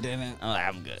no, out you there. didn't. I'm like,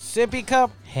 I'm good. Sippy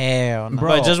cup? Hell no. Bro.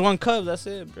 But just one cup, that's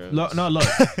it, bro. Look, no, look.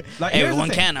 Like Hey, here's with the one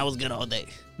thing. can, I was good all day.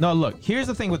 No, look. Here's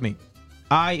the thing with me.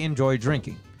 I enjoy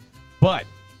drinking, but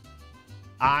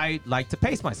I like to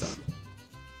pace myself.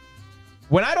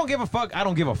 When I don't give a fuck, I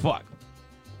don't give a fuck.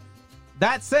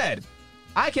 That said,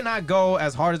 I cannot go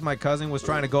as hard as my cousin was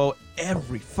trying to go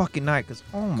every fucking night. Cause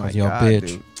oh my 'Cause you're a god, bitch.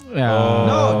 dude. Yeah.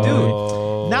 No, dude.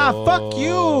 Oh. Nah, fuck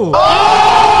you.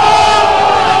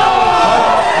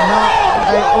 No,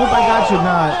 hey, I hope I got you.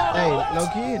 Nah, hey,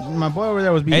 low-key, my boy over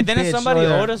there was being Hey, didn't bitch somebody over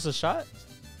there. owed us a shot?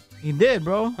 He did,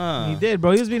 bro. Huh. He did,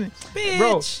 bro. He was being,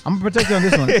 bro. Bitch. I'm gonna protect you on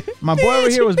this one. My boy over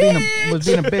here was being a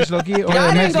bitch, low-key. Over I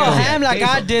in didn't go Mexico. ham like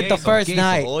I did the Queso, first queso.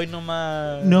 night. Hoy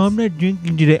nomás. No, I'm not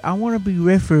drinking today. I want to be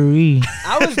referee.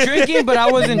 I was drinking, but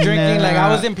I wasn't drinking. Like I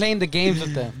Nah. wasn't playing the games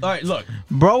with them. All right, look.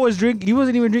 Bro was drinking. He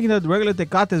wasn't even drinking the regular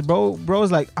tecates, bro. Bro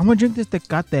was like, I'm gonna drink this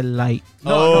tecate light.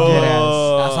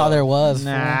 Oh. That's all there was.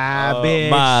 Nah, Oh, bitch.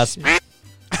 Más.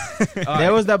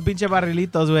 There was the pinche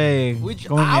barrilitos, way.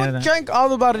 I drank all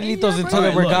the barrilitos until they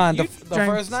were look, gone. The you the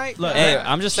drank- first night. Look, Hey,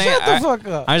 I'm just saying. Shut the fuck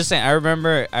up. I'm just saying. I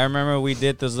remember we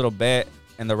did this little bet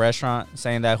in the restaurant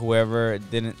saying that whoever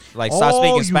didn't like stop Oh,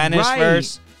 speaking you Spanish right.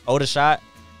 first owed a shot.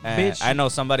 And Bitch, I know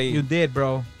somebody. You did,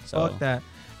 bro. So Fuck that.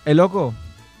 Hey, loco.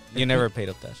 you never paid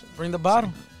up that shit. Bring the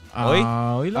bottle. Oy.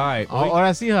 Oílo. All right. Ahora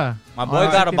sí, ja. My boy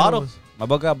Ahora got sí a bottle. los- My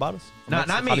boy got bottles. Not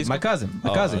me, Jalisco? my cousin. My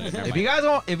Oh, cousin. okay, never If you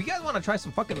guys want to try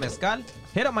some fucking mezcal,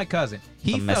 hit up my cousin.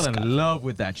 He Some fell mezcal. in love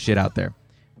with that shit out there.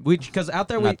 Because out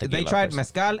there Not they tequila tried person.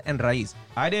 mezcal and raíz.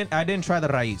 I didn't try the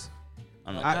raíz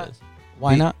I don't know I- what that is.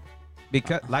 Why not?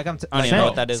 because like I'm I don't even know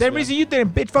what that is. Same bro. reason you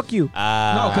didn't, bitch. Fuck you.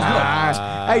 No, 'cause look.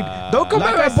 Hey, don't come Like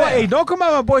at my I boy. said. Hey, don't come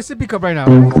at my boy sippy cup right now.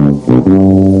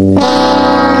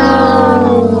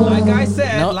 like I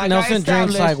said, like Nelson I drinks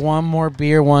established. like one more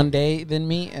beer one day than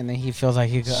me, and then he feels like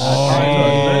he could.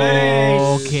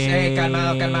 Okay. Hey,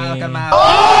 calmado, calmado, calmado.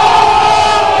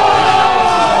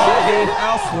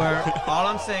 Elsewhere, all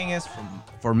I'm saying is,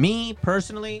 for me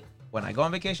personally, when I go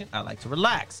on vacation, I like to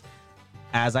relax.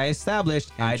 As I established,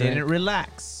 I drink. didn't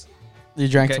relax. You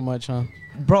drank Okay. too much, huh?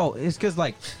 Bro, it's because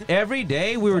like every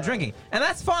day we were drinking, and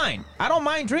that's fine. I don't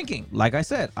mind drinking. Like I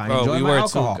said, I Bro, enjoy we my were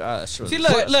alcohol. too. Gosh, See,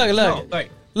 look, look. No, wait.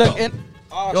 Look, in,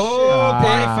 Oh,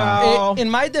 body foul. in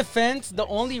my defense, the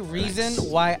only reason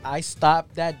why I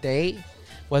stopped that day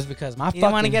was because my You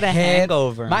didn't wanna fucking get a head,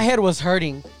 hangover. my head was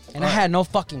hurting, and I had no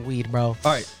fucking weed, bro.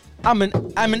 All right. I'm an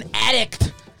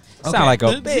addict. Sound like a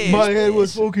bitch. My head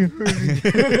was fucking hurting.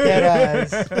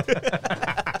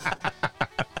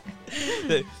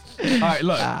 All right,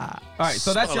 look. All right,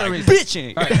 so that's your reason.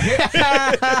 bitching. All right,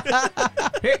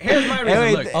 here's my reason.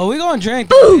 wait, Look. Oh, we gonna drink,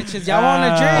 bitches. Y'all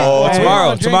wanna drink? Oh, We tomorrow,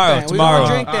 gonna drink tomorrow, then. We tomorrow.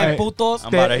 gonna drink then, Alright. putos.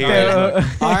 I'm about to hear it.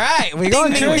 All right, we gonna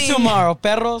Ding, ding, drink ding. tomorrow,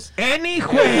 perros.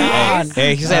 Anyways.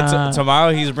 Hey, he said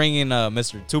tomorrow he's bringing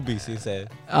Mr. Tubies. He said.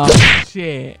 Oh,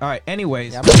 shit. All right,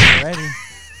 anyways. Yeah, I'm ready.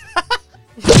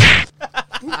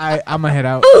 I'm gonna head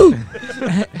out.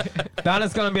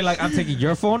 Donna's going to be like, I'm taking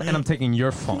your phone and I'm taking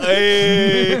your phone.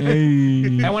 Hey.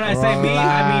 And when I say me,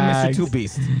 I mean Mr. Relax. Two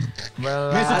Beast.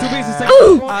 Mr. Two Beast is taking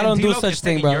your phone. I don't and do D-Loc such is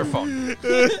thing, taking bro. Your phone.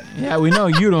 Yeah, we know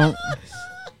you don't.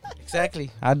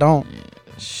 Exactly. I don't.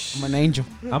 I'm an angel.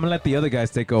 I'm going to let the other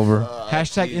guys take over.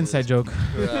 Hashtag inside joke.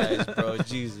 Christ, bro.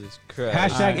 Jesus Christ.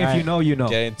 Hashtag if you know, you know.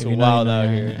 Getting If too you know, wild you know, out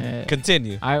yeah, here. yeah.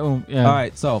 Continue. Yeah. All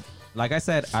right, so like I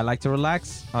said, I like to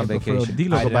relax on Yeah, but for vacation.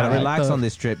 D-Loc I did about not it, relax I on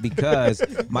this trip because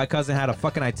my cousin had a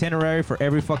fucking itinerary for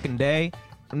every fucking day.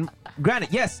 And granted,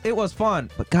 yes, it was fun,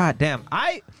 but goddamn,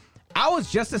 I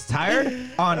was just as tired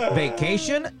on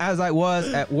vacation as I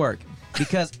was at work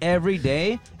because every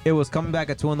day it was coming back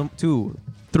at 2,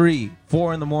 3,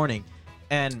 4 in the morning,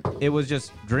 and it was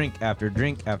just drink after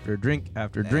drink after drink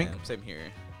after drink. Damn, same here.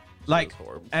 Like, It was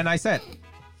horrible. and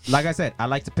like I said, I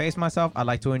like to pace myself. I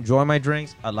like to enjoy my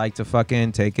drinks. I like to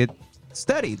fucking take it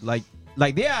steady. Like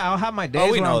yeah, I'll have my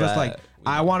days we where know I'm just that. like,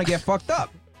 I want to get fucked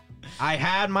up. I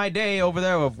had my day over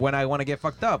there of when I want to get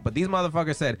fucked up, but these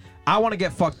motherfuckers said, I want to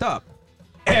get fucked up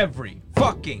every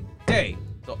fucking day.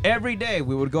 So every day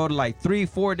we would go to like 3,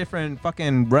 4 different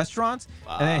fucking restaurants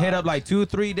and then hit up like 2,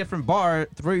 3 different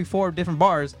 4 different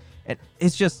bars, and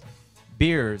it's just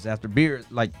beers after beers,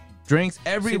 like drinks See,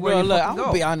 everywhere. bro, you look, fucking I'm go.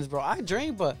 gonna be honest, bro. I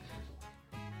drink, but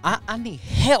I need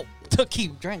help to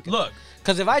keep drinking. Look,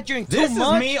 Cause if I drink this too is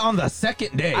much, me on the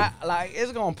second day. like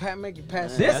it's gonna make you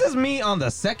pass. This is me on the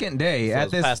second day So at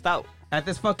it's this passed out. at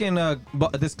this fucking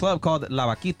this club called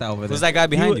La Vaquita over there. Who's that guy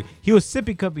behind you? He was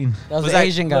sippy cupping. That was Who's the that?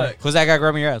 Asian guy. Look. Who's that guy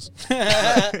grabbing your ass?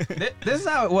 This is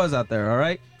how it was out there, all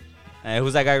right? Hey,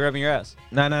 who's that guy grabbing your ass?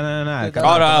 No. That's Oh,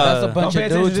 no, a no, bunch don't pay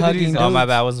of attention dudes to the hugging details. Oh, dudes. my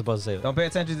bad. I wasn't supposed to say that. Don't pay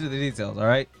attention to the details, all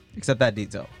right? Except that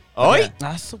detail. Oi!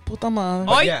 Ah, su puta madre.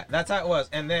 But yeah, that's how it was.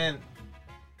 And then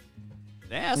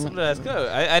Damn, that's good.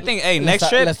 I think, hey, Le next está-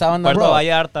 trip, le está dando Puerto bro.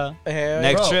 Vallarta.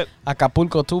 Next bro. trip,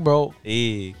 Acapulco too, bro.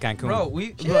 y Cancun. bro,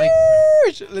 we like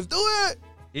Let's do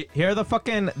it. here are the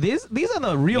fucking these are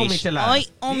the real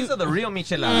micheladas. These are the real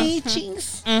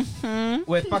micheladas.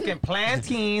 With fucking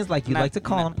plantains, like you like to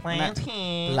call them,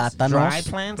 plantains. Plátanos. Dry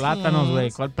plantains. Plátanos,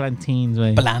 güey. ¿Cuál plantains,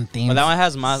 güey? Planting. Well, that one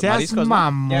has Seas mariscos. no?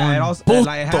 mamón. Yeah, it also Puto.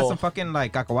 like it had some fucking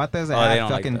like cacahuates. It Oh, they had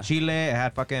don't like fucking that. chile. It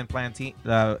had fucking plantain.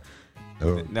 They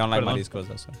don't like Perdón. mariscos,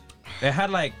 that's why. It had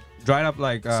like dried up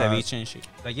like Ceviche and shit.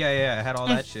 like yeah, it had all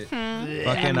that shit.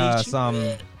 Fucking some.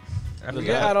 I You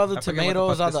forget- had all the I forget what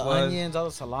tomatoes, fuck all the this was. onions, all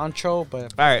the cilantro,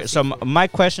 but All right, so my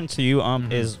question to you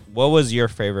is, what was your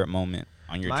favorite moment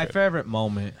on your My trip? favorite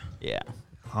moment. Yeah.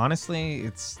 Honestly,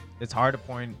 it's hard to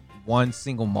point one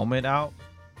single moment out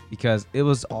because it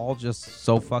was all just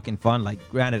so fucking fun. Like,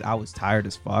 granted, I was tired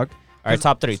as fuck. All right,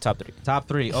 top three. Top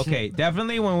 3. Okay,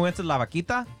 definitely when we went to La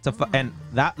Vaquita, and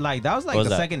that was like What was the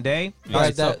that? second day. Yeah. all Right,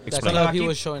 right, that explain. club he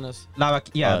was showing us.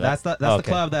 Yeah, Oh, that's the okay.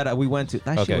 club that we went to.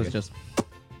 That Okay, shit was okay. just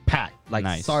packed, like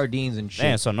Nice. sardines and shit.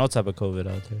 Damn, so no type of COVID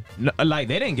out there. No, like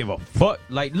they didn't give a fuck.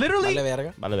 Like Vale literally,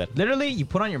 verga. Vale ver. literally, you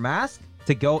put on your mask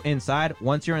to go inside.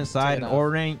 Once you're inside and Take it off.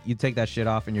 ordering, you take that shit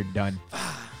off and you're done.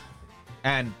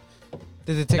 And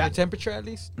Does it take a temperature at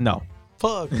least? no.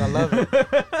 Fuck, I love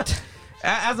it.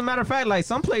 As a matter of fact, like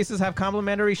some places have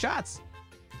complimentary shots.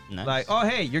 Nice. Like, oh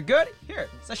hey, you're good. Here,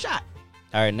 it's a shot.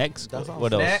 All right, next. That's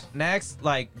What else? Next,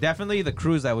 like definitely the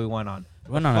cruise that we went on.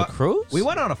 We went on a cruise. We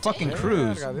went on a fucking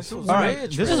cruise. This was All right,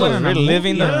 rich, This bro. is what really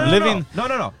living. Living.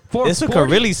 No. For This could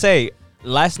 40 really say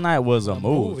last night was a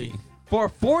movie. For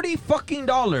 $40 fucking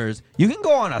dollars, you can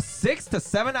go on a 6 to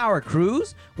 7 hour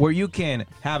cruise where you can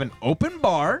have an open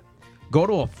bar, go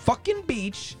to a fucking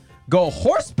beach, go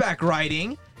horseback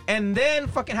riding, and then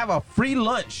fucking have a free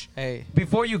lunch Hey,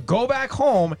 before you go back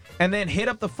home and then hit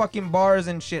up the fucking bars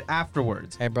and shit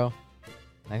afterwards. hey, bro.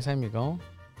 Next time you go,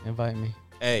 invite me.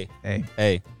 Hey,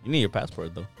 Hey, you need your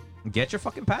passport though. get your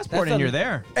fucking passport That's and a- you're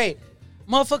there. Hey,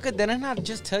 motherfucker, didn't I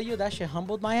just tell you that shit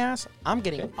humbled my ass? I'm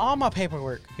getting all my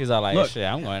paperwork. He's all like, Look. shit,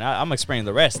 I'm experiencing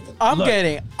the rest. I'm Look.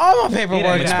 getting all my paperwork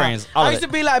Mira, now. experience all I of used it.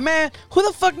 to be like, man, who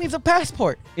the fuck needs a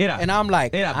passport? Mira, And I'm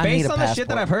like, Yeah, I need based a on the shit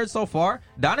that passport. I've heard so far,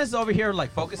 Donna's over here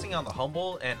like focusing on the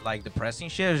humble and like depressing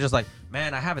shit. It's just like,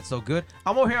 man, I have it so good.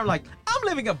 I'm over here, I'm like, I'm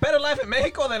living a better life in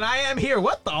Mexico than I am here.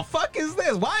 What the fuck is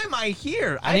this? Why am I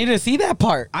here? I need to see that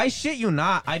part. I shit you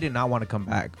not, I did not want to come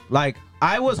back. Like,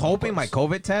 I was hoping my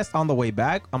COVID test on the way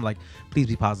back, I'm like, please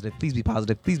be positive, please be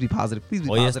positive, please be positive, please be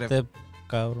Oye, positive. este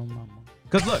cabrón, mamá.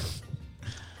 Because look,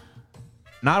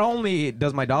 not only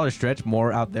does my dollar stretch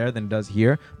more out there than it does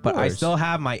here, but I course. still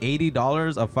have my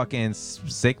 $80 of fucking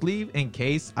sick leave in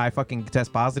case I fucking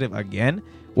test positive again,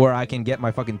 where I can get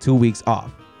my fucking 2 weeks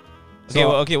off. Okay,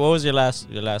 So- okay. What was your last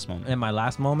moment? In my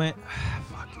last moment,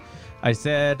 fuck, I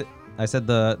said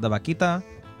the vaquita.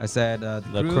 I said the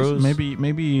cruise.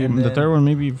 Maybe And the then- third one.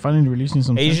 Maybe finally releasing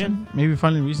some Asian? tension. Maybe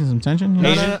finally releasing some tension. You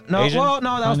know? No, Asian? well,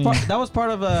 no, that was Funny. that was part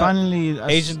of Finally,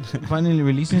 Asian. finally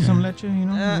releasing some leche. You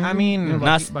know. I maybe? mean, You know,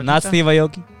 Not vaquita? Steve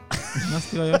Aoki. Not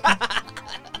Steve Aoki.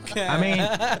 I mean,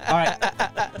 all right.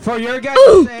 For your guys'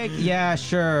 sake, yeah,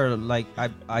 sure. Like,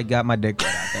 I got my dick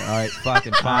right out there. All right,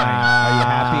 fucking fine. Are you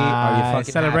happy? Are you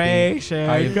fucking celebration?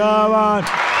 Happy? Are you, Come on.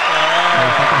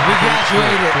 We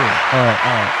graduated. all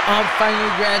right. I'm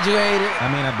finally graduated.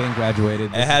 I mean, I've been graduated.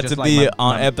 It This is had just to like be my-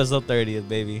 on my- episode 30th,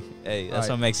 baby. Hey, that's Alright.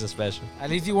 what makes it special. At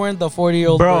least you weren't the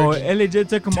 40-year-old Bro, virgin. it legit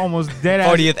took him almost dead ass.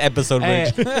 40th episode,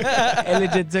 Hey, virgin. it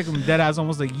legit took him dead ass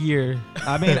almost a year.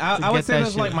 I mean, to I would get say that this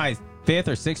is like shit. my 5th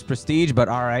or 6th prestige, but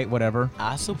all right, whatever.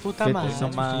 Ah, su puta Fifty madre.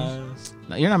 some- Más.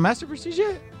 You're not master prestige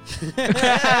yet.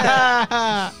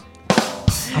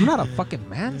 I'm not a fucking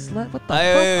man slut. What the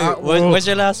Hey, fuck? what's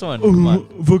your last one? Come on.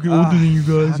 Fucking older than you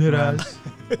guys, fuck, head man. ass.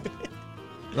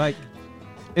 Like,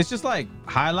 it's just like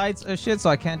highlights of shit, so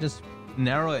I can't just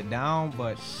narrow it down.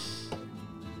 But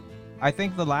I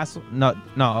think the last no,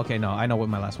 okay, no, I know what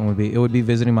my last one would be. It would be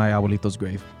visiting my abuelito's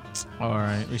grave. All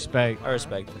right, respect. I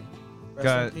respect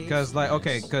it. Because like,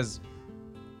 okay, because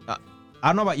I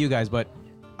don't know about you guys, but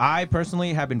I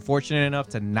personally have been fortunate enough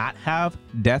to not have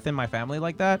death in my family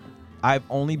like that. I've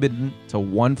only been to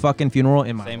one fucking funeral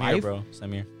in my Same life. here, bro.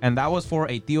 Same here. And that was for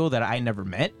a tío that I never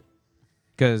met.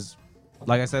 Because,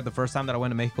 like I said, the first time that I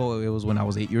went to Mexico, it was when I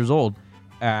was 8 years old.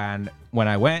 And when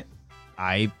I went,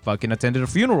 I fucking attended a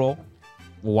funeral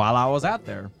while I was out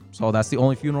there. So that's the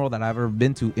only funeral that I've ever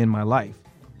been to in my life.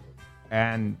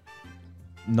 And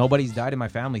nobody's died in my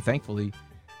family, thankfully.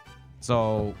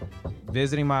 So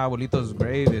visiting my abuelito's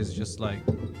grave is just like,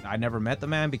 I never met the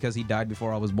man because he died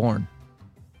before I was born.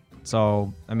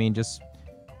 So, I mean, just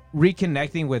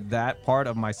reconnecting with that part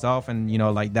of myself and, you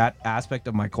know, like that aspect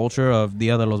of my culture of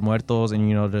Dia de los Muertos and,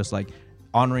 you know, just like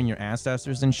honoring your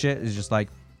ancestors and shit is just like,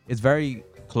 it's very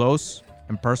close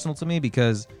and personal to me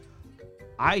because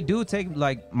I do take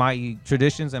like my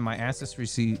traditions and my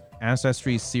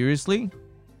ancestry seriously.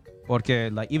 Porque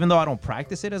like, even though I don't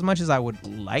practice it as much as I would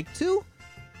like to,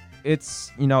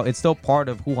 it's, you know, it's still part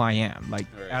of who I am. Like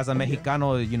as a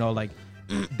Mexicano, you know, like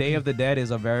Day of the Dead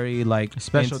is a very like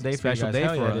Special day for you special guys. day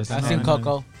Hell for yeah, us. it is. I seen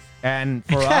Coco. And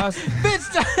for us,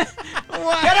 Bitch,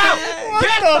 get out!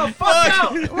 Get the fuck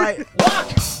out! Like,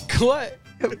 what?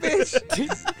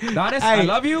 Honest, I Hey,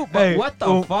 love you, but hey, what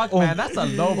the fuck, man? That's a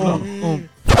low blow.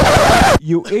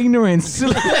 you ignorant.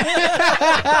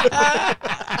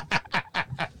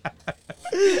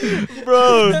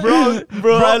 Bro,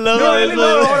 I love No, it. really,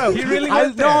 no, hold up. He really I,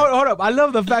 went no, there. hold up. I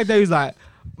love the fact that he's like,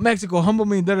 Mexico, humble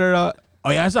me, da da da. Oh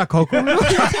yeah, I saw Coco.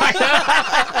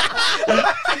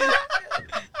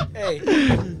 Hey,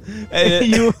 Hey,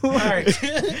 you. All right.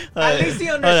 I least he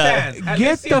understands. At Get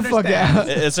least he the fuck understands. out.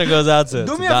 This one goes out to.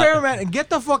 Do me a Don. favor, man. Get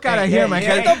the fuck out of here, man.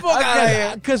 Get the fuck outta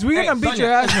here. Because we're gonna beat Sonia.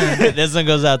 your ass, man. This one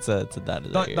goes out to Don.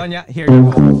 Doña, here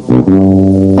you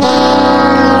go.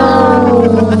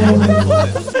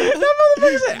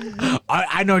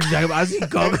 I know what you're talking about. I see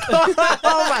Coco.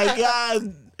 Oh my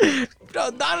god.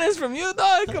 Bro, Don is from you,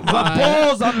 dog. Come The on.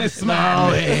 balls on this man.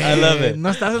 I love it. No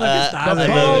estás en lo que estás. I love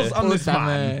balls it. on this Puta,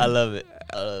 man. I love it.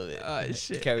 I love it. Oh,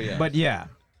 shit. Carry on. But yeah,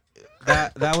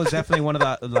 that was definitely one of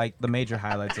the major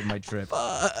highlights of my trip.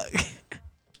 All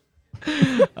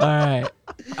right.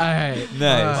 Nice.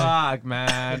 Fuck,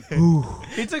 man.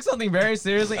 He took something very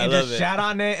seriously I and love just it. shat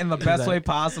on it in the best way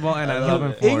possible, and I love love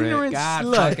him it. for Ignorant it. God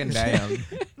slut. fucking damn.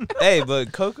 Hey,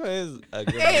 but Coco is a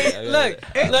good Hey, look,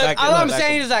 all I'm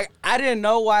saying is like I didn't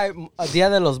know why Dia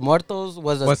de los Muertos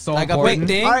was Was so like a important. big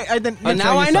thing. All right, then, And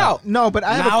now I know. No, but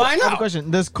I have, Now a, I I have know. a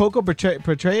question. Does Coco portray it?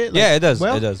 Like, Yeah, it does.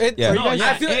 Well, It does. It, Yeah. No,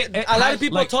 yeah, I feel it a lot has, of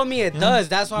people like- told me it does.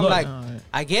 That's why I'm Look, like,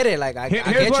 I get it. Like I Here's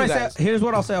get what you I guys. say. Here's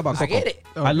what I'll say about Coco. I get it.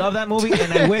 I love that movie,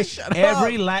 and I wish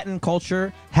every Latin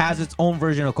culture has its own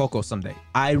version of Coco someday.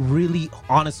 I really,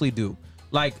 honestly do.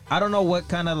 Like, I don't know what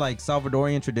kind of like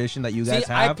Salvadorian tradition that you guys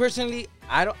See, I have. personally,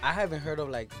 I haven't heard of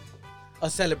like a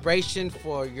celebration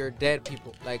for your dead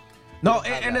people. Like No,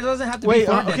 and it doesn't have to Wait, be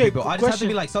for dead okay, people. I just have to question.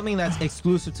 be like something that's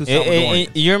exclusive to Salvadorian.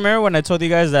 You remember when I told you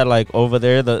guys that like over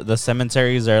there the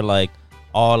cemeteries are like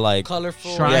all like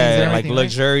colorful. Shrines and yeah, like everything, right?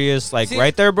 luxurious, like See,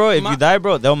 right there, bro. If my- you die,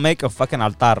 bro, they'll make a fucking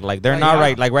altar. Like they're not yeah.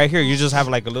 right, like right here. You just have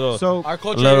like a little, So Our a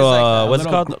culture little, is like that. what's it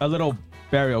called? A little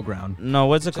burial ground. No,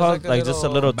 what's it Just called? like a Like just a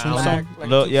little little tombstone. plaque, like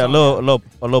Little- yeah, tombstone.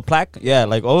 a little plaque. Yeah,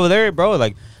 like over there, bro.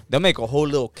 Like they'll make a whole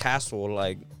little castle.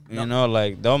 Like you know,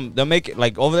 like they'll make it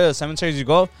like over there. The cemeteries you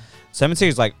go,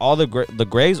 cemeteries like all the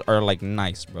graves are like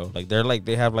nice, bro. Like they're like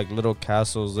they have like little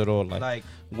castles, little like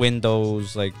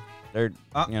windows, like they're.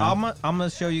 You know. I'm gonna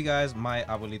show you guys my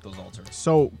abuelito's altar.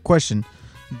 So, question.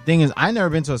 The thing is, I never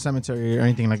been to a cemetery or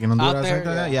anything like in Honduras, Out there, something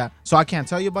like that. yeah. Yeah. So I can't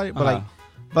tell you about it, but Uh-huh.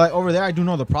 like over there, I do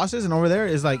know the process, and over there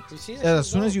is like You see that as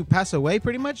shit, soon bro? as you pass away,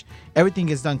 pretty much everything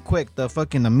gets done quick. The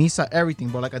misa, everything,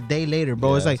 bro. Like a day later,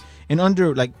 bro. It's Yes. like in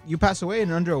under like you pass away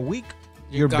in under a week,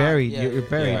 you're gone. buried. Yeah, you're you're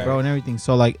buried, buried. bro, and everything.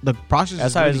 So like the process That's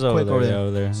is how really it's over quick there. over Yeah, there.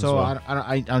 over there. So as well.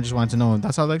 I just wanted to know.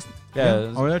 That's how like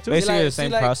yeah, over there too. basically like- the see,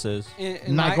 same like- process.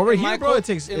 In Like my- over in here, my bro, cult-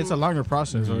 it's a in- longer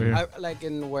process over here. like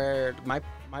in where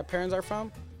my parents are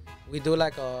from, we do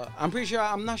like a.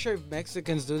 I'm not sure if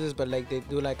Mexicans do this, but like they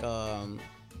do like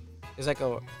it's like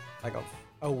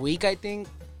a week I think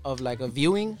of like a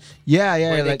viewing Yeah,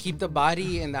 where they like keep the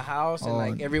body in the house and Oh.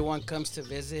 like everyone comes to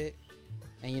visit,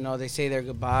 and you know they say their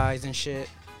goodbyes and shit.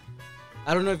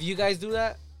 I don't know if you guys do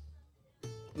that.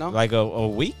 No. Like a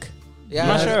week. Yeah, I'm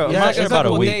not it's- sure- I'm it's not like sure a about a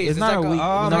couple week. days. It's not like a week.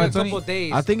 It's No, like it's a only- couple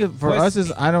days. I think for Pues- us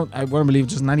is I wouldn't believe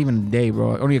just not even a day,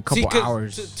 bro. Only a couple 'cause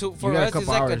hours. For You got a us, it's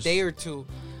couple like a hours. day or two.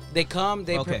 They come,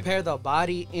 they Okay. prepare the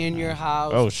body in your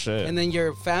house. Oh shit. And then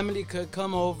your family could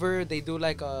come over. They do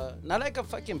like a not like a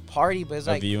fucking party, but it's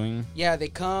a like viewing. yeah, they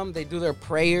come, they do their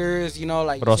prayers. You know,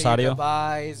 like you say your Rosario.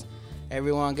 goodbyes.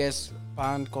 Everyone gets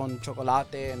pan con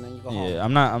chocolate, and then you go home. Yeah,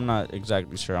 I'm not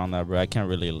exactly sure on that, bro. I can't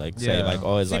really like say Yeah. like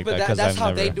oh it's See, like but that because that's I've how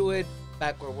never. they do it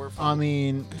back where we're from. I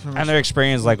mean, I never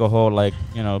experienced like a whole like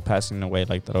you know passing away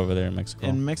like that over there in Mexico.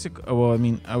 in Mexico. Well, I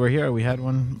mean, over here we had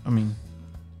one. I mean,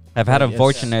 I've had Yes.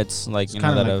 unfortunates like it's you know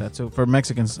kind of that like have. that. So for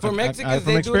Mexicans, For Mexicans, from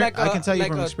they do experience, like I can tell you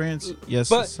like from a- experience. Yes,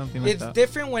 but something like it's that.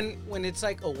 different when it's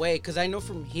like away, because I know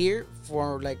from here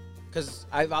for like, because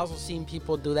I've also seen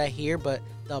people do that here, but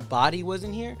the body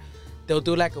wasn't here. They'll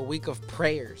do like a week of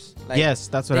prayers. Like, Yes,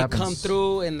 that's what they happens. come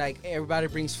through and like everybody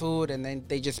brings food, and then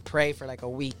they just pray for like a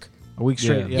week. a week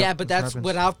straight. Yeah. Yeah, but what that's happens.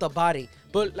 without the body.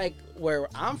 But like where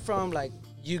I'm from, like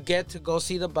you get to go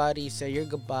see the body, say your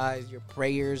goodbyes, your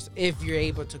prayers, if you're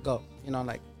able to go. You know,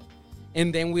 like,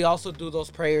 and then we also do those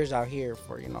prayers out here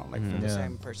for like for the Yeah.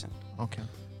 same person. Okay.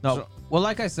 No, well,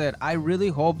 like I said, I really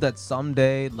hope that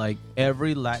someday, like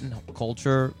every Latin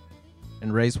culture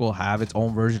and race will have its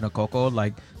own version of Coco,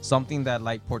 like something that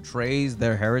like portrays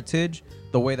their heritage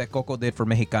the way that Coco did for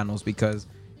Mexicanos, because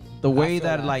the way feel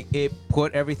that that. like it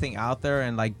put everything out there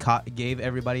and like gave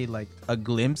everybody like a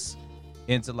glimpse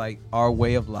into like our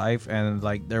way of life and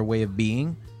like their way of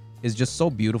being is just so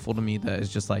beautiful to me that it's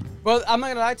just like Bro, I'm not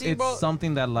gonna lie to you, it's bro.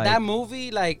 something that like That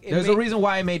movie, like, there's a reason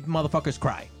why I made motherfuckers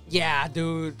cry. Yeah,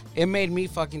 dude, it made me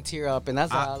fucking tear up, and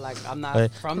that's why, like, I'm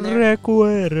not from there.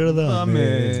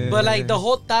 Recuérdame. But like the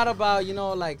whole thought about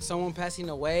like someone passing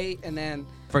away, and then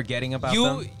Forgetting about you,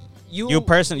 them. You keep 'em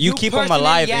personally,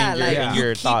 alive in yeah, your- like, in you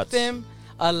your keep thoughts. them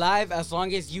alive as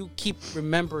long as you keep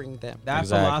remembering them. That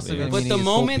Exactly. philosophy. But and But meaning the is so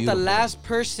moment the beautiful. last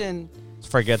person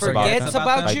forgets about forgets them.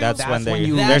 about Like you, that's when they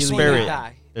that's their when you spirit,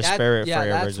 die. their That- spirit yeah,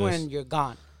 forever that's when just you're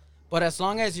gone. But as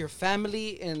long as your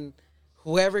family and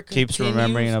whoever keeps continues,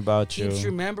 remembering about you. keeps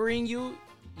remembering you,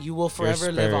 you will Your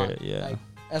forever live on. spirit, yeah. Like,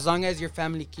 as long as your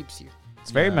family keeps you. It's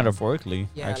very Yeah. metaphorically,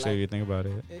 Yeah, actually, like- if you think about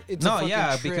it. It's a No, fucking yeah,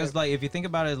 trip. because like if you think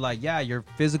about it, like yeah, your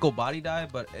physical body died,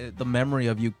 but the memory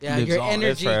of you Yeah, lives your on. energy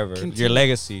It's forever. continues. Your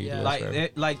legacy. Yeah. lives Like forever.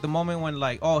 like the moment when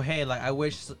like oh hey like I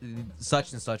wish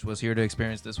such and such was here to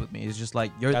experience this with me. It's just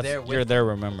like you're there. You're there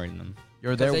remembering them.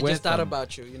 You're 'Cause there they with just thought them.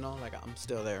 about you, you know, like I'm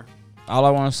still there. All I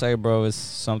want to say, bro, is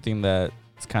something that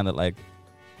it's kind of like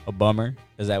a bummer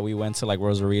is that we went to like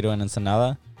Rosarito and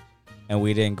Ensenada, and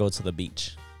we didn't go to the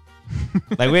beach.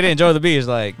 Like we didn't enjoy the beach.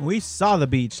 Like We saw the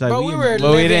beach. Like But we were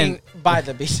Well, we living by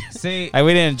the beach. See, we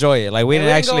didn't enjoy it. Like we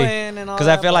didn't actually, because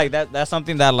I feel like that's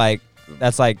something that like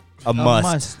that's like a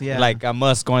must. yeah. Like a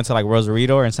must going to like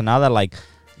Rosarito or Ensenada. Like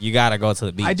you gotta go to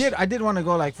the beach. I did want to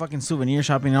go like fucking souvenir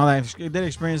shopping and all that. I did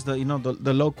experience the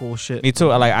the local shit. Me too.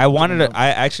 Like I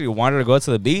actually wanted to go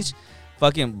to the beach.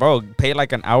 Fucking bro, pay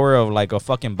like an hour of like a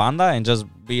fucking banda and just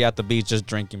be at the beach just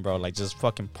drinking, bro. Like just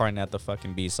fucking partying at the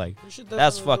fucking beach. Like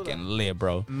that's fucking lit,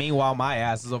 bro. meanwhile my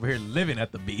ass is over here living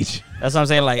at the beach. That's what I'm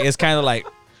saying. Like it's kind of like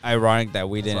ironic that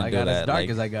we So didn't I do got that. as dark Like,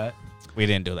 as I got. we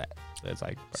didn't do that. It's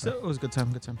like So it was a good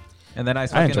time. Good time. And then I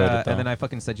I enjoyed it, though. and then I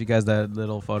fucking sent you guys that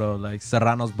little photo like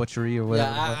Serrano's Butchery or whatever.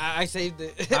 Yeah, I saved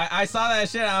it. I saw that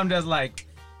shit. I'm just like,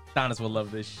 Thomas will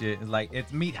love this shit. It's like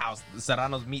it's Meat House,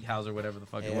 Serrano's Meat House or whatever the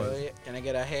fuck it Hell was. yeah. Can I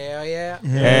get a hell yeah?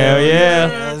 hell yeah,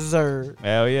 Yes, sir.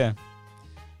 hell yeah.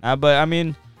 But I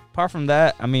mean, apart from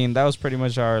that, I mean that was pretty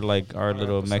much our little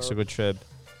episode. Mexico trip.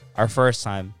 Our first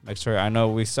time Mexico. I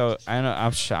know I'm I'm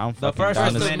The fucking first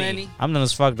down was as- many. many. I'm done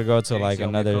as fuck to go to Okay, like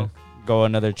so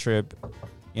another trip,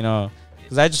 you know,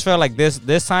 because I just felt like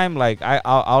this time like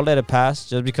I'll let it pass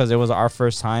just because it was our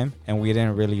first time and we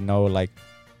didn't really know like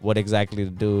what exactly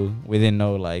to do. We didn't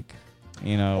know like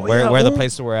where the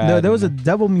places were at. There was a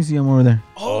devil museum over there.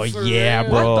 Oh for yeah, real?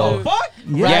 bro. What the Fuck!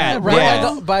 Yeah, right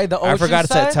yeah. by the ocean I forgot to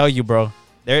side? tell you, bro.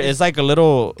 There is like a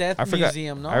little. Death I forgot.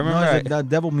 museum, no? I remember. No, it's the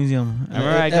devil museum. I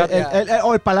remember I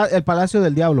got El Palacio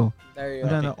del Diablo. There you No,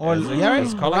 go. no, or- yeah, right?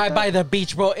 It's called Right like by the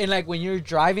beach, bro. And like when you're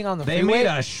driving on the They freeway, made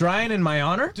a shrine in my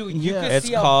honor. dude, you Yeah. can It's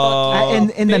see called- a fucking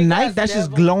In the big night, ass that's just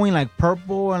devil. glowing like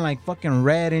purple and like fucking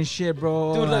red and shit,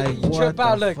 bro. Dude, look, like, you what trip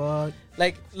out, the look. fuck?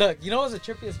 Like, look, you know what's the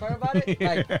trippiest part about it?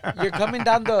 Like, you're coming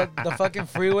down the fucking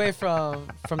freeway from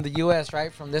the U.S.,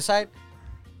 right? From this side,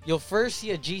 you'll first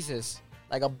see a Jesus,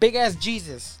 like a big ass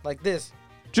Jesus, like this,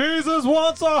 Jesus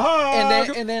wants a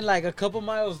hug. and then like a couple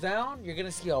miles down, you're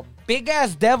gonna see a big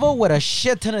ass devil with a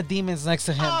shit ton of demons next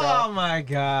to him, Oh bro. my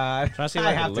god! Trying to see I if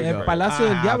I have can to look go. El Palacio I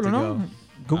del have Diablo, to no? go.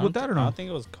 Google that or I no? don't think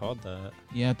it was called that.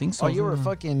 Yeah, I think so. Oh, you were something.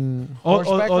 fucking Oh,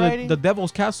 horseback riding? the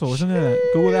Devil's Castle or something like that.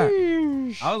 Google that.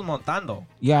 I was montando.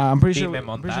 Yeah, I'm pretty sure. Dime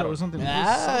I'm pretty sure it was something.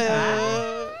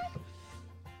 Ah.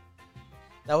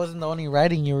 That wasn't the only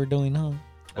riding you were doing, huh?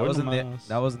 That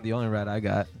wasn't the only ride I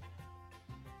got.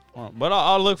 But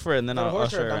I'll look for it and then Is that a I'll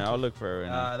horse or a share it. donkey? I'll look for it.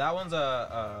 That one's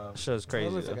a Shit's crazy.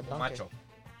 looks like though. a donkey.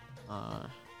 macho.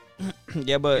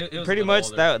 Yeah, but It was a pretty little much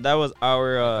older. that was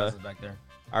our back there.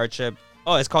 our trip.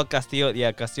 Oh, it's called Castillo.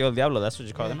 Yeah, Castillo del Diablo. That's what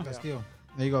you call it. Yeah, No? Castillo.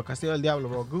 There you go, Castillo del Diablo,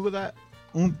 bro. Google that.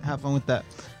 Have fun with that,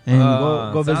 and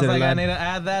go sounds visit like the I land. need to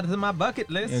add that to my bucket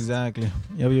list. Exactly.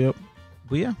 Yep.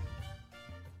 But yeah,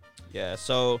 Yeah.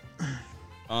 So,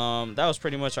 that was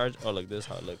pretty much our. Oh, look, this is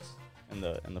how it looks in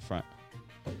the front.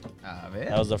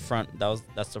 That was the front.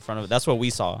 That's the front of it. That's what we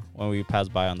saw when we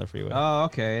passed by on the freeway. Oh,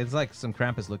 okay. It's like some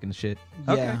Krampus looking shit.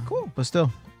 Okay, yeah, cool. But still,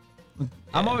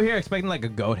 I'm Yeah. over here expecting like a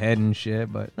goat head and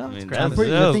shit, but no, I it's mean, Krampus. that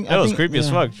pretty- was, I think- that was think- creepy as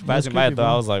yeah, fuck. it was Passing by it, creepy, though,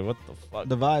 bro. I was like, what the fuck?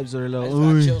 the vibes are a I little. just got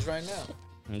Ooh. chills right now.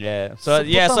 Yeah. So So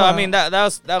yeah. put So I some, mean that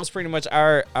was pretty much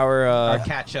our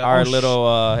catch up. our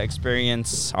little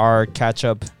experience, our catch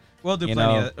up. We'll do you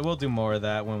plenty. know. We'll do more of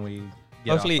that when we.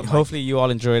 Get off the mic. Hopefully you all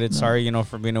enjoyed it. Sorry,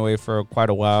 for being away for quite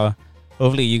a while.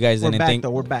 Hopefully you guys We're didn't back think.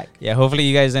 though. We're back. Yeah. Hopefully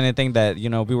you guys didn't think that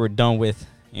we were done with.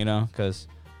 Because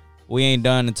we ain't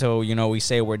done until we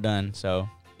say we're done. So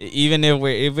even if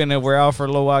we're out for a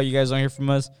little while, you guys don't hear from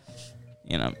us.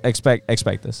 Expect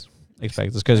this.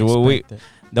 Expect this because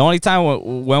the only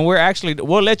time when we're actually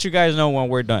we'll let you guys know when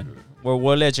we're done. We'll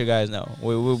let you guys know.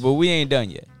 We ain't done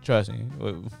yet. Trust me.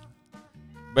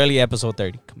 Barely episode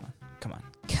 30. Come on.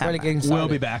 Really getting We'll started.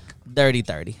 be back.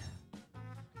 30.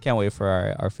 Can't wait for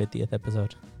our 50th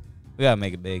episode. We gotta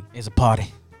make it big. It's a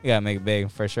party. We gotta make it big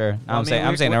for sure. Well, I'm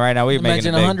saying it right now. We're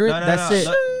making Imagine it big. 100. That's it.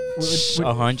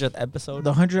 A 100th episode.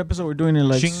 The 100th episode, we're doing it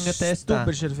like Chingate esta.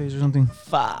 stupid shit face or something.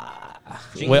 Fuck.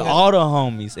 with all the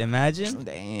homies. Imagine.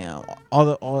 Damn.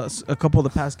 A couple of the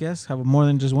past guests have more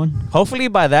than just one. Hopefully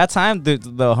by that time, the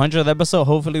 100th episode,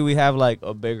 hopefully we have like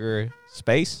a bigger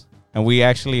space, and we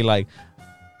actually like.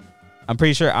 I'm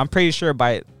pretty sure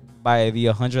by the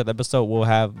 100th episode we'll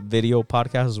have video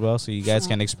podcast as well, so you guys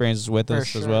can experience with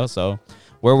us as well. So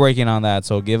we're working on that.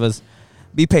 So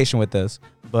be patient with us.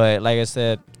 But like I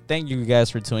said, thank you guys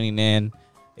for tuning in.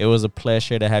 It was a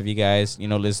pleasure to have you guys,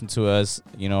 listen to us,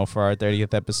 for our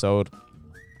 30th episode.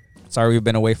 Sorry we've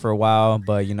been away for a while,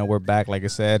 but, we're back, like I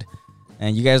said.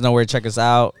 And you guys know where to check us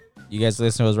out. You guys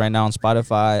listen to us right now on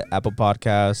Spotify, Apple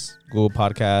Podcasts, Google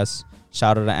Podcasts.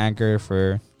 Shout out to Anchor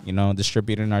for,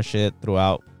 distributing our shit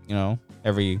throughout,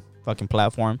 every fucking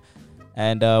platform.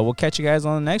 And we'll catch you guys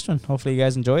on the next one. Hopefully you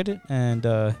guys enjoyed it.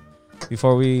 And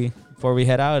before we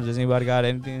head out, does anybody got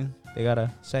anything they got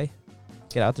to say?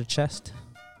 Get out their chest.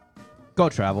 Go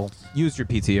travel. Use your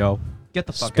PTO. Get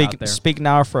the fuck out there. Speak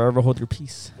now or forever hold your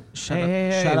peace.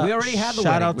 Hey, we already had the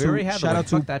wedding. We already had the wedding.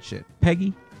 Fuck that shit.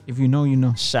 Peggy. If you know, you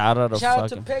know. Shout out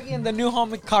to Peggy and the new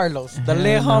homie Carlos. The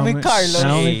lit homie Carlos. The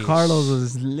homie Carlos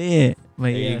was lit. But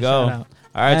there you go. All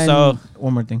right, and so.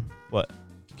 One more thing. What?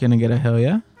 Can I get a hell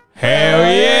yeah? Hell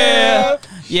yeah.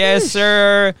 Yes,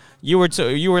 sir. You were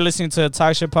listening to the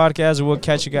Talk Shit Podcast. We'll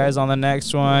catch you guys on the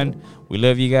next one. We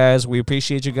love you guys. We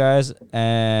appreciate you guys.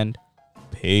 And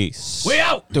peace. We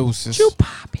out. Deuces.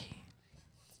 Chupapi.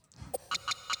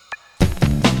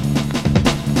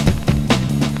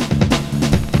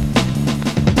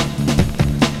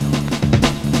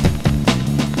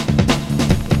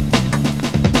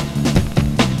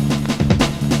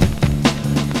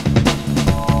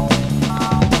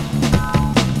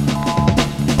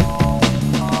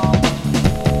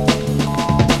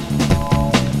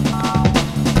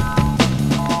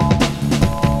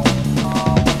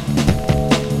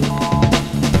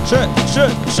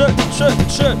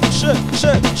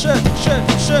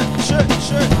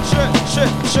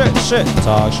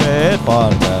 Talk Shit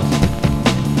Podcast.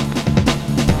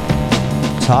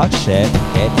 Talk shit,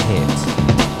 get hit.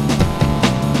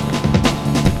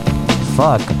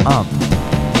 Fuck up.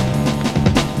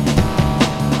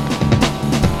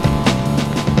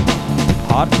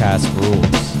 Podcast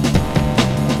rules.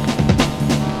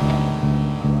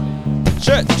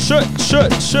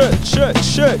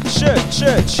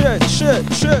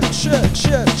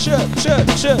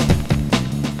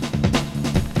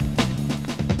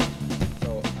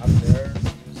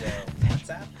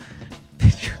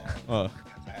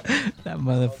 That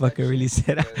motherfucker really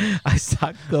said, I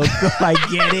saw Coco. I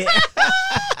get it.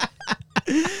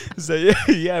 So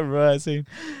yeah, bro. I seen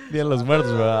Dia de los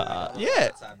Muertos, bro. Yeah,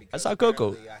 I saw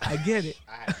Coco. I get it.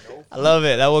 I love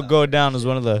it. That will go down as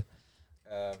one of the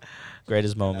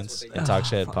greatest moments in Talk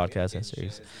Shit Podcast and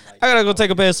series. I gotta go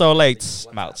take a piss so late.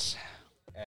 I'm out.